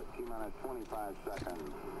feels good. T-minus 25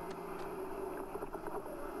 seconds.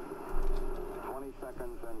 20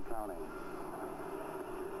 seconds and counting.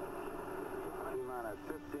 T-minus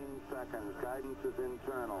 15 seconds. Guidance is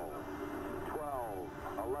internal. 12,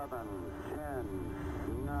 11, 10,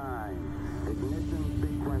 9. Ignition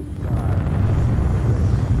sequence start.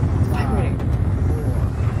 Vibrating. 4,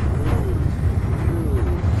 3, 2,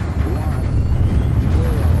 1, 0.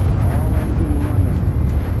 All engine running.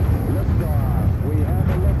 Liftoff. We have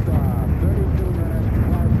a liftoff. 32 minutes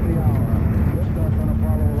past the hour. Liftoff on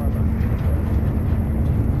Apollo 11.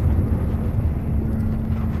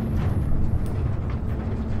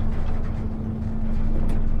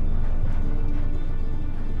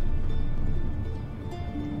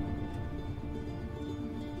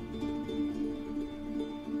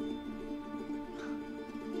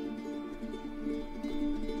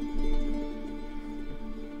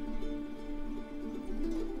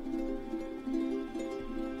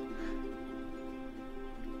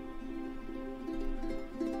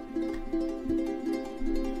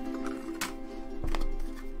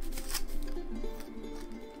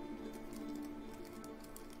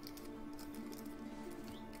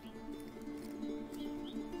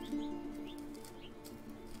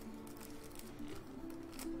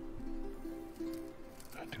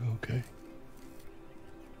 I do okay.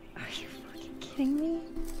 Are you fucking kidding me?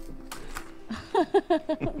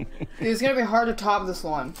 It's gonna be hard to top this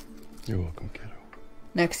one You're welcome, kiddo.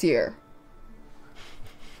 next year.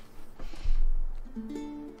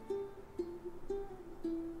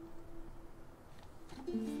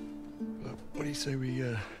 What do you say we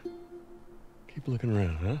keep looking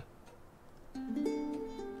around, huh?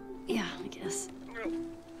 Yeah, I guess.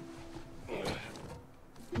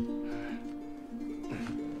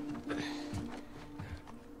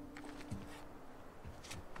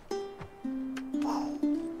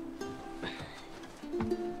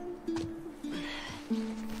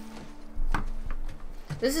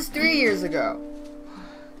 This is 3 years ago.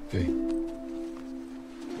 Hey.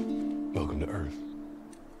 Welcome to Earth.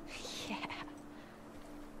 Yeah.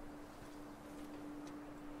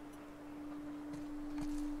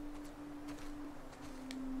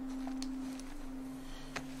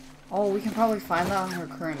 Oh, we can probably find that on her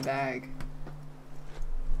current bag.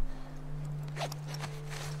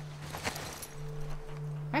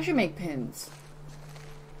 I should make pins.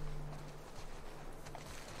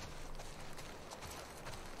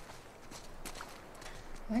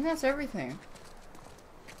 I think that's everything.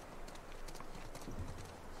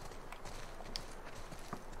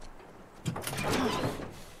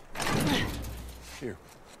 Here.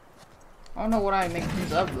 I don't know what I make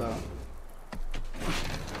things of though.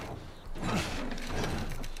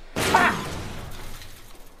 Ah!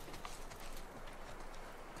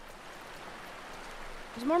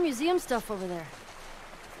 There's more museum stuff over there.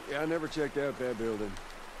 Yeah, I never checked out that building.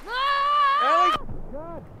 Ah! Ellie!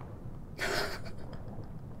 God!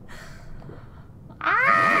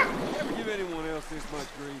 Never give anyone else this much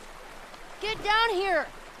grief. Get down here!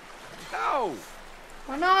 No!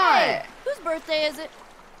 Why not? Hey, whose birthday is it?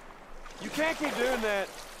 You can't keep doing that.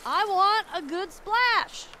 I want a good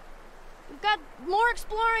splash. We've got more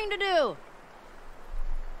exploring to do.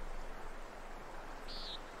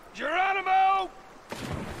 Geronimo!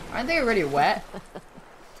 Aren't they already wet?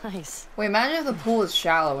 Nice. Wait, imagine if the pool is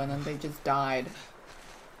shallow and then they just died.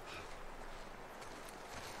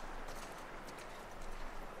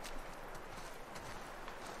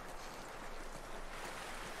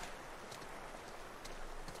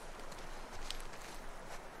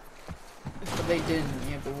 But they didn't,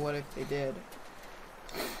 yeah, but what if they did?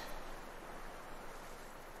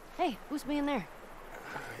 Hey, who's being there?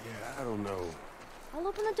 Yeah, I don't know. I'll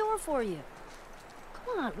open the door for you.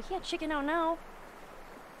 Come on, we can't chicken out now.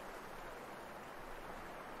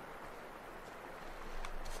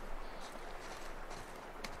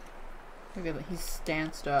 Look at that, he's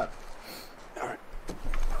stanced up. Alright.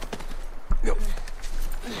 Go.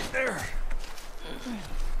 There.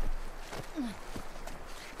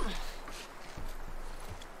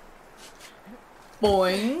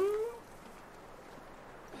 Boing!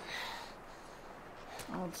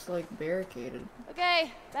 Oh, it's like barricaded.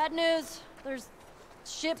 Okay, bad news. There's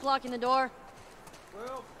shit blocking the door.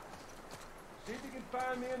 Well, see if you can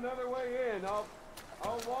find me another way in. I'll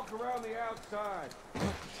walk around the outside.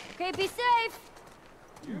 Okay, be safe.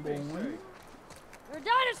 You be safe. There are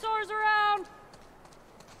dinosaurs around.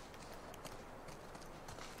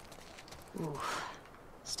 Ooh.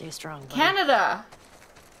 Stay strong, buddy. Canada!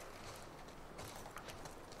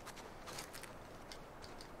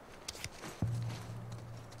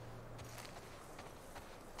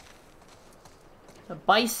 The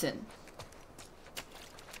bison.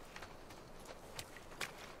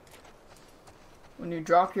 When you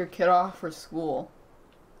drop your kid off for school.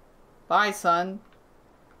 Bye, son.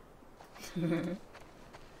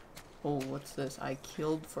 Oh, what's this? I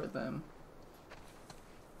killed for them.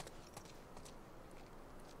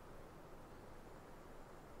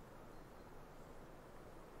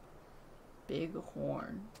 Big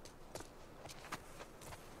horn.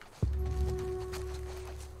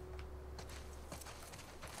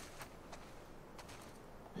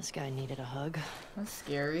 This guy needed a hug. That's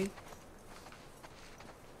scary.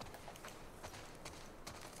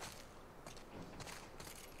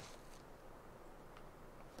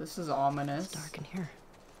 This is ominous. It's dark in here.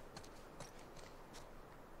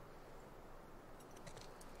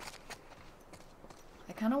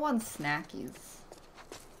 I kind of want snackies.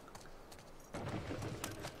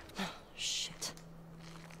 Shit.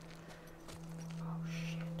 Oh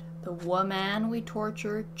shit. The woman we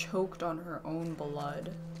tortured choked on her own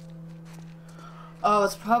blood. Oh,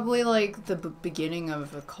 it's probably like the beginning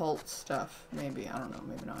of occult stuff. Maybe. I don't know.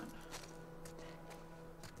 Maybe not.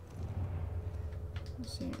 I don't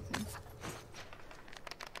see anything.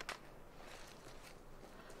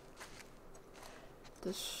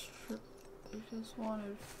 They just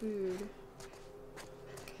wanted food.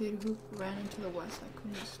 Kid who ran into the west. I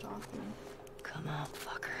couldn't stop him. Come on,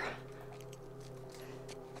 fucker.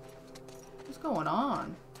 What's going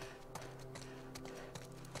on?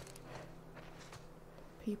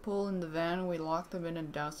 People in the van, we locked them in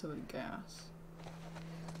and doused it with gas.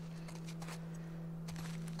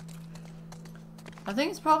 I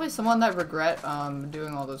think it's probably someone that regret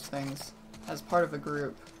doing all those things as part of a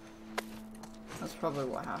group. That's probably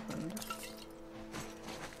what happened.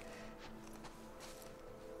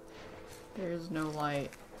 There's no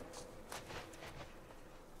light.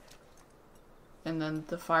 And then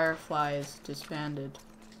the Firefly is disbanded.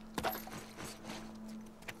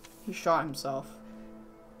 He shot himself.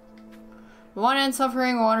 We want to end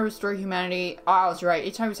suffering, we want to restore humanity. Oh, I was right.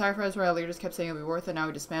 Each time we sacrificed, our leaders kept saying it would be worth it, now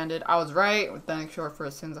we disbanded. I was right. With thanks short for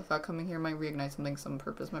his sins, I thought coming here might reignite something, some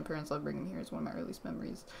purpose. My parents loved bringing me here. It's one of my earliest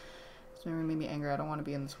memories. This memory made me angry. I don't want to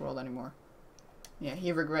be in this world anymore. Yeah,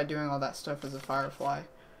 he regret doing all that stuff as a firefly.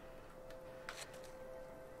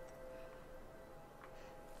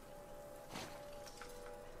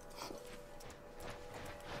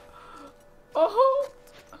 Oh!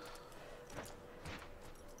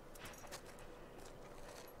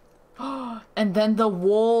 And then the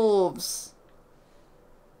wolves.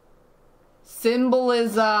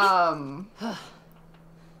 Symbolism.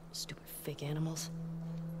 Stupid fake animals.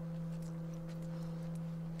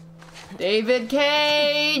 David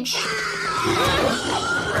Cage.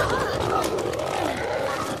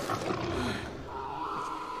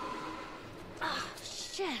 Oh,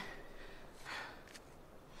 shit.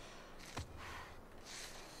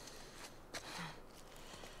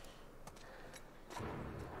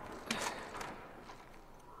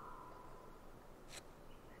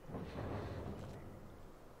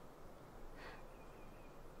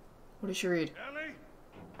 What did she read? Ellie?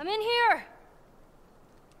 I'm in here.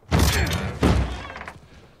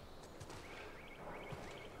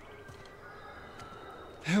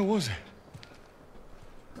 The hell was it?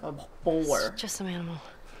 A boar. It's just some animal.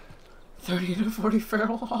 30 to 40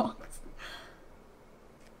 feral hogs.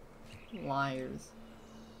 Liars.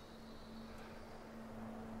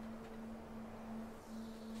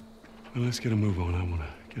 Well, let's get a move on. I want to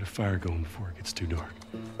get a fire going before it gets too dark.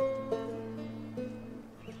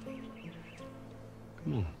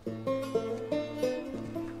 Come on.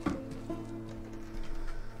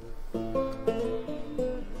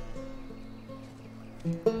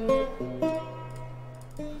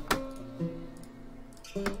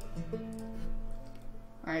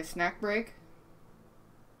 Alright, snack break.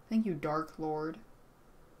 Thank you, Dark Lord.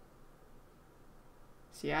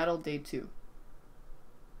 Seattle, day 2.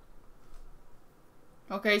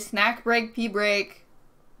 Okay, snack break, pee break.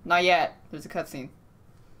 Not yet. There's a cutscene.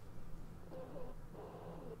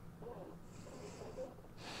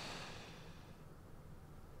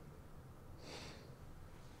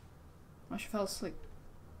 Oh, she fell asleep.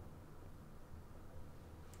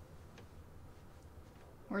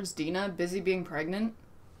 Where's Dina? Busy being pregnant?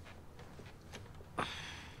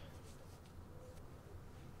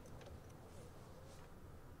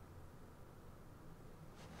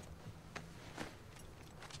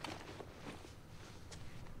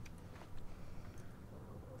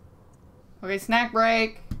 Okay, snack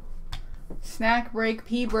break. Snack break,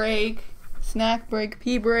 pee break. Snack break,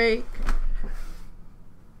 pee break.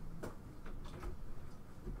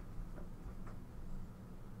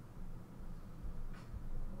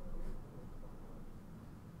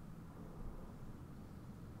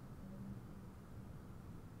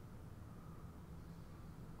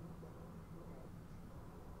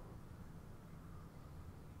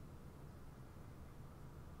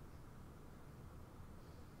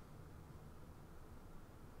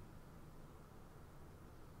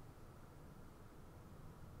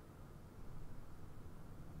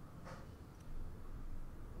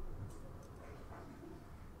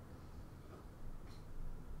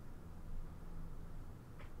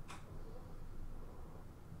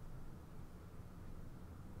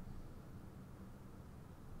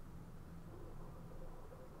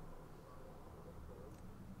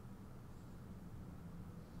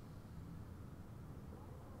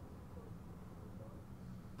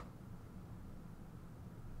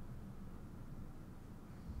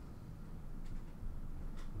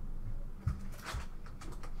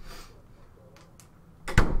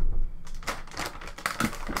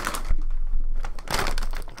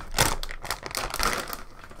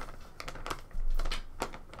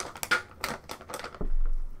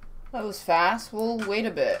 That was fast. We'll wait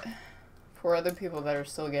a bit for other people that are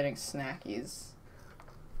still getting snackies.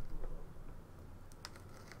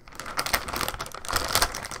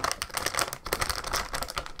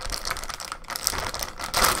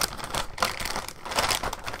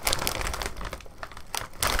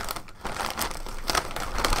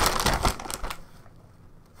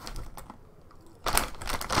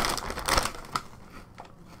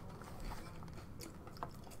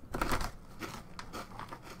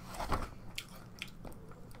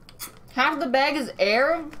 Half the bag is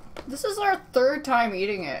air? This is our 3rd time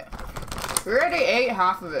eating it. We already ate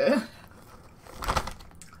half of it.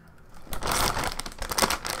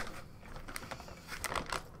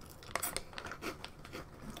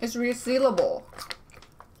 It's resealable.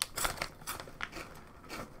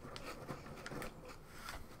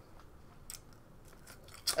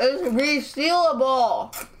 It's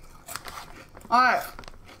resealable. Alright.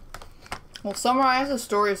 We'll summarize the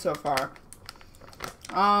story so far.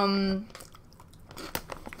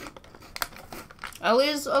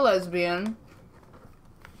 Ellie's a lesbian.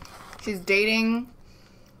 She's dating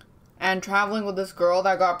and traveling with this girl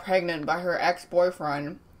that got pregnant by her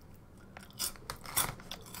ex-boyfriend.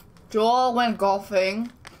 Joel went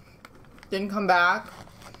golfing, didn't come back.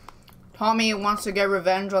 Tommy wants to get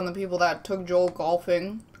revenge on the people that took Joel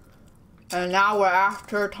golfing. And now we're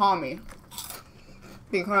after Tommy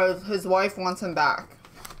because his wife wants him back.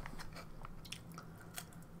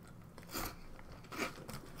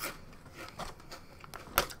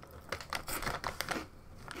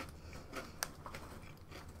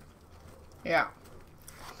 Yeah.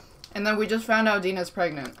 And then we just found out Dina's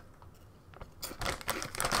pregnant.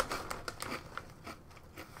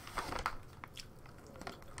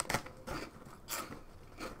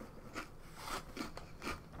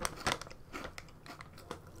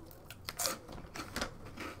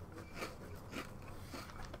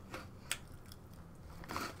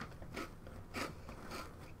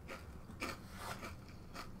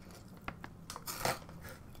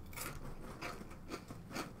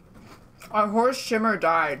 Our horse Shimmer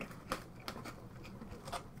died.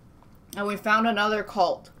 And we found another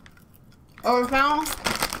cult. Oh, we found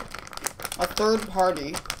a third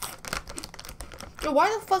party. Yo,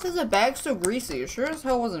 why the fuck is the bag so greasy? It sure as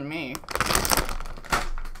hell wasn't me.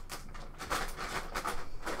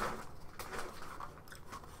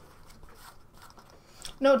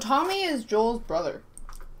 No, Tommy is Joel's brother.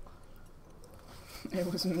 It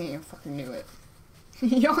was me, I fucking knew it.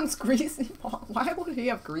 Yon's greasy paws. Why would he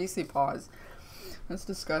have greasy paws? That's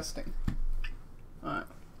disgusting. Alright.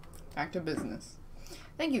 Back to business.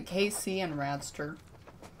 Thank you, KC and Radster.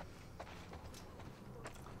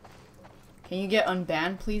 Can you get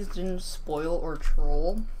unbanned, please? Didn't spoil or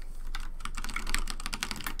troll.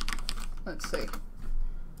 Let's see.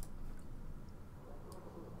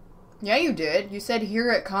 Yeah, you did. You said,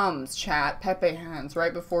 "Here it comes," chat. Pepe hands,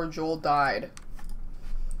 right before Joel died.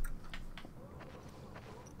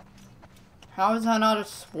 How is that not a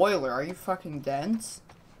spoiler? Are you fucking dense?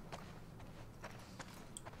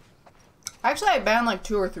 Actually, I banned like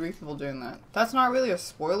 2 or 3 people doing that. That's not really a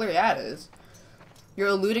spoiler. Yeah, it is. You're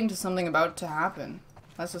alluding to something about to happen.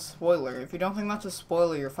 That's a spoiler. If you don't think that's a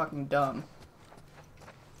spoiler, you're fucking dumb.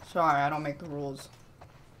 Sorry, I don't make the rules.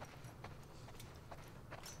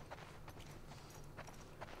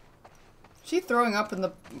 Is she throwing up in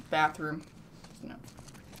the bathroom? No.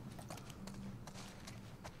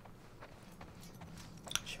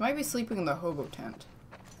 She might be sleeping in the hobo tent.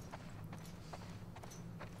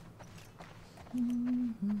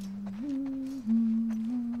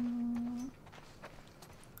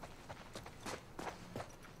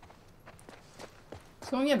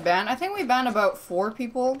 So we get banned. I think we banned about 4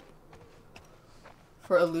 people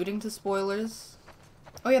for alluding to spoilers.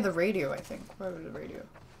 Oh yeah, the radio, I think. Where was the radio?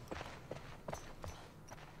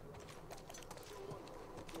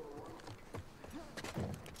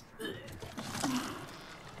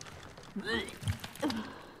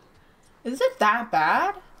 Is it that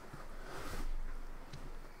bad?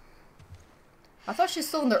 I thought she's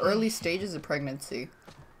still in the early stages of pregnancy.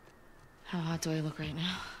 How hot do I look right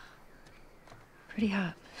now? Pretty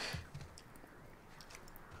hot.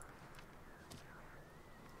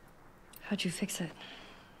 How'd you fix it?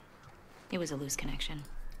 It was a loose connection.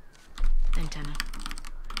 Antenna.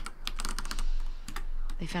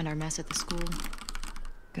 They found our mess at the school.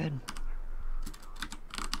 Good.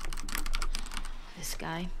 This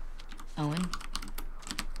guy, Owen,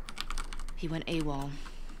 he went AWOL.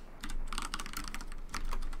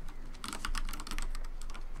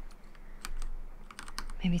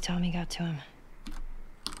 Maybe Tommy got to him.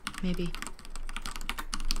 Maybe.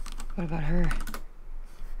 What about her?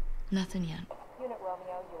 Nothing yet. Unit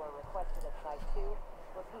Romeo, you are requested at Site 2.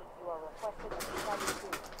 Repeat, you are requested at Site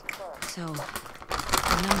 2. Confirm. So,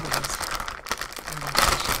 the numbers are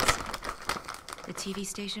locations. The TV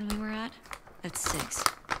station we were at, that's 6.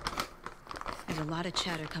 There's a lot of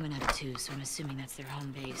chatter coming out of 2, so I'm assuming that's their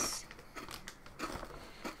home base.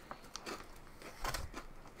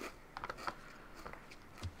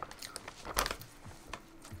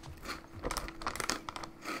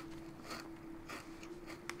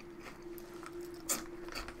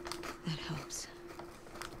 That helps.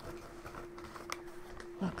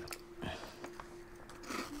 Look.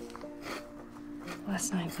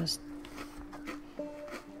 Last night was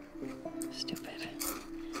stupid.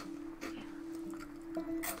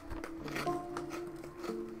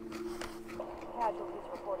 Casualties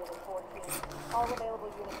reported at 14. All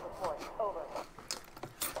available units report. Over.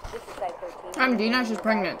 This is Site 13. I'm Dina, she's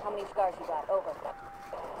pregnant. How many scars you got? Over.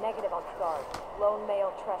 Negative on guard. Lone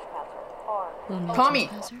male trespasser. Armed. Lone male Tommy.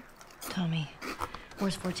 trespasser? Tommy,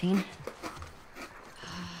 where's 14?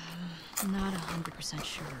 Not 100%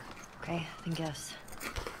 sure. Okay, then guess.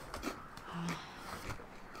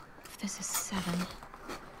 If this is 7,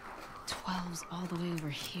 12's all the way over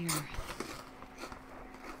here.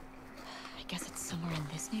 I guess it's somewhere in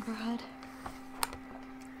this neighborhood.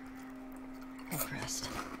 Hillcrest.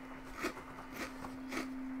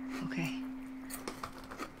 Okay.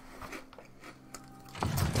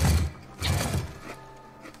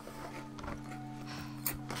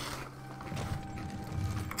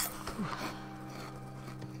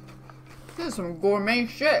 This is some gourmet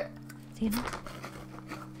shit. Dina?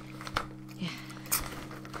 Yeah.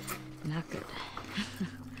 Not good.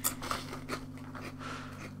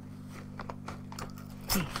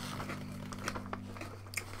 Hey.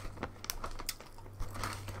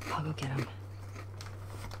 I'll go get him.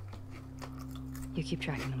 You keep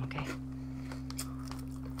tracking them, okay?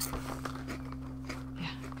 Yeah,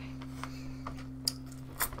 okay.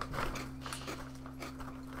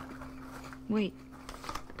 Wait.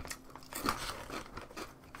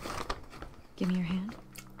 Give me your hand.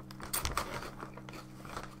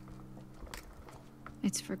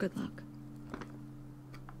 It's for good luck.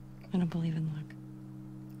 I don't believe in luck.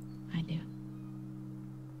 I do.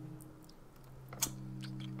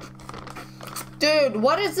 Dude,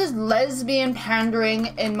 what is this lesbian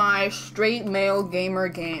pandering in my straight male gamer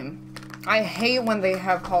game? I hate when they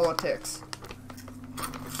have politics.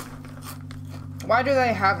 Why do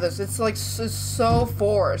they have this? It's like it's so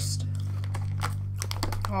forced.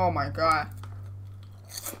 Oh my god.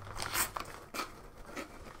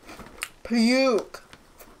 Puke.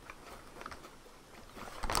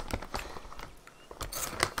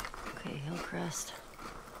 Okay, Hillcrest.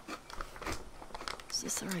 Is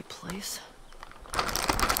this the right place?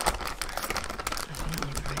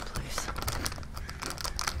 Definitely the right place.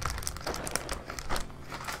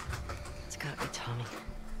 It's gotta be Tommy.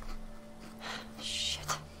 Shit.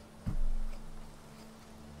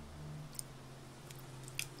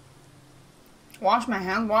 Wash my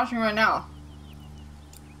hands, washing right now.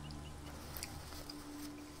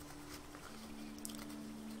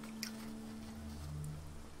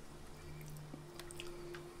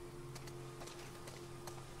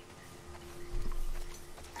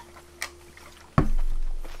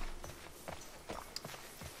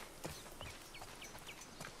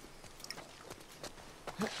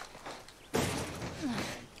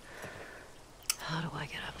 How do I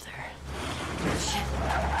get up there?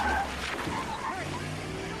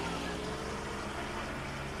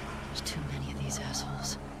 There's too many of these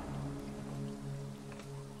assholes.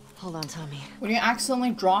 Hold on, Tommy. When you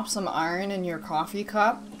accidentally drop some iron in your coffee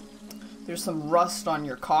cup, there's some rust on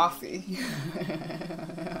your coffee.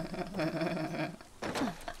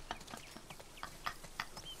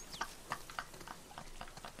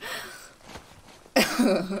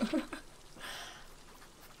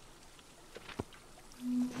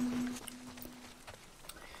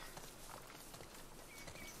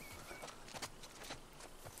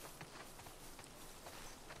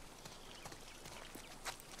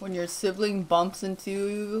 When your sibling bumps into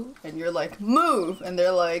you and you're like, move! And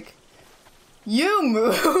they're like, you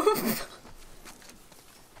move!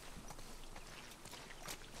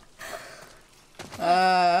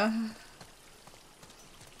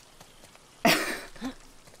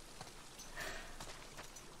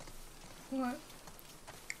 What?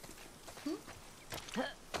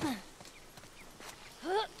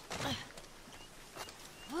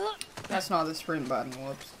 That's not the sprint button,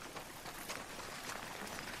 whoops.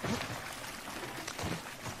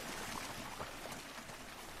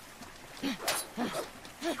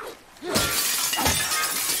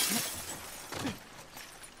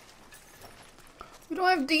 We don't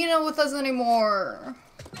have Dina with us anymore.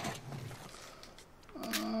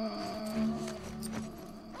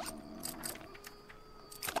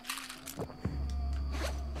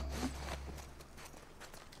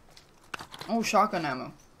 Oh, shotgun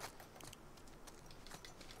ammo.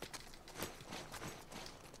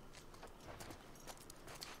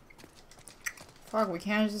 Fuck, we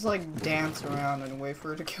can't just like dance around and wait for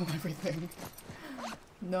her to kill everything.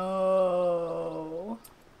 No.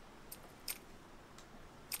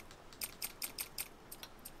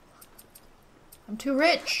 I'm too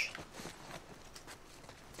rich.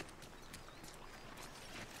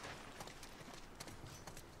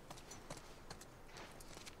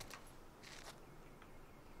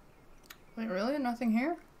 Wait, really? Nothing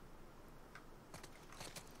here?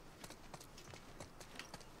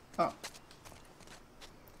 Oh.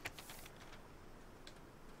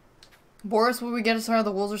 Boris, what we get is how the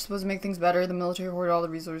wolves are supposed to make things better. The military hoarded all the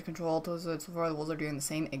resource control. So far, the wolves are doing the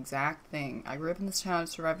same exact thing. I grew up in this town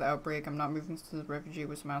to survive the outbreak. I'm not moving to the refugee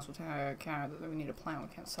with some asshole Canada. We need a plan. We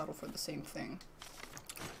can't settle for the same thing.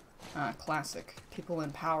 Classic. People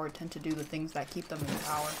in power tend to do the things that keep them in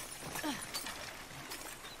power.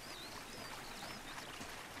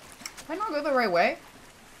 Did I not go the right way?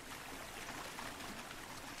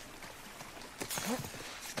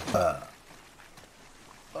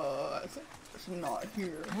 I think it's not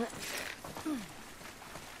here.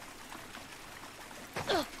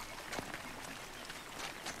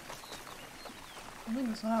 I think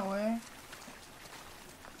it's that way.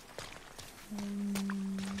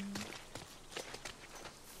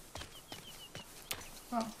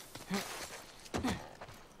 Oh.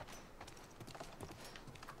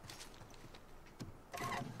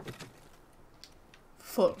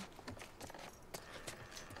 Full.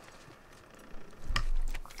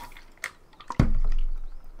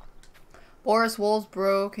 Boris Wolves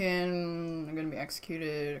broken. I'm gonna be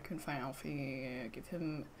executed. I couldn't find Alfie.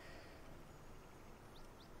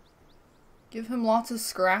 Give him lots of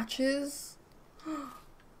scratches.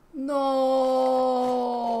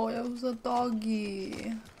 No, it was a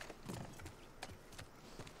doggy.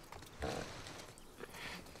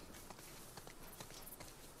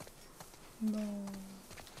 No.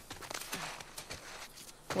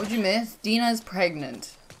 What'd you miss? Dina is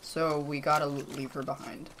pregnant, so we gotta leave her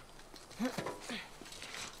behind.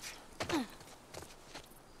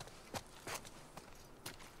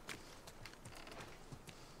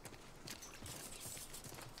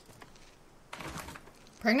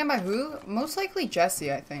 Pregnant by who? Most likely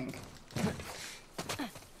Jesse, I think.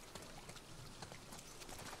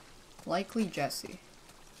 Likely Jesse.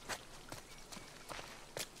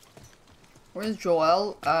 Where's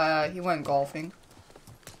Joel? He went golfing.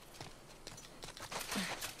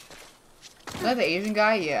 Is that the Asian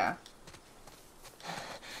guy? Yeah.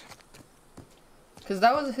 Cause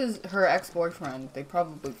that was her ex-boyfriend. They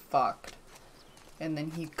probably fucked. And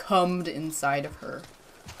then he cummed inside of her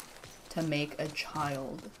to make a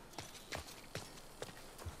child.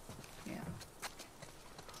 Yeah.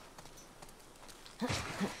 This is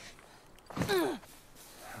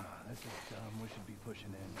dumb. We should be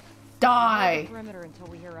pushing in. Die! Perimeter until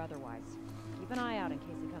we hear otherwise. Keep an eye out in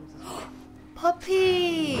case he comes this way.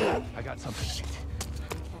 Puppy! I got something.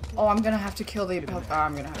 Oh, I'm gonna have to kill the puppy.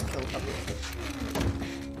 I'm gonna have to kill the puppy.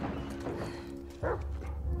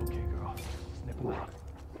 Okay, girl. Snip him out.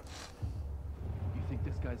 You think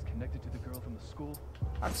this guy's connected to the girl from the school?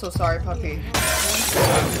 I'm so sorry, puppy.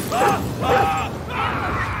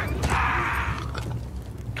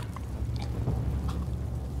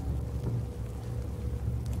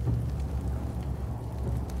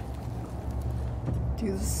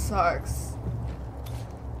 Dude, this sucks.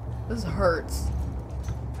 This hurts.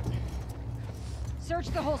 Search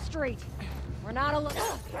the whole street. We're not alone.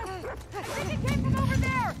 I think it came from over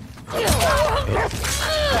there.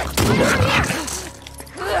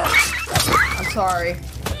 I'm sorry.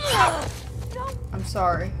 I'm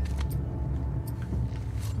sorry.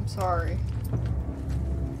 I'm sorry.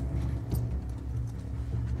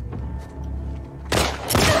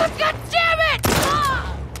 God damn it!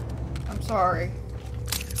 I'm sorry.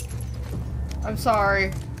 I'm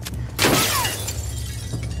sorry.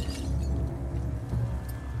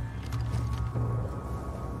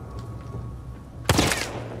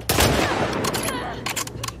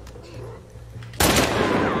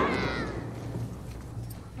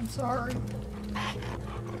 I'm sorry.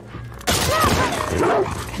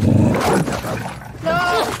 No!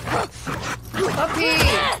 Puppy!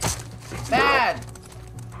 Bad!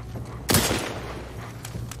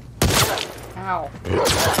 Ow.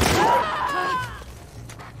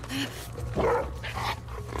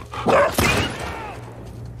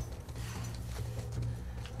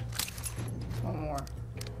 One more.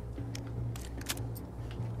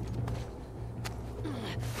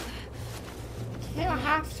 Yeah, I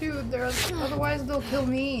have to. Otherwise they'll kill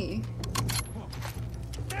me.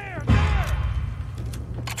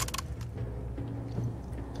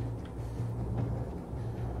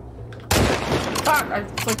 Fuck! I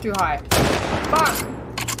flicked too high. Fuck!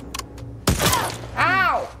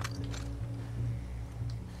 Ow!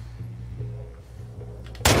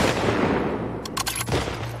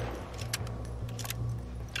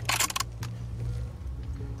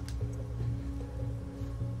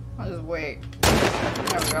 I'll just wait.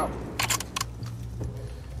 There we go.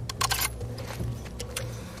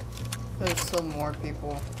 There's still more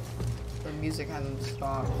people. The music hasn't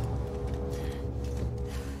stopped.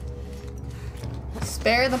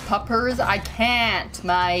 Spare the puppers? I can't,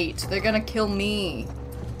 mate. They're gonna kill me.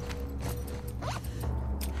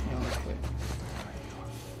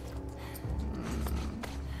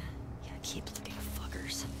 Keep looking,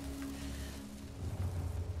 fuckers.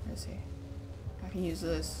 Where is he? I can use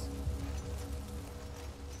this.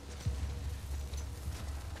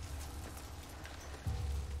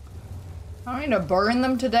 I don't need to burn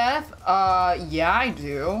them to death? Yeah, I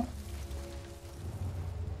do.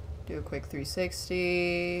 Do a quick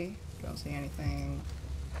 360. Don't see anything.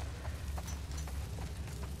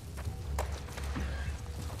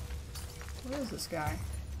 Where is this guy?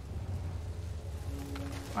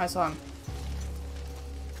 I saw him.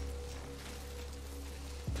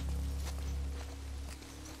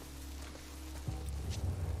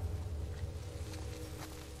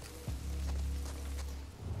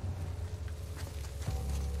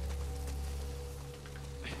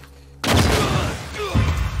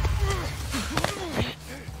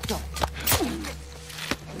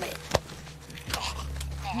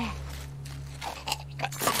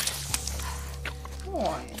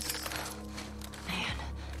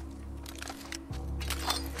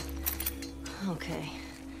 Okay.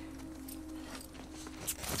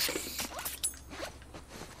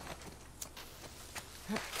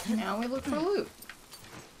 Now we look for loot.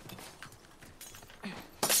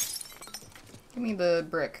 Give me the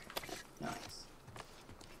brick. Nice.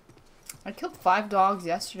 I killed 5 dogs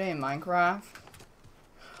yesterday in Minecraft.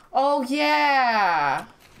 Oh yeah!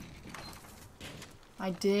 I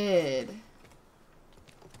did.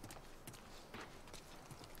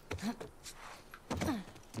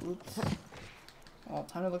 Oops. Well,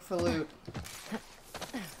 time to look for loot.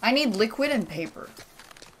 I need liquid and paper.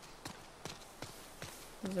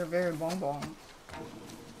 These are very bong.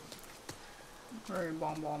 Very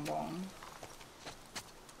bong.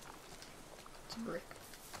 It's a brick.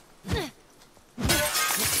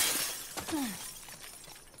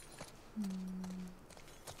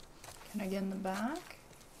 Can I get in the back?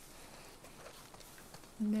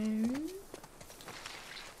 No.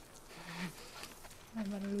 I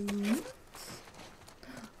got loot.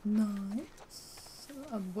 Nice.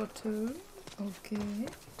 A bottle. Okay.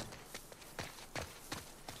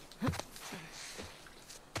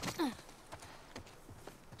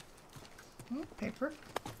 Oh, paper.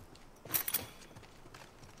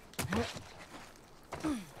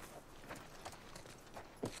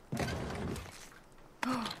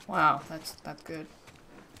 Wow, that's good.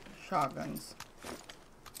 Shotguns.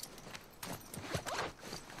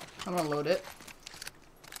 I'm gonna load it.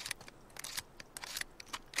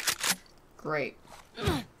 Great.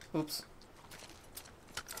 Oops.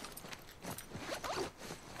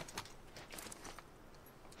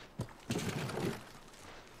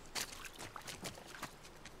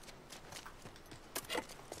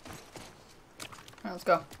 Alright, let's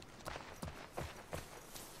go.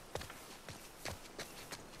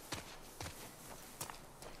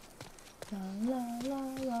 La la la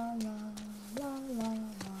la la la la.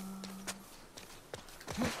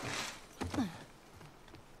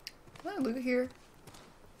 Can I loot here?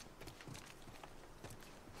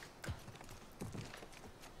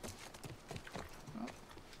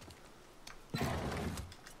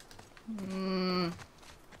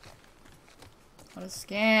 What a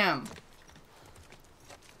scam.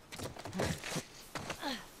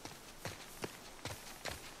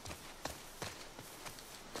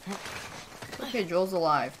 Okay, Joel's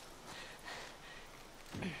alive.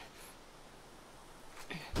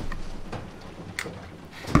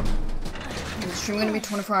 Is the stream gonna be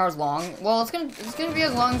 24 hours long? Well, it's gonna be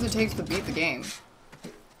as long as it takes to beat the game.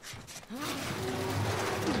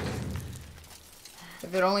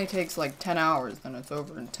 If it only takes like 10 hours, then it's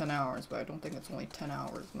over in 10 hours, but I don't think it's only 10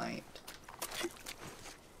 hours, mate.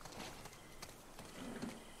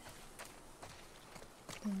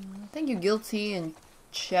 Thank you, Guilty and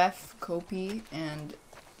Chef, Kopi, and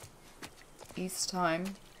East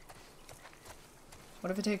Time.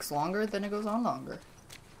 What if it takes longer? Then it goes on longer.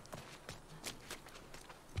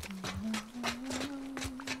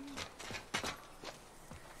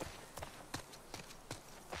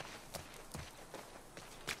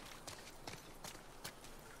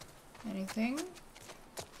 Anything?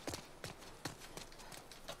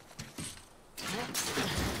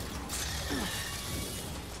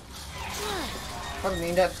 Probably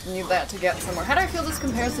need that to get somewhere. How do I feel this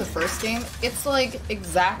compares to the first game? It's like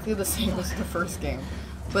exactly the same as the first game,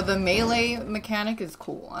 but the melee mechanic is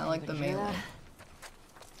cool. I like the melee.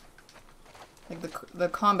 Like the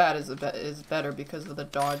combat is better because of the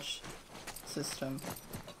dodge system.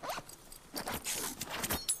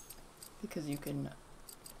 Because you can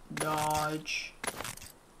dodge.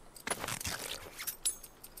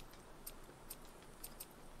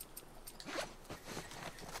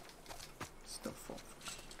 Still full.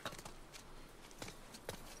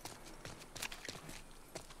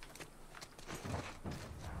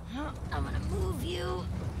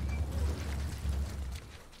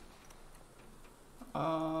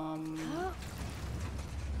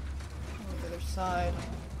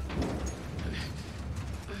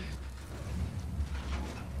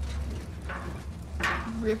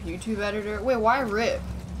 Rip YouTube editor. Wait, why rip?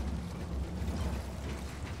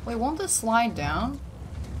 Wait, won't this slide down?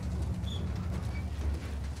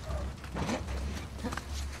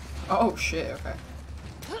 Oh shit, okay.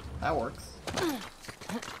 That works.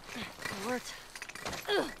 It worked.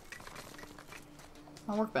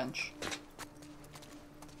 My workbench.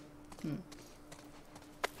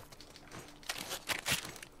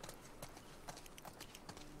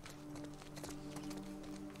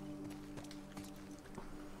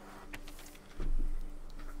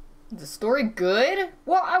 Is the story good?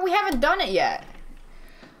 Well, we haven't done it yet.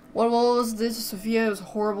 What was this? Sophia, it was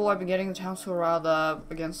horrible. I've been getting the town so riled up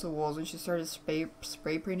against the wolves, and she started spray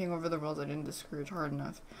painting over the walls. I didn't discourage hard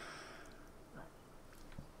enough.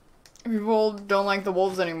 People don't like the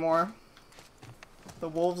wolves anymore. The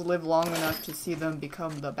wolves live long enough to see them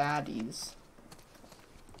become the baddies.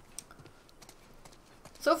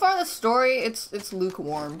 So far, the story, it's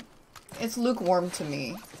lukewarm. It's lukewarm to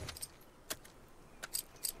me.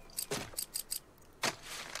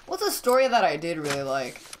 What's a story that I did really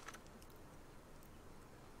like?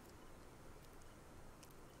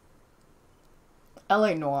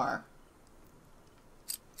 LA Noire.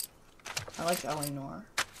 I liked LA Noire.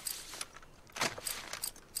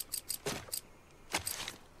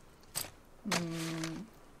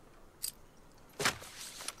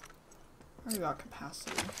 Already got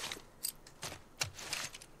capacity.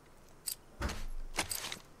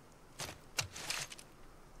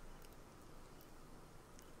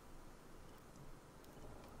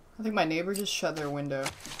 I think my neighbor just shut their window.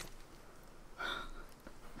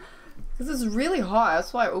 Because it's really hot,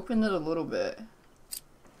 that's why I opened it a little bit.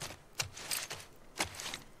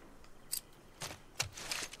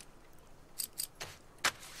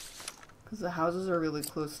 Because the houses are really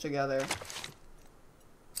close together.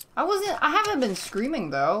 I haven't been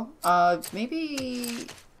screaming though. Maybe...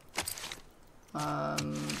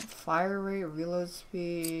 fire rate, reload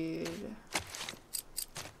speed...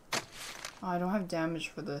 Oh, I don't have damage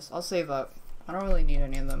for this. I'll save up. I don't really need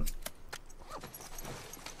any of them.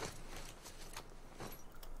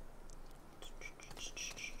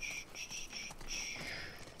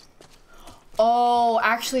 Oh,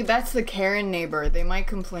 actually, that's the Karen neighbor. They might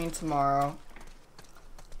complain tomorrow.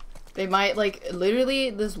 They might, like, literally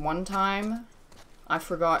this one time, I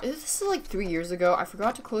forgot. This is like 3 years ago. I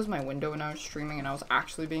forgot to close my window when I was streaming and I was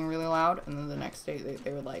actually being really loud. And then the next day,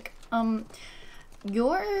 they were like,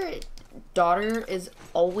 your daughter is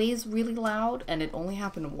always really loud and it only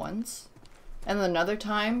happened once. And then another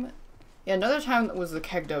time was the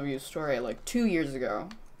KegW story, like 2 years ago.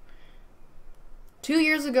 2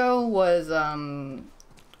 years ago was,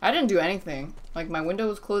 I didn't do anything. Like, my window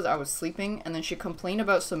was closed, I was sleeping, and then she complained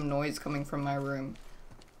about some noise coming from my room.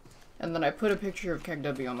 And then I put a picture of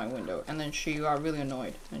KegW on my window, and then she got really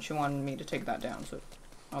annoyed, and she wanted me to take that down, so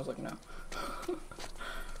I was like, no.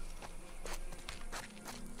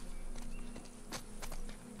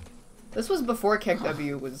 This was before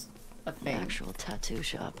KegW was a thing. An actual tattoo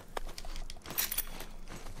shop.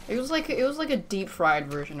 It was like a deep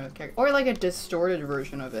fried version of Keg, or like a distorted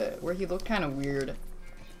version of it, where he looked kind of weird.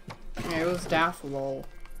 Yeah, it was Daft Lol,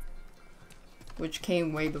 which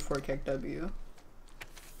came way before KegW.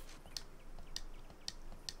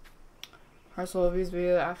 Hearts will always be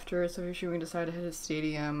after Sophie shooting. Decided to hit a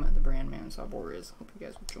stadium. The brand man saw Warriors. Hope you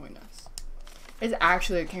guys will join us. It's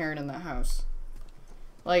actually a Karen in that house.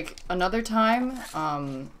 Like, another time,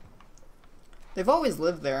 they've always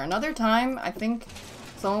lived there. Another time, I think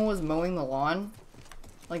someone was mowing the lawn.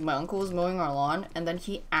 Like, my uncle was mowing our lawn, and then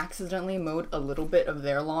he accidentally mowed a little bit of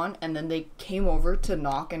their lawn, and then they came over to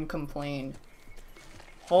knock and complain.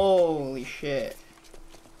 Holy shit.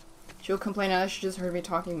 She'll complain now, she just heard me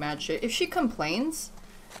talking mad shit. If she complains,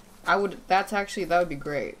 that would be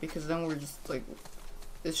great, because then we're just, like,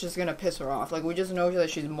 it's just gonna piss her off. Like, we just know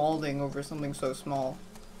that she's molding over something so small.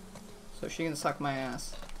 So she can suck my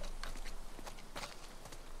ass.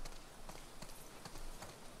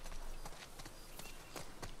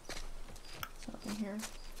 Something here.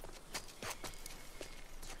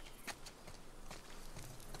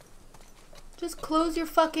 Just close your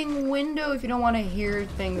fucking window if you don't want to hear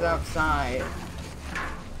things outside.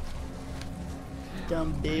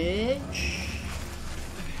 Dumb bitch.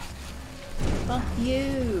 Fuck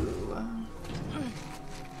you.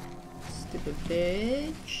 Stupid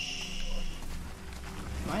bitch.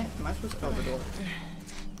 Am I supposed to open the door?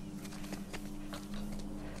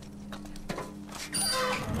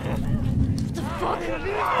 What the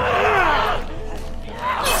fuck?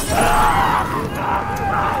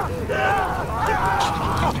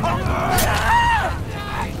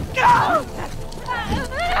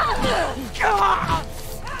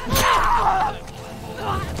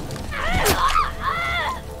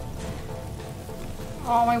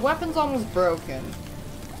 my weapon's almost broken.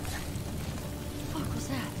 What was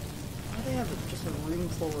that? Why do they have just a room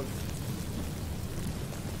full of...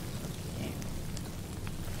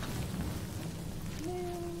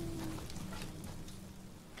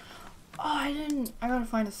 Oh, I gotta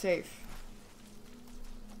find a safe.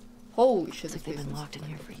 Holy shit, It's like they've been locked in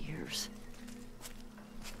here for years.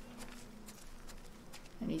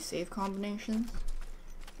 Any safe combinations?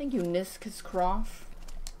 Thank you, Niskus Croft.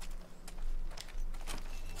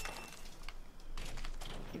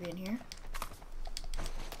 Maybe in here?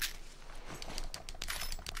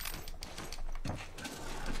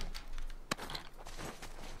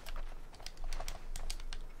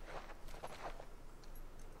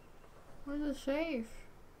 Where's the safe?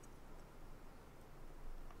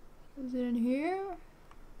 Is it in here?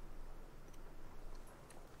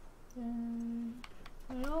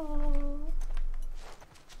 Hello?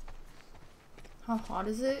 How hot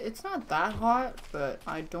is it? It's not that hot, but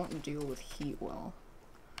I don't deal with heat well.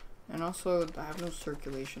 And also, I have no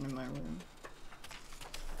circulation in my room.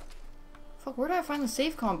 Fuck, where did I find the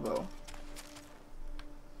safe combo?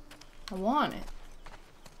 I want it.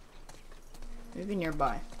 Maybe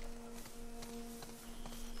nearby.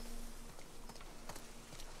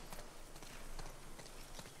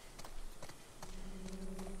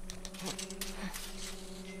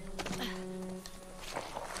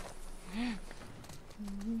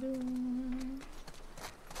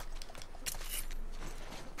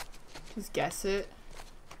 Just guess it.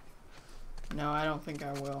 No, I don't think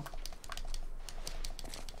I will.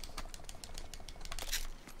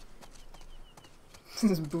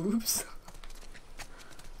 His boobs.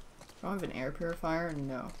 Do I have an air purifier?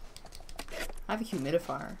 No. I have a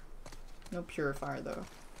humidifier. No purifier though.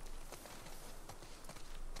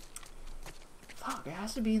 Fuck, it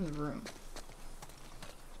has to be in the room.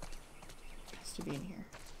 It has to be in here.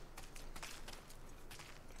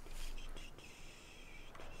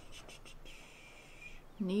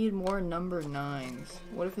 Need more number 9s.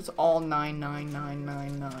 What if it's all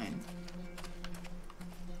 99999?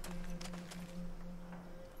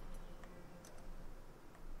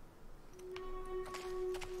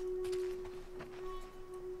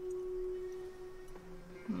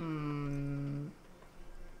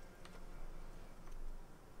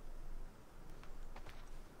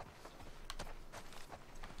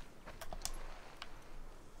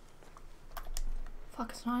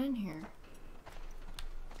 Fuck, it's not in here.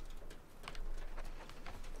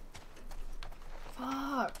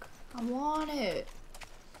 Fuck, I want it.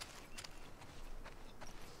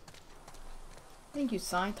 Thank you,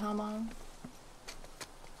 Saitama.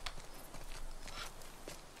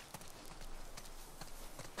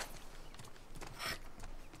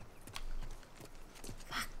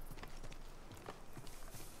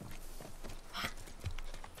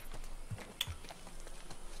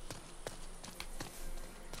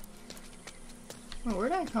 Wait, where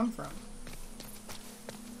did I come from?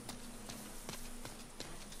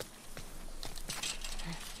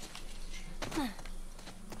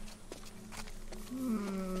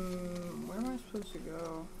 Where am I supposed to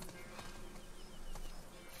go?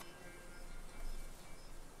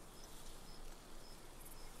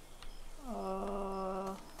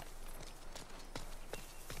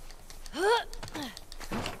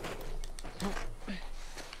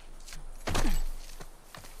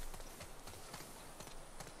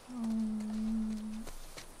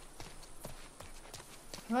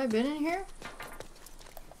 Have I been in here?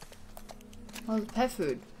 Oh, it's pet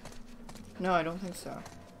food. No, I don't think so.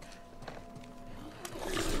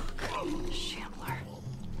 Shambler.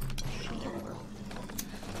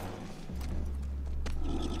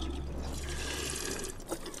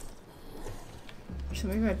 So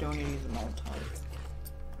maybe I don't need to use the Molotov.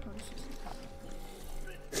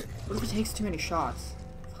 What if it takes too many shots?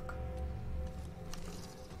 Fuck.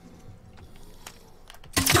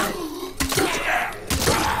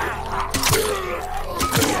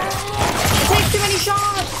 It takes too many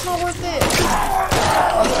shots! It's not worth it!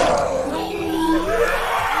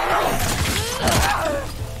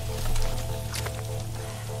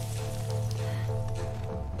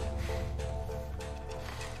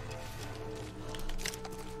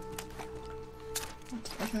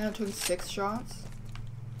 I think that took 6 shots.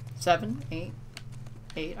 7, 8,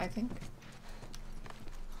 8, I think.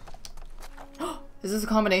 Is this a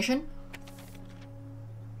combination?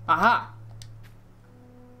 Aha!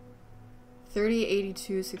 30,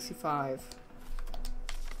 82, 65.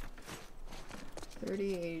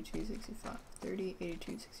 30, 82, 65. 30,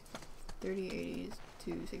 82, 65. 30, 82, 65. 30,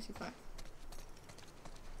 82, 65.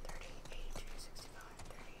 30, 82, 65.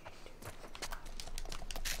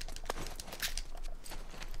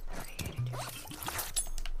 30, 82,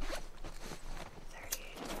 65.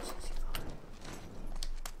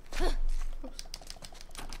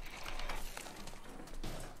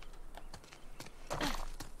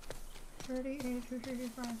 30, 82,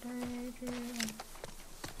 65, 30, 82.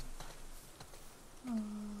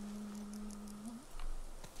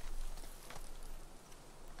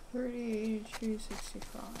 30, 82,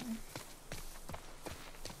 65.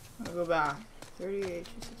 I'm gonna go back. 30, 82,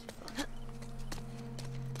 65.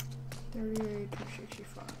 30,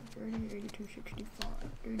 82, 65.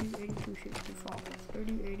 30, 82, 65.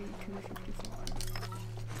 30, 82, 65.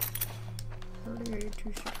 30,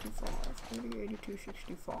 82, 65. 30, 82,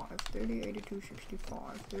 65. 30, 82,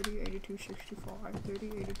 65. 30, 82, 65.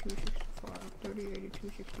 30, 82, 65. 30,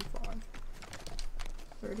 82, 65.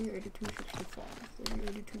 30, 82, 65. 30,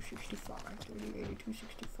 82, 65. 30, 82, 65. 30, 82,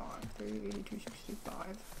 65. 30, 82, 65.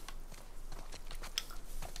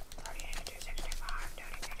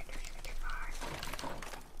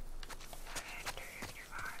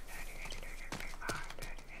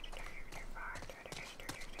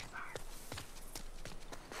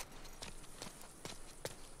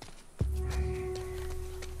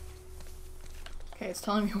 Okay, it's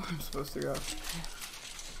telling me where I'm supposed to go.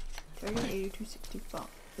 30, 82, 65.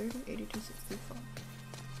 30, 82, 65.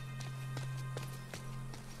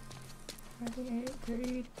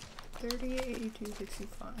 30, 82,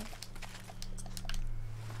 65.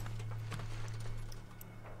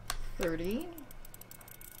 30.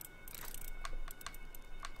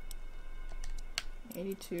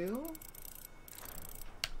 82.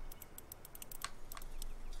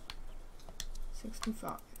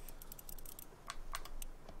 65.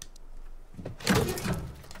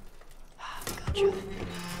 Gotcha.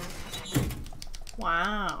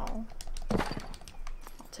 Wow.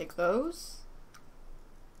 I'll take those.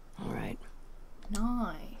 Alright.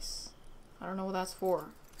 Nice. I don't know what that's for.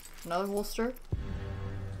 Another holster?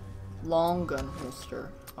 Long gun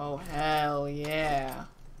holster. Oh, hell yeah.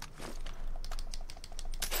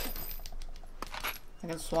 I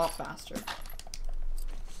can swap faster.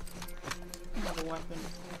 Another weapon.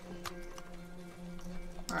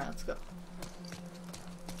 Alright, let's go.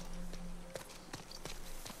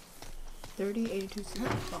 30, 82,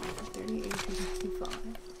 65. 30, 82,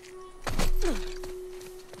 65.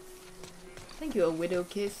 Thank you, a widow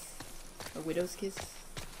kiss. A widow's kiss.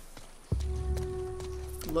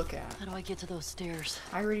 Look at. How do I get to those stairs?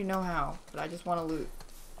 I already know how, but I just want to loot.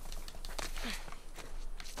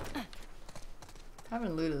 I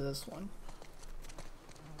haven't looted this one.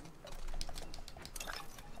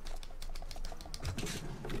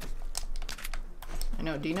 I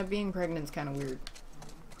know, Dina being pregnant is kind of weird.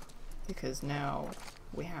 Because now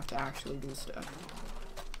we have to actually do stuff.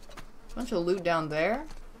 Bunch of loot down there.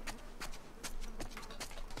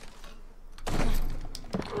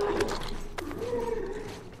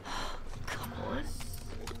 Come on. Is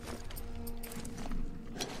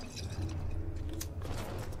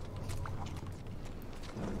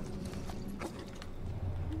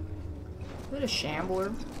it a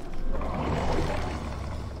shambler?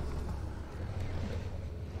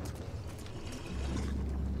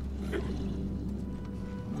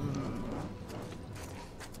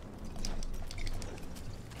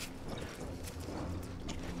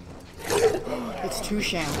 It's two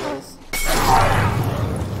shambles. Can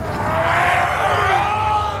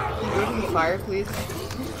you go to the fire, please?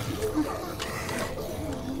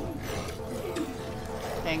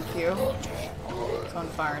 Thank you. It's on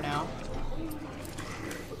fire now.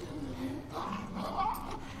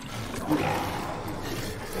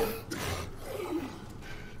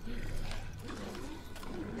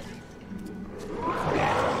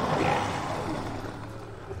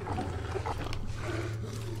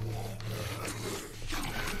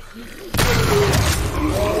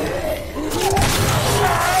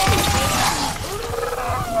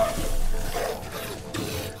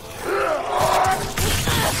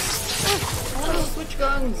 Switch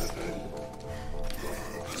guns.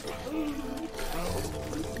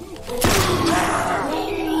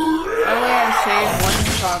 Only I saved one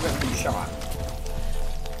shotgun shot.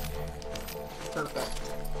 Perfect.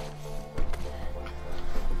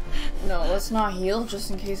 No, let's not heal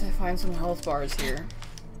just in case I find some health bars here.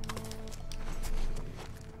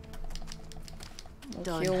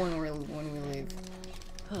 We'll heal when we leave.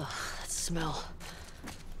 Ugh, that smell.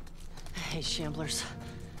 I hate shamblers.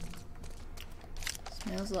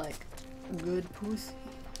 Smells like good pussy.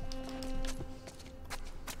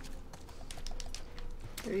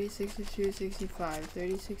 30, 62, 65.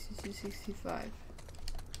 30, 62, 65.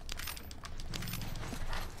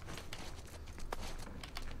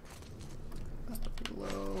 Got to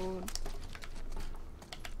reload.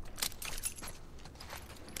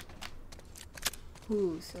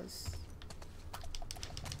 Who says?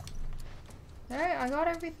 Alright, I got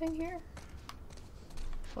everything here.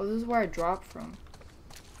 Oh, this is where I dropped from.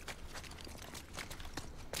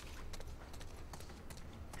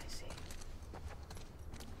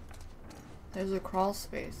 There's a crawl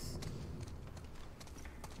space.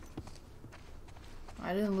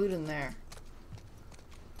 I didn't loot in there.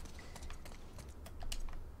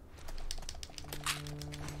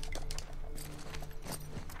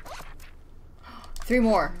 Three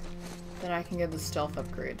more. Then I can get the stealth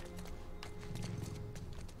upgrade.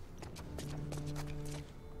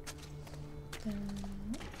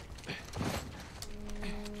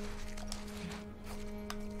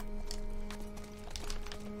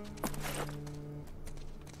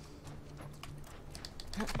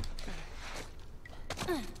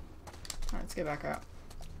 Alright, let's get back out.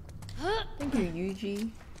 Thank you,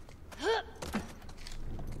 Yuji.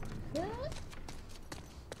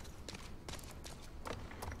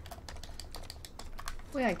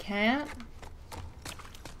 Wait, I can't?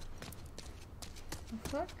 The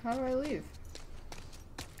fuck? How do I leave?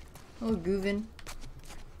 Oh, Goovin.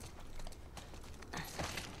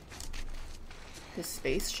 The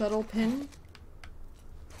space shuttle pin?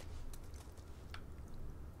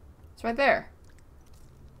 It's right there.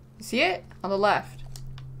 You see it? On the left.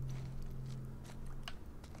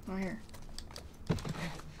 Oh, here.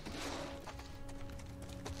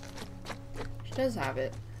 She does have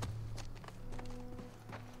it.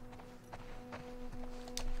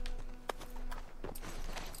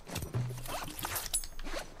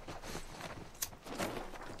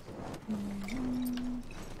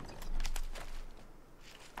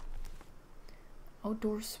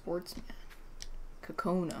 Outdoor sportsman.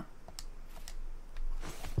 Kokona.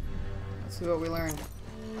 Let's see what we learned.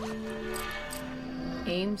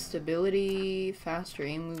 Aim stability, faster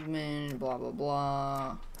aim movement, blah blah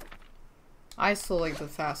blah. I still like the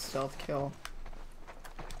fast stealth kill.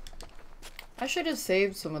 I should have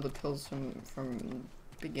saved some of the pills from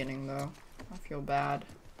beginning though. I feel bad.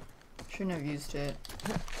 Shouldn't have used it.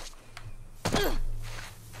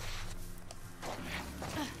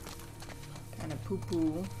 Kind of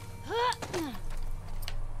poo-poo.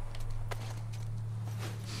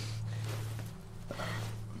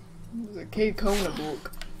 There's a Kate Kona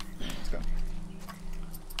book. Let's go.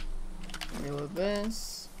 Reload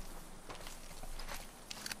this.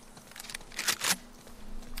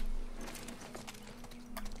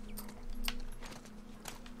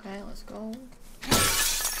 Okay, let's go.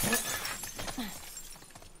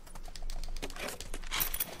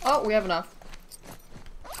 Oh, we have enough.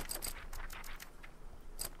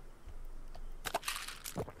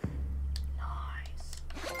 Nice.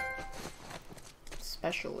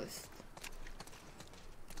 Specialist.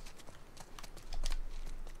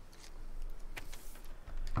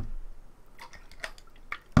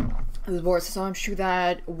 This board says, I'm sure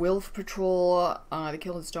that Wilf Patrol, they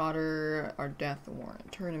killed his daughter, our death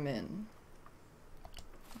warrant. Turn him in.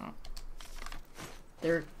 Oh.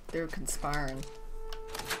 They're conspiring.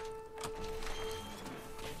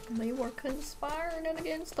 They were conspiring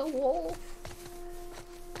against the wolf.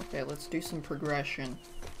 Okay, let's do some progression.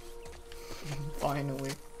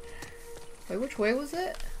 Finally. Wait, which way was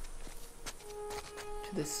it?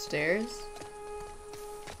 To the stairs?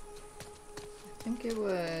 I think it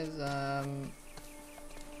was,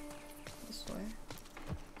 this way.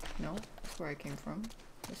 No, that's where I came from.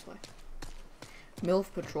 This way.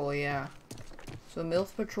 MILF Patrol, yeah. So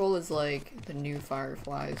MILF Patrol is like the new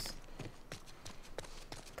Fireflies.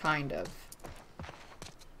 Kind of.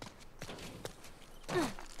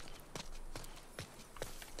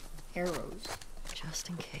 Arrows. Just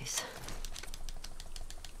in case.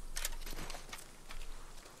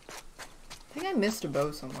 I think I missed a bow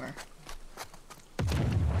somewhere.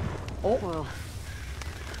 Oh. Whoa.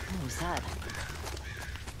 What was that?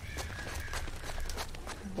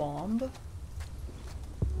 Bomb?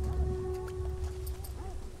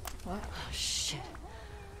 What? Oh, shit.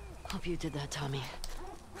 Hope you did that, Tommy.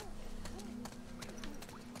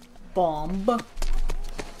 Bomb. Ooh,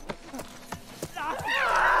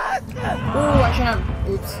 I shouldn't have.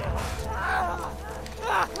 Oops.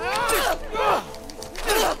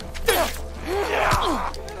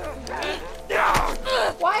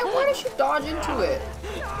 Why did she dodge into it?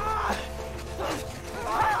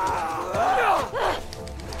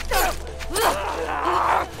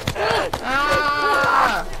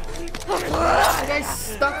 Ah! That guy's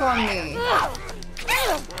stuck on me.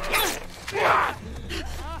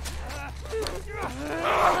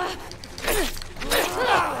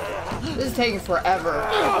 This is taking forever.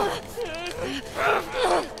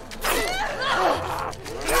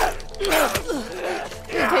 This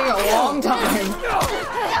is taking a long time.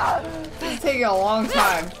 This is taking a long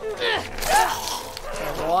time.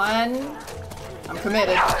 One. I'm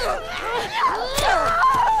committed.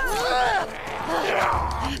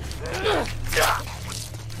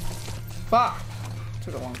 Fuck.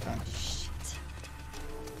 Took a long time. Shit.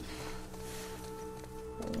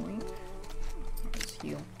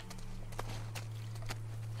 heal.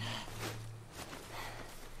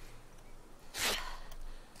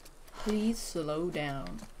 Please slow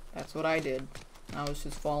down. That's what I did. I was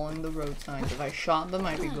just following the road signs. If I shot them,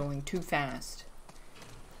 I'd be going too fast.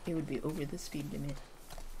 It would be over the speed limit.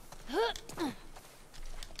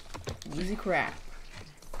 Easy crap.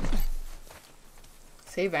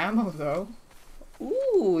 Save ammo though.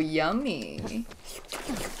 Ooh, yummy.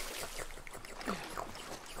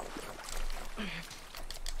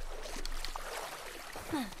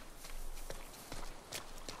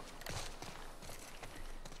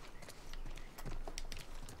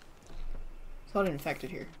 It's not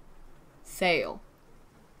infected here. Sail.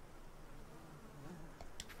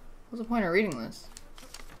 What's the point of reading this?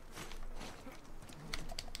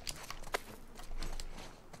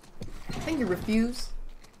 I think you refuse.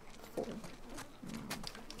 Oh,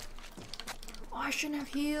 I shouldn't have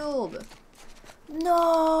healed.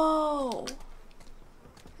 No!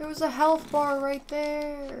 There was a health bar right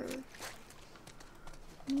there.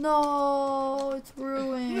 No, it's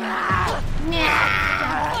ruined. Get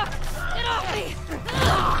off me!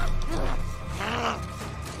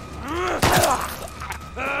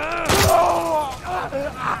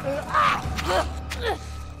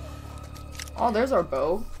 Oh, there's our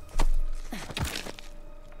bow.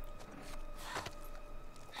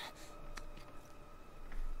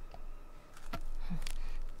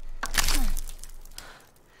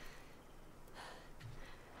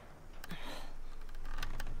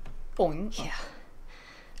 Boing. Yeah.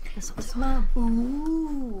 This'll It's do. my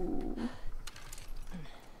boo.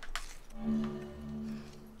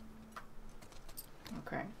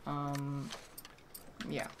 Okay.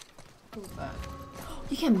 Yeah. Who's that?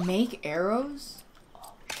 You can make arrows?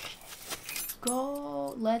 Oh shit.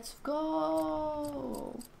 Go. Let's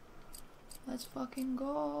go. Let's fucking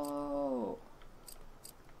go.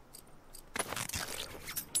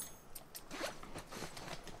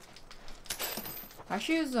 I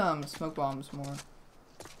should use smoke bombs more.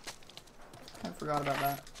 I forgot about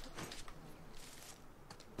that.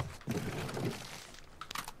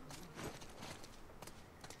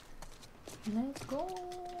 Let's go.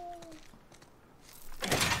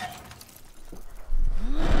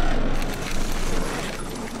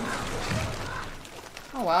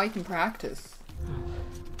 Oh wow, you can practice.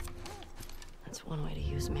 That's one way to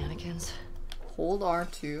use mannequins. Hold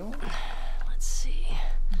R2. Let's see.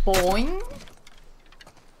 Boing.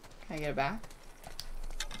 Can I get it back?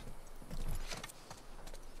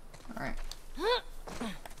 Alright.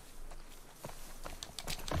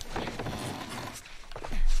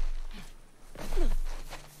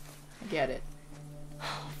 I get it.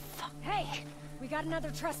 Hey, we got another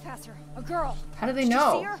trespasser. A girl. How do they Did you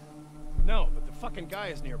know? see her? No, but the fucking guy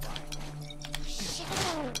is nearby.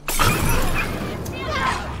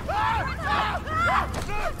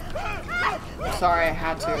 Sorry, I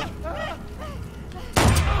had to.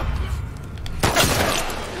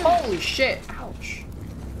 Holy shit! Ouch.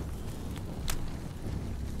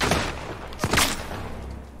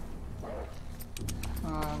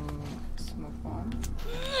 Smoke bomb.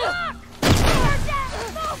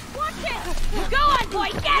 Watch it! Go on, boy,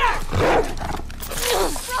 get her!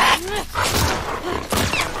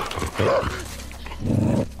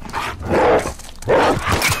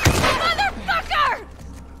 Motherfucker!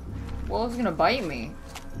 Well, it's gonna bite me.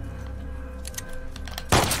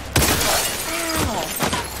 Ow.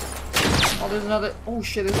 Oh, there's another. Oh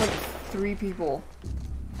shit, there's like 3 people.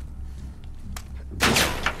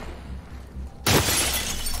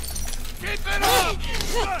 Keep it up!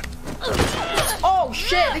 Oh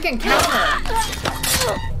shit, they can counter.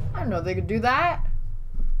 I didn't know they could do that.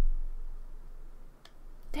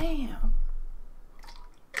 Damn.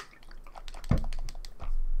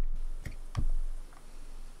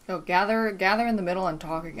 Oh, gather in the middle and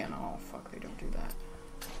talk again. Oh fuck, they don't do that.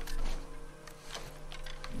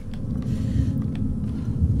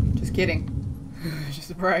 Just kidding.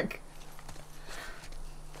 Just a prank.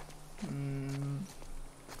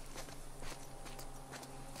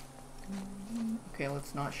 Okay,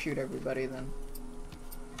 let's not shoot everybody then.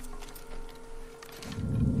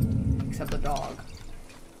 Except the dog.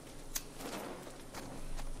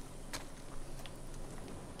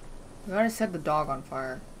 We gotta set the dog on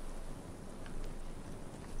fire.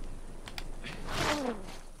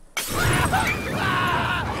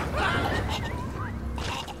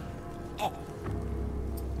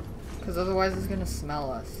 Because otherwise it's gonna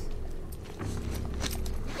smell us.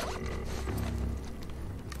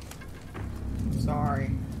 I'm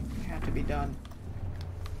sorry. It had to be done.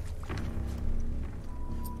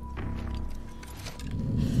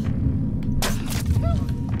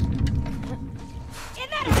 In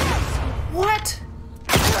that house! What?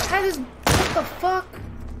 Why this? What the fuck?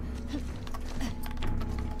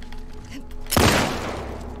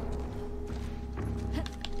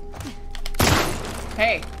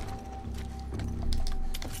 Hey.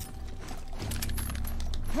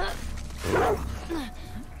 There!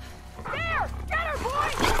 Get her, boy!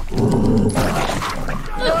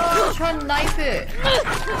 No, I'm trying to knife it.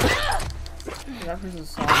 That person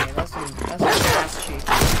saw me. That's some ass cheek.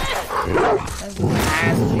 That's some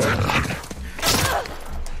ass cheek.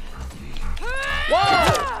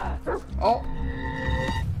 Whoa! Oh.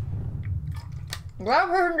 That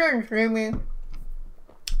person didn't see me.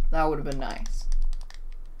 That would have been nice.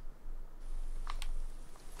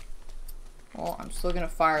 Well, I'm still gonna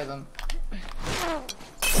fire them.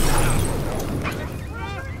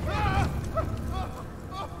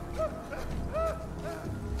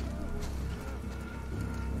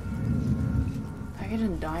 I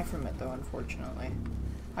didn't die from it though, unfortunately.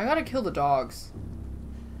 I gotta kill the dogs.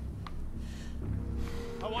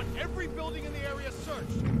 I want every building in the area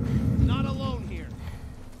searched. Not alone here.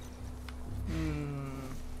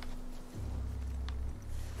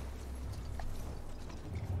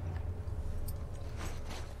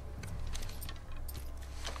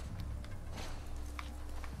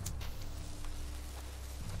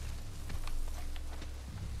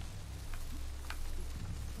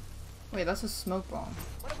 Wait, that's a smoke bomb.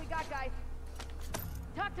 What have we got, guys?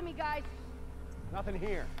 Talk to me, guys. Nothing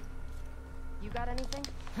here. You got anything?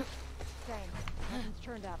 Same. Nothing's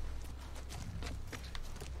turned up.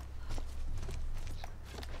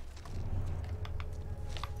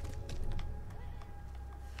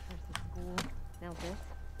 There's the school. Now this.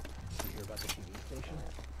 You hear about the TV station?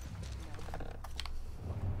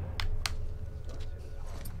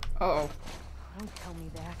 Uh-oh. Don't tell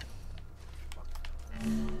me that.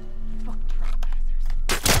 Fuck trespassers.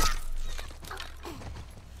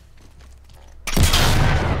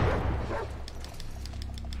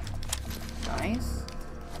 Nice.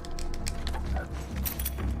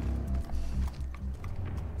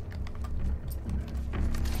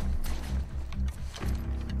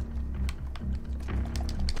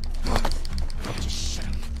 Just shut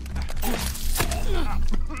up.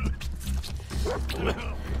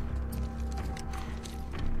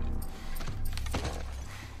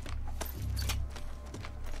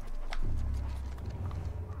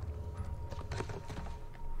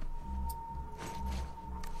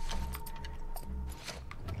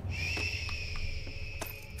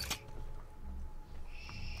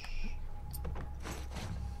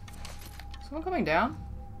 Someone coming down?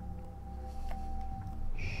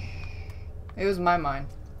 It was my mind.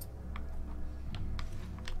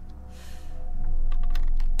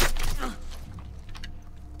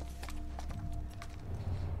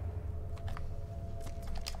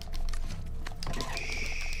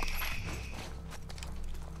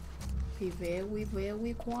 Be very,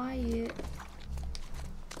 very quiet.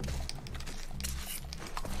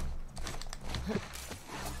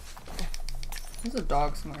 There's a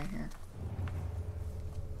dog somewhere here.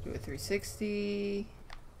 Do a 360.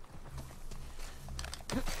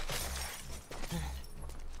 Did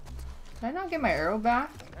I not get my arrow back?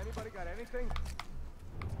 Anybody got anything?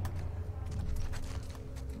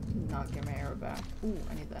 Did not get my arrow back. Ooh,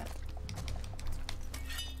 I need that.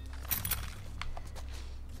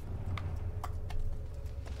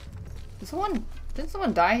 Did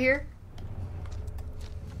someone die here?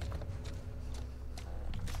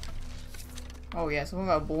 Oh yeah, someone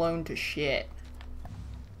got blown to shit.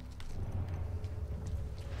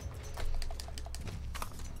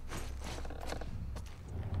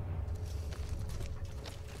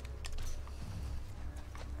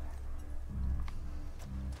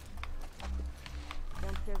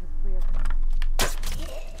 Downstairs is clear.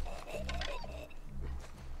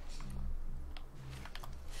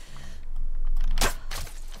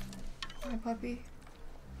 Hi, puppy.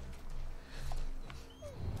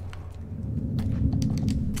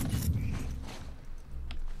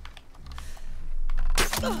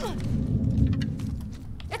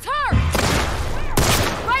 It's her!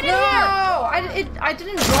 Right in here! No! I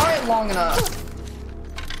didn't draw it long enough.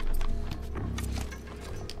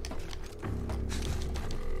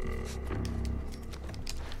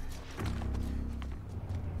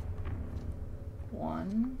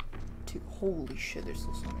 One, two. Holy shit, there's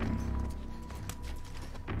still so many.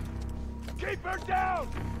 Keep her down!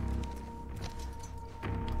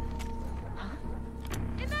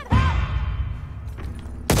 In that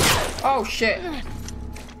house! Oh shit.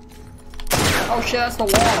 Oh shit, that's the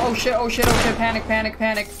wall. Oh shit, oh shit, oh shit. Panic, panic,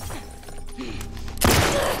 panic.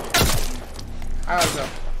 I gotta go.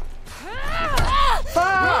 Fuck! I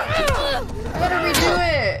gotta redo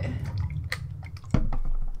it.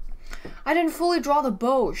 I didn't fully draw the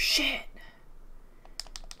bow. Shit.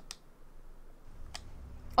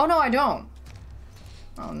 Oh no, I don't.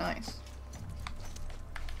 Oh, nice.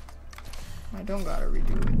 I don't gotta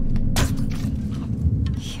redo it.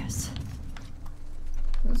 Yes. Is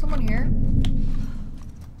there someone here?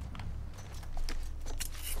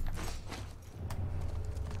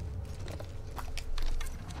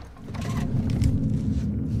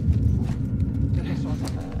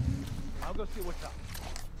 I'll go see what's up.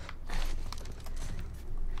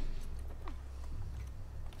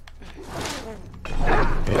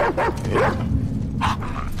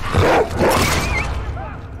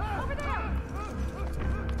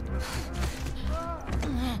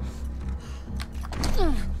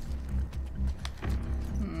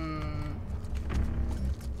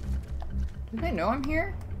 Do they know I'm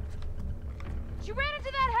here? She ran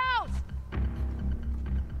into that house!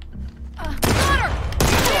 Got her!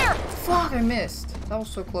 There! Fuck, I missed. That was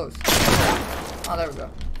so close. Oh, there we go.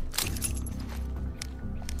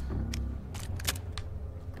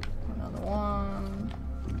 Another one.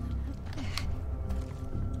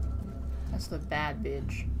 That's the bad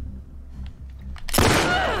bitch.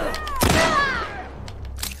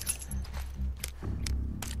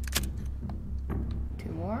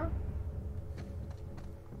 Two more.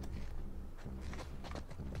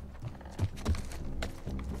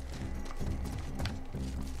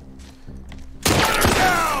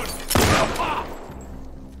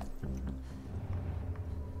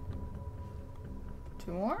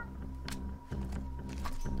 Two more?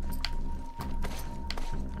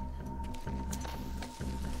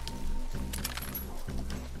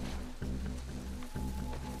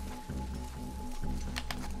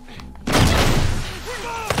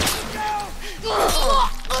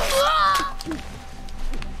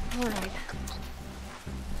 Alright.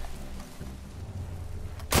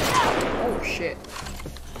 Oh shit.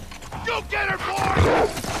 Go get her, boy!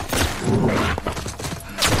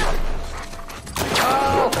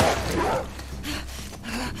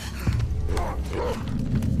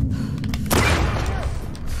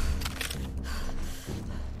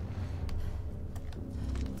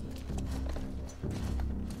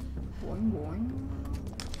 Boing boing.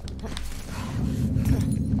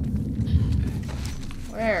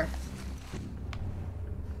 Where?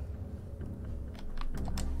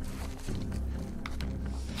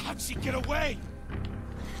 How'd she get away?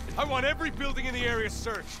 I want every building in the area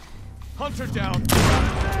searched. Hunt her down.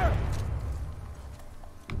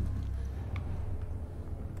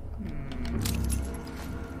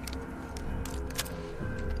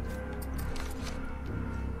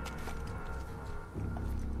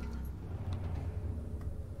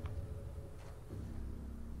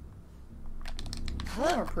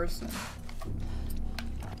 One more person.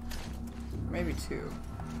 Maybe two.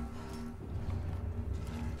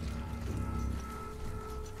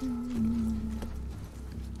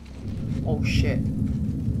 Oh shit.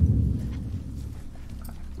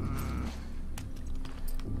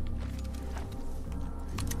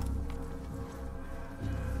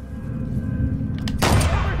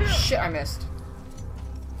 Shit, I missed.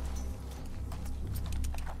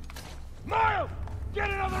 Miles! Get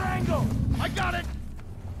another angle! I got it!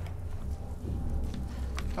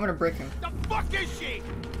 I'm gonna break him. The fuck is she?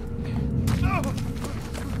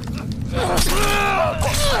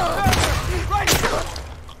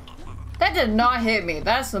 That did not hit me.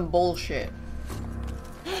 That's some bullshit.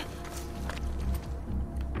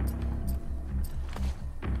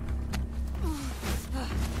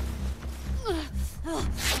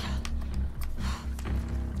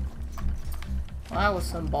 Well, that was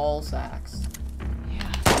some ball sacks.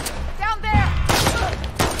 Down there!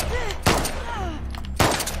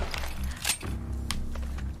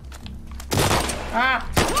 Ah!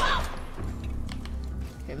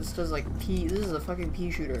 Okay, this does like pea. This is a fucking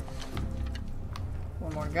pea shooter.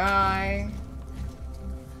 One more guy.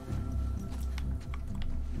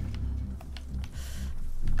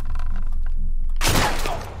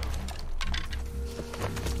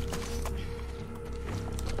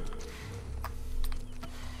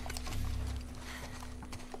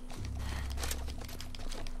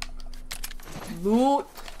 Loot.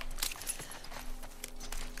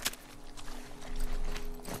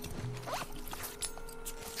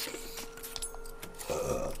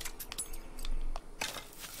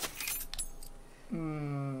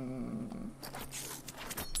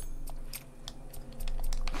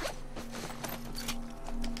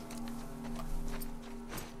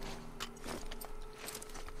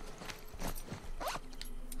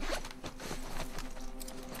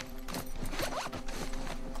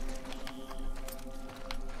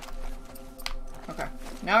 Okay,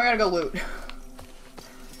 now I gotta go loot.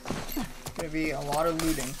 Gonna be a lot of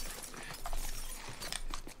looting.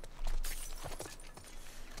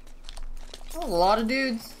 Oh, a lot of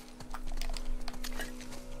dudes.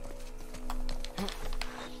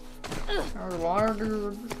 There's a lot of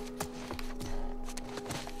dudes.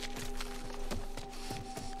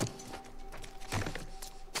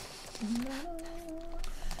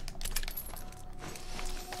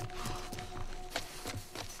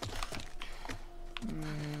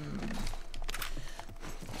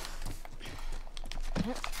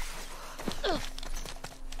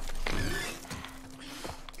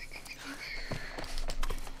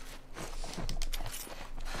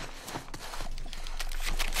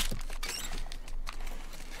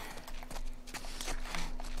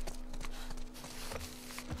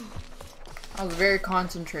 I was very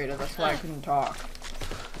concentrated, that's why I couldn't talk.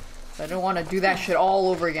 I didn't want to do that shit all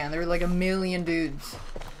over again. There were like a million dudes.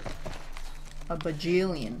 A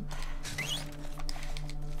bajillion.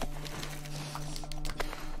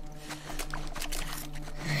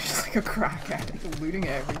 Just like a crack addict looting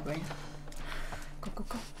everything. Go, go,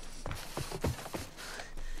 go.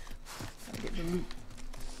 Gotta get the loot.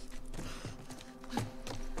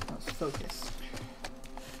 Let's focus.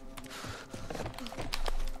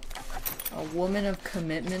 A woman of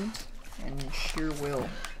commitment and sheer will.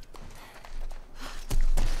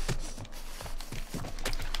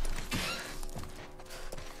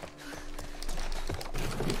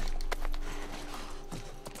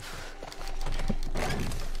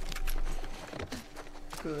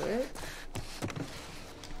 Good.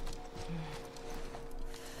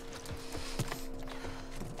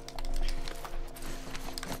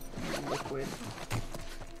 Liquid.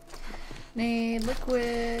 Need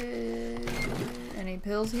liquid. Any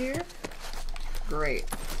pills here? Great.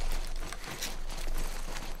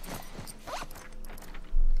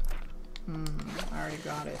 I already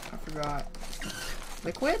got it. I forgot.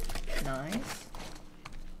 Liquid? Nice.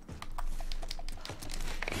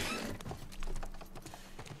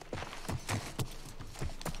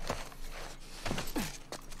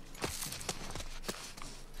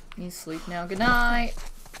 You sleep now. Good night.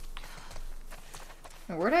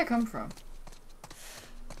 Now, where did I come from?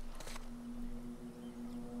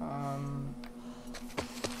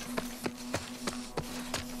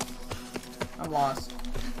 I'm lost.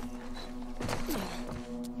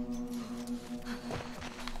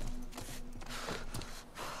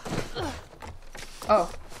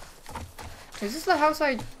 Oh. Is this the house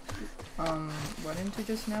I went into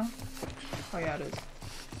just now? Oh yeah, it is.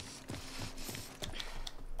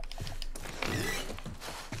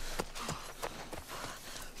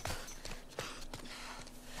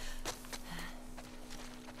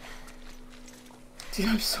 Dude,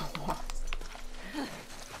 I'm so lost.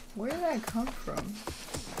 Where did I come from?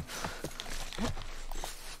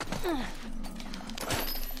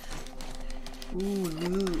 Ooh,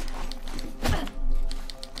 loot.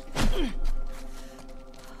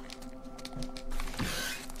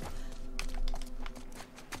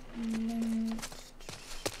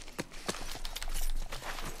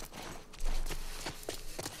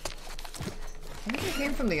 I think it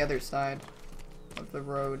came from the other side of the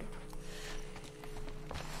road.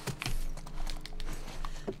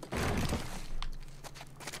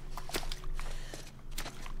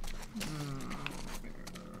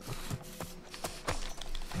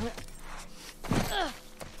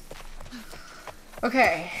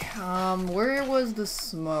 Okay, where was the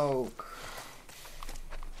smoke?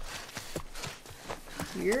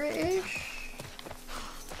 Here-ish?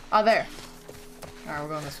 Ah, there. Alright, we're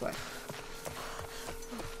going this way.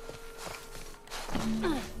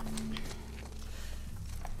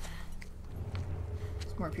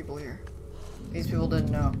 There's more people here. These people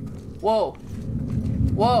didn't know. Whoa!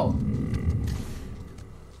 Whoa!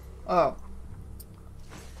 Oh.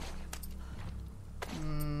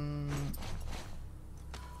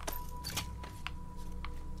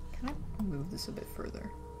 Move this a bit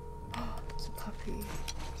further. Oh, there's a puppy.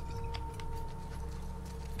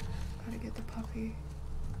 Gotta get the puppy.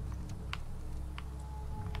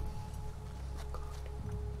 Oh,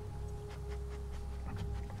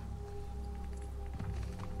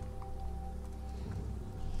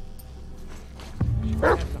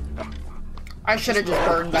 God. I should have just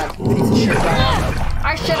burned that piece of shit down.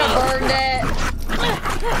 I should have burned it!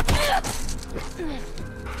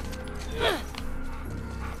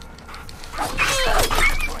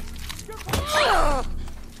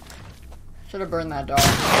 Should have burned that dog.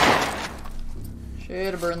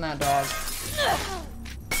 Should have burned that dog.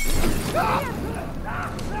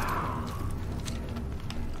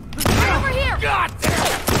 Over here! God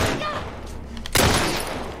damn!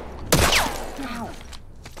 Ow.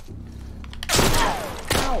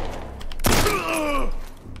 Ow.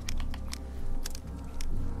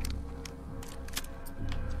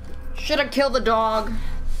 Should have killed the dog.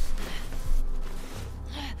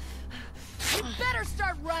 You better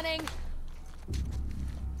start running.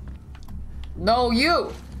 No,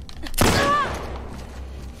 you.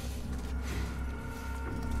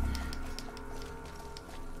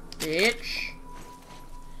 Bitch.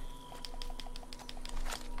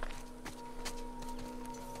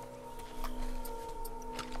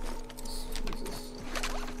 Jesus.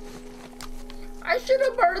 I should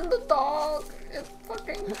have burned the dog. It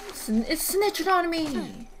fucking... It snitched on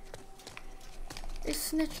me. It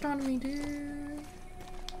snitched on me, dude.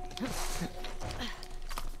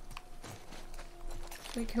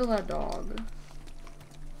 They kill that dog.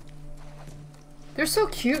 They're so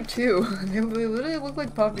cute too. They literally look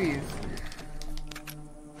like puppies.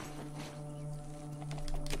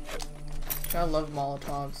 I love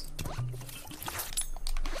Molotovs.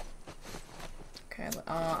 Okay,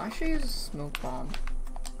 I should use a smoke bomb.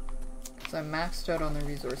 Because I'm maxed out on the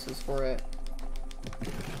resources for it.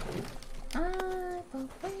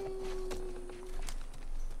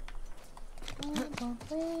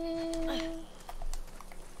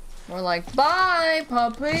 More like, bye,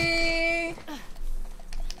 puppy!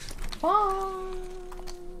 Bye!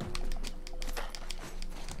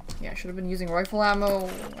 Yeah, I should have been using rifle ammo.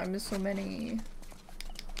 I missed so many.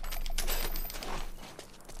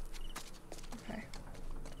 Okay.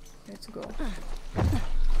 Let's go.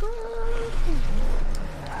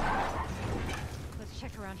 Let's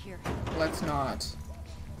check around here. Let's not.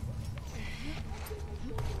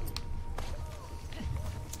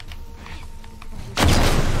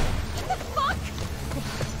 What the fuck?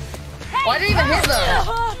 Hey, Why didn't I even hit them?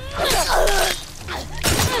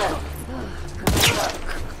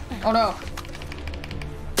 Oh no.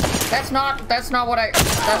 That's not what I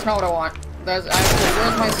want. Where's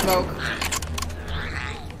my smoke?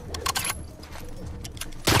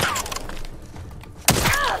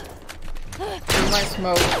 Where's my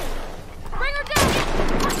smoke? Bring her down.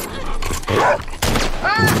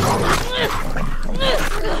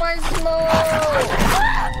 Where's my smoke?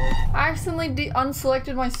 I accidentally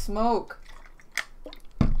unselected my smoke.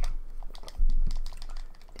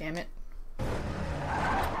 Damn it.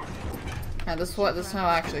 Yeah, this is how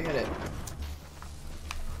I actually hit it.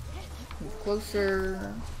 Move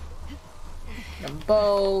closer. Them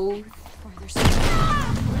both.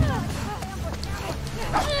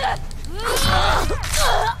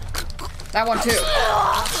 That one too.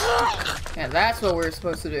 Yeah, that's what we're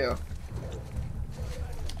supposed to do.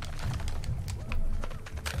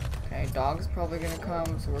 Okay, dog's probably gonna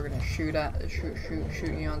come, so we're gonna shoot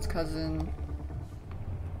Eon's cousin.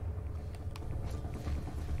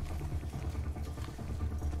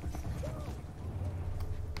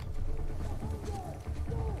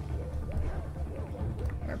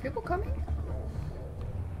 Are people coming?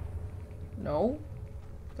 No.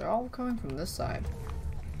 They're all coming from this side.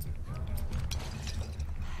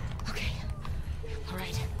 Okay. All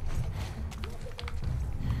right.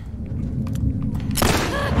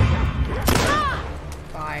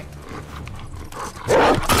 Bye.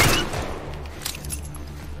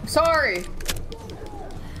 I'm sorry! It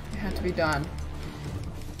had to be done.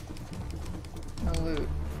 No loot.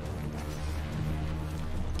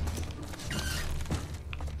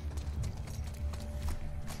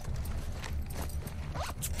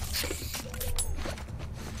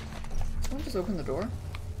 Someone just open the door?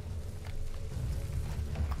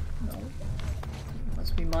 No.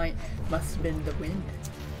 Must have been the wind.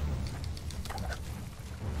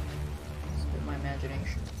 My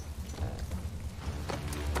imagination.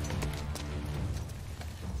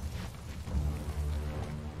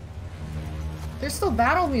 There's still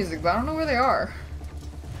battle music, but I don't know where they are.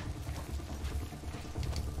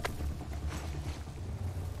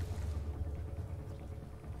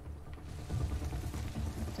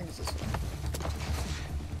 I think it's this way.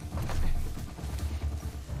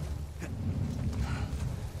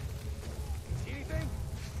 See anything?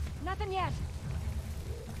 Nothing yet.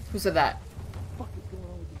 Who said that?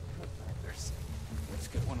 Let's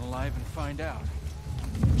get one alive and find out.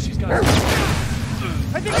 She's got.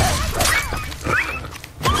 I think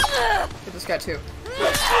Hit this guy too.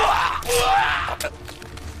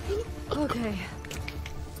 Okay.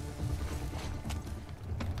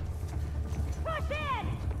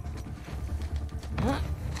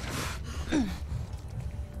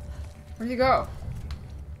 Where'd he go?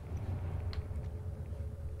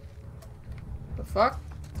 The fuck?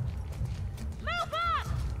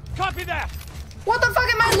 Copy that. What the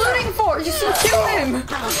fuck am I looting for? You should kill him! I'm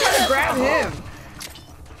trying to grab him.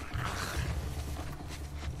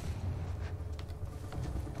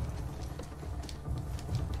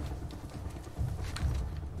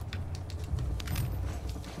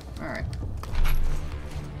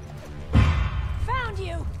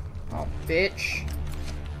 bitch.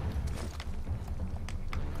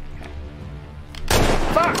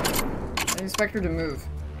 Fuck! I didn't expect her to move.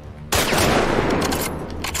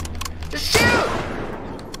 Just shoot!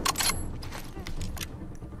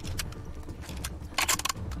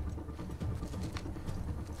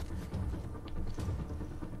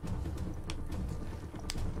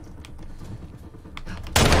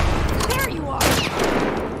 There you are!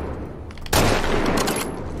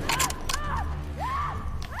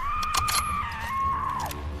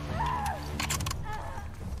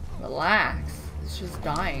 Relax. It's just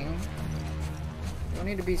dying. You don't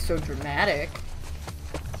need to be so dramatic.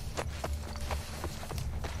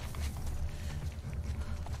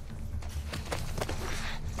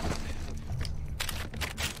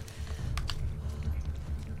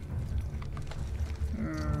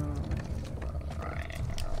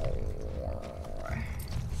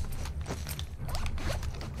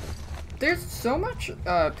 There's so much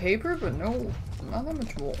paper, but not that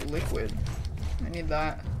much liquid. I need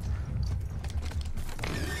that.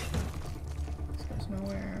 This goes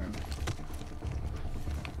nowhere.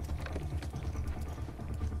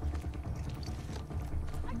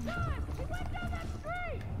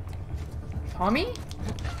 Tommy?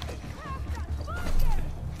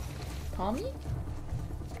 Tommy?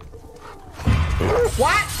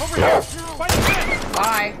 What? Over here! Fight it!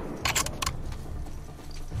 Bye.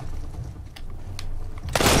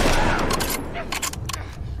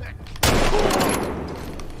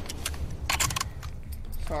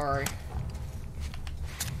 Sorry.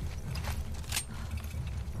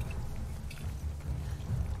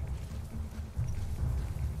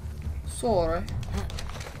 Sorry.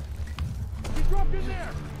 You dropped in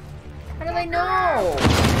there! How do they know?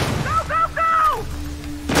 Go, go, go!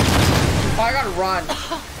 Oh, I gotta run.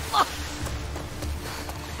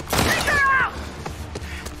 Take her out!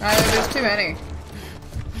 There's too many.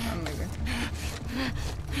 I'm leaving.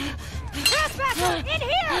 Trespasser, in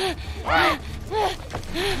here! Alright.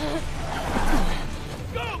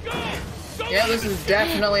 Go, go! Go! Yeah, this is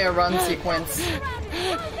definitely a run sequence.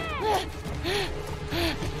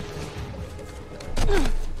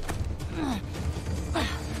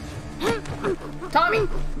 Tommy!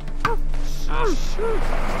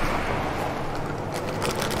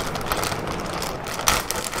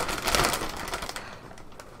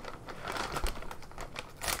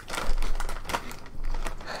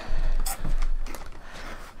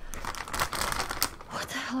 What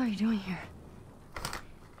the hell are you doing here?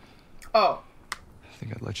 Oh. I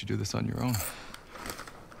think I'd let you do this on your own.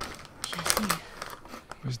 Jesse,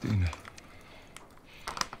 Where's Dina?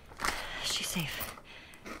 she's safe.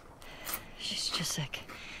 She's just sick.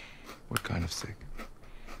 What kind of sick?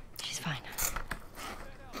 She's fine.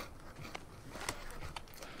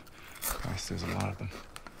 Christ, there's a lot of them.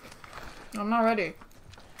 I'm not ready.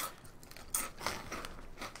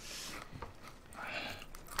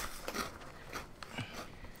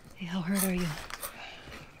 Hey, how hurt are you?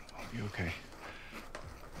 I'll be okay.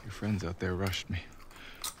 Your friends out there rushed me.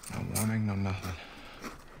 No warning, no nothing.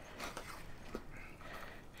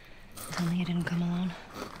 Tell me you didn't come alone.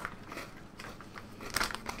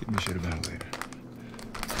 Give me shit about it later.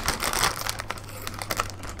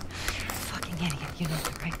 You're a fucking idiot. You know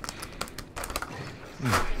that, right?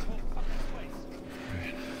 Yeah.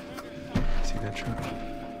 Right. See that truck?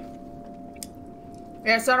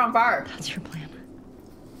 Yeah, it's set on fire. That's your plan.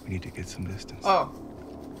 We need to get some distance. Oh.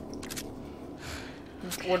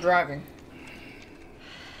 We're driving.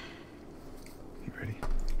 You ready?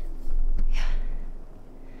 Yeah.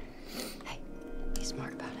 Hey, be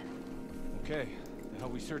smart about it. Okay, the hell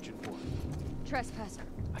we searching for? Trespasser.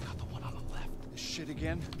 I got the one on the left. This shit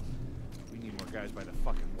again? We need more guys by the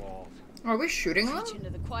fucking walls. Are we shooting them? Preaching to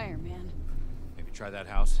the choir, man. Maybe try that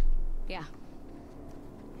house? Yeah.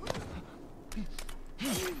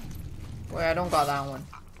 Wait, I don't got that one.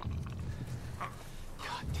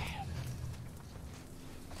 God damn.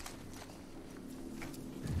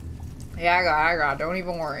 Yeah, I got. Don't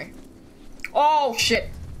even worry. Oh, shit.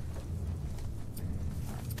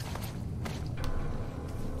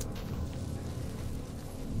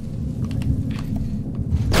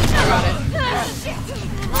 I got it.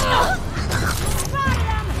 Spotted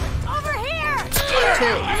him! Over here!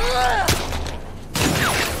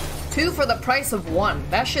 Two for the price of one.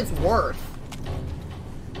 That shit's worth.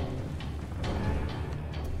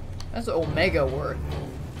 That's Omega worth.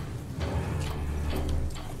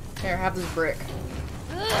 Here, have this brick.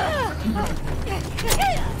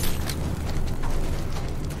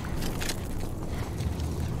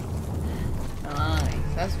 Nice.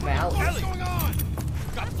 That's valid. What's going on?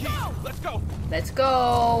 Got the key. Let's go. Let's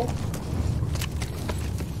go.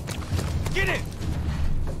 Get in.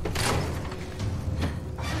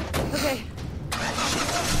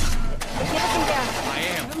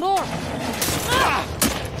 more!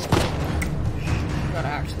 Gotta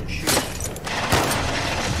actually shoot.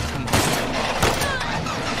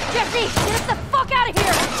 Jesse, get the fuck out of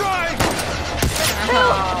here! Try!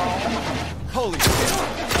 Holy shit!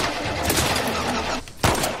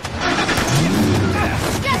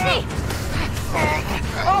 Jesse!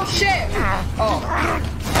 Oh shit! Oh.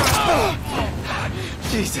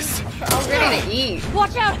 Jesus! I'm ready to eat.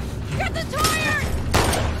 Watch out! Get the tires!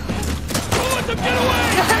 Don't let them get away!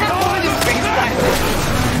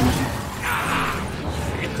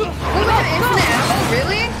 We have infinite ammo?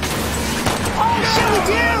 Really? Oh shit, we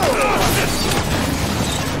do!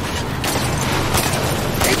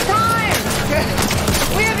 It's time!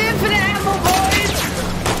 We have infinite ammo, boys!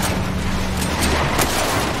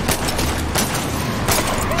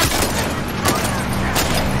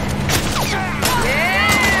 Yeah!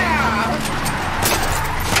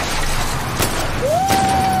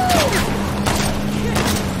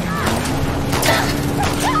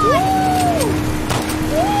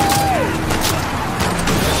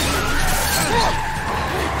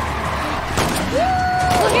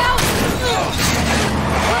 Look out!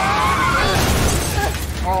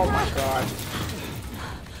 Oh my god.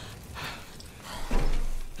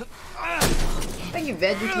 Thank you,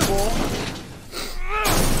 vegetable.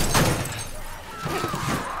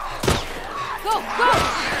 Go, go!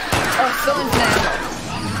 Oh, still infinite ammo.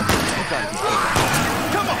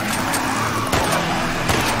 Come on!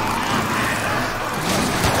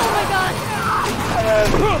 Oh my god!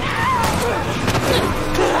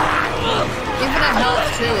 Infinite health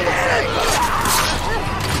too, it looks like.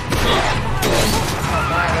 Oh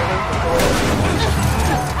my, they're looking for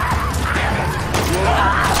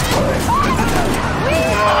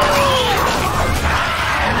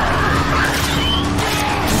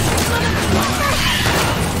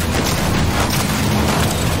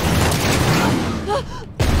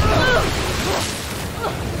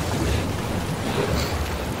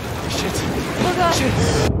Shit! Oh god! Shit!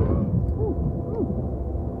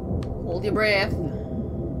 Hold your breath.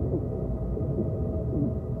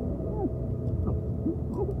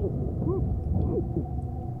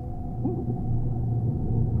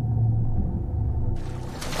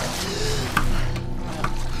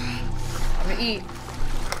 I'm gonna eat.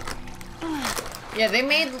 Yeah,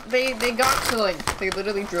 they got to like, they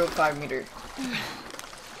literally drove 5 meters.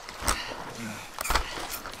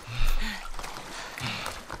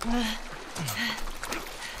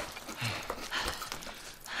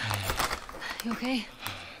 You okay?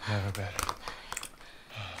 Never better.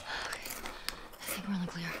 Okay. I think we're on the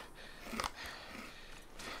clear.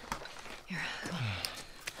 Here, come on.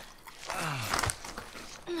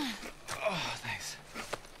 Oh, thanks.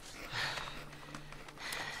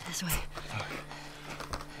 This way.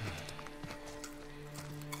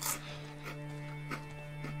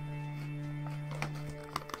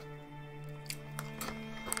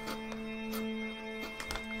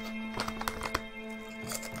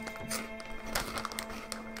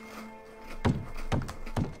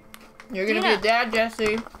 You're gonna be a dad,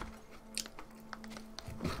 Jesse.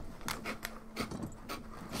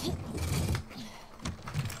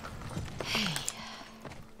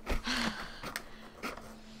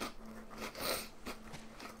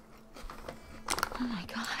 Oh my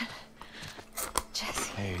god.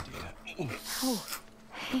 Jesse. Hey, Dina. Oh,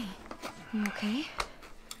 hey. You okay?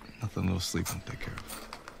 Nothing, a little sleep won't take care of.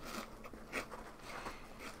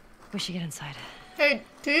 We should get inside. Hey,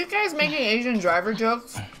 do you guys making Asian driver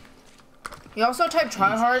jokes? You also type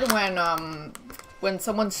try hard when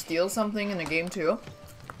someone steals something in the game too.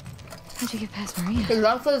 How'd you get past Maria? Because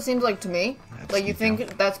that's what it seems like to me. Like you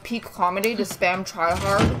think that's peak comedy to spam try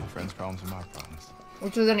hard, Friends' problems are my problems.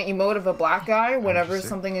 which is an emote of a black guy whenever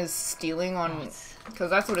something is stealing on. Because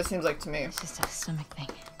that's what it seems like to me. It's just a stomach thing.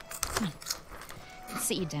 Come on. Let's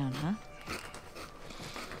sit you down, huh?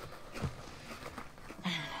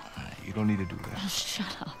 You don't need to do that. Oh,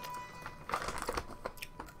 shut up.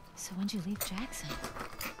 So when'd you leave Jackson?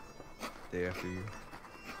 Day after you,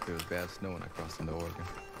 there was bad snow when I crossed into Oregon.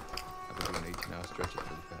 I've been doing 18-hour stretches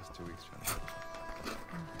for the past 2 weeks trying to help.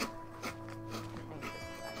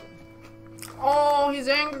 Oh, he's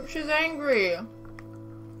angry. She's angry.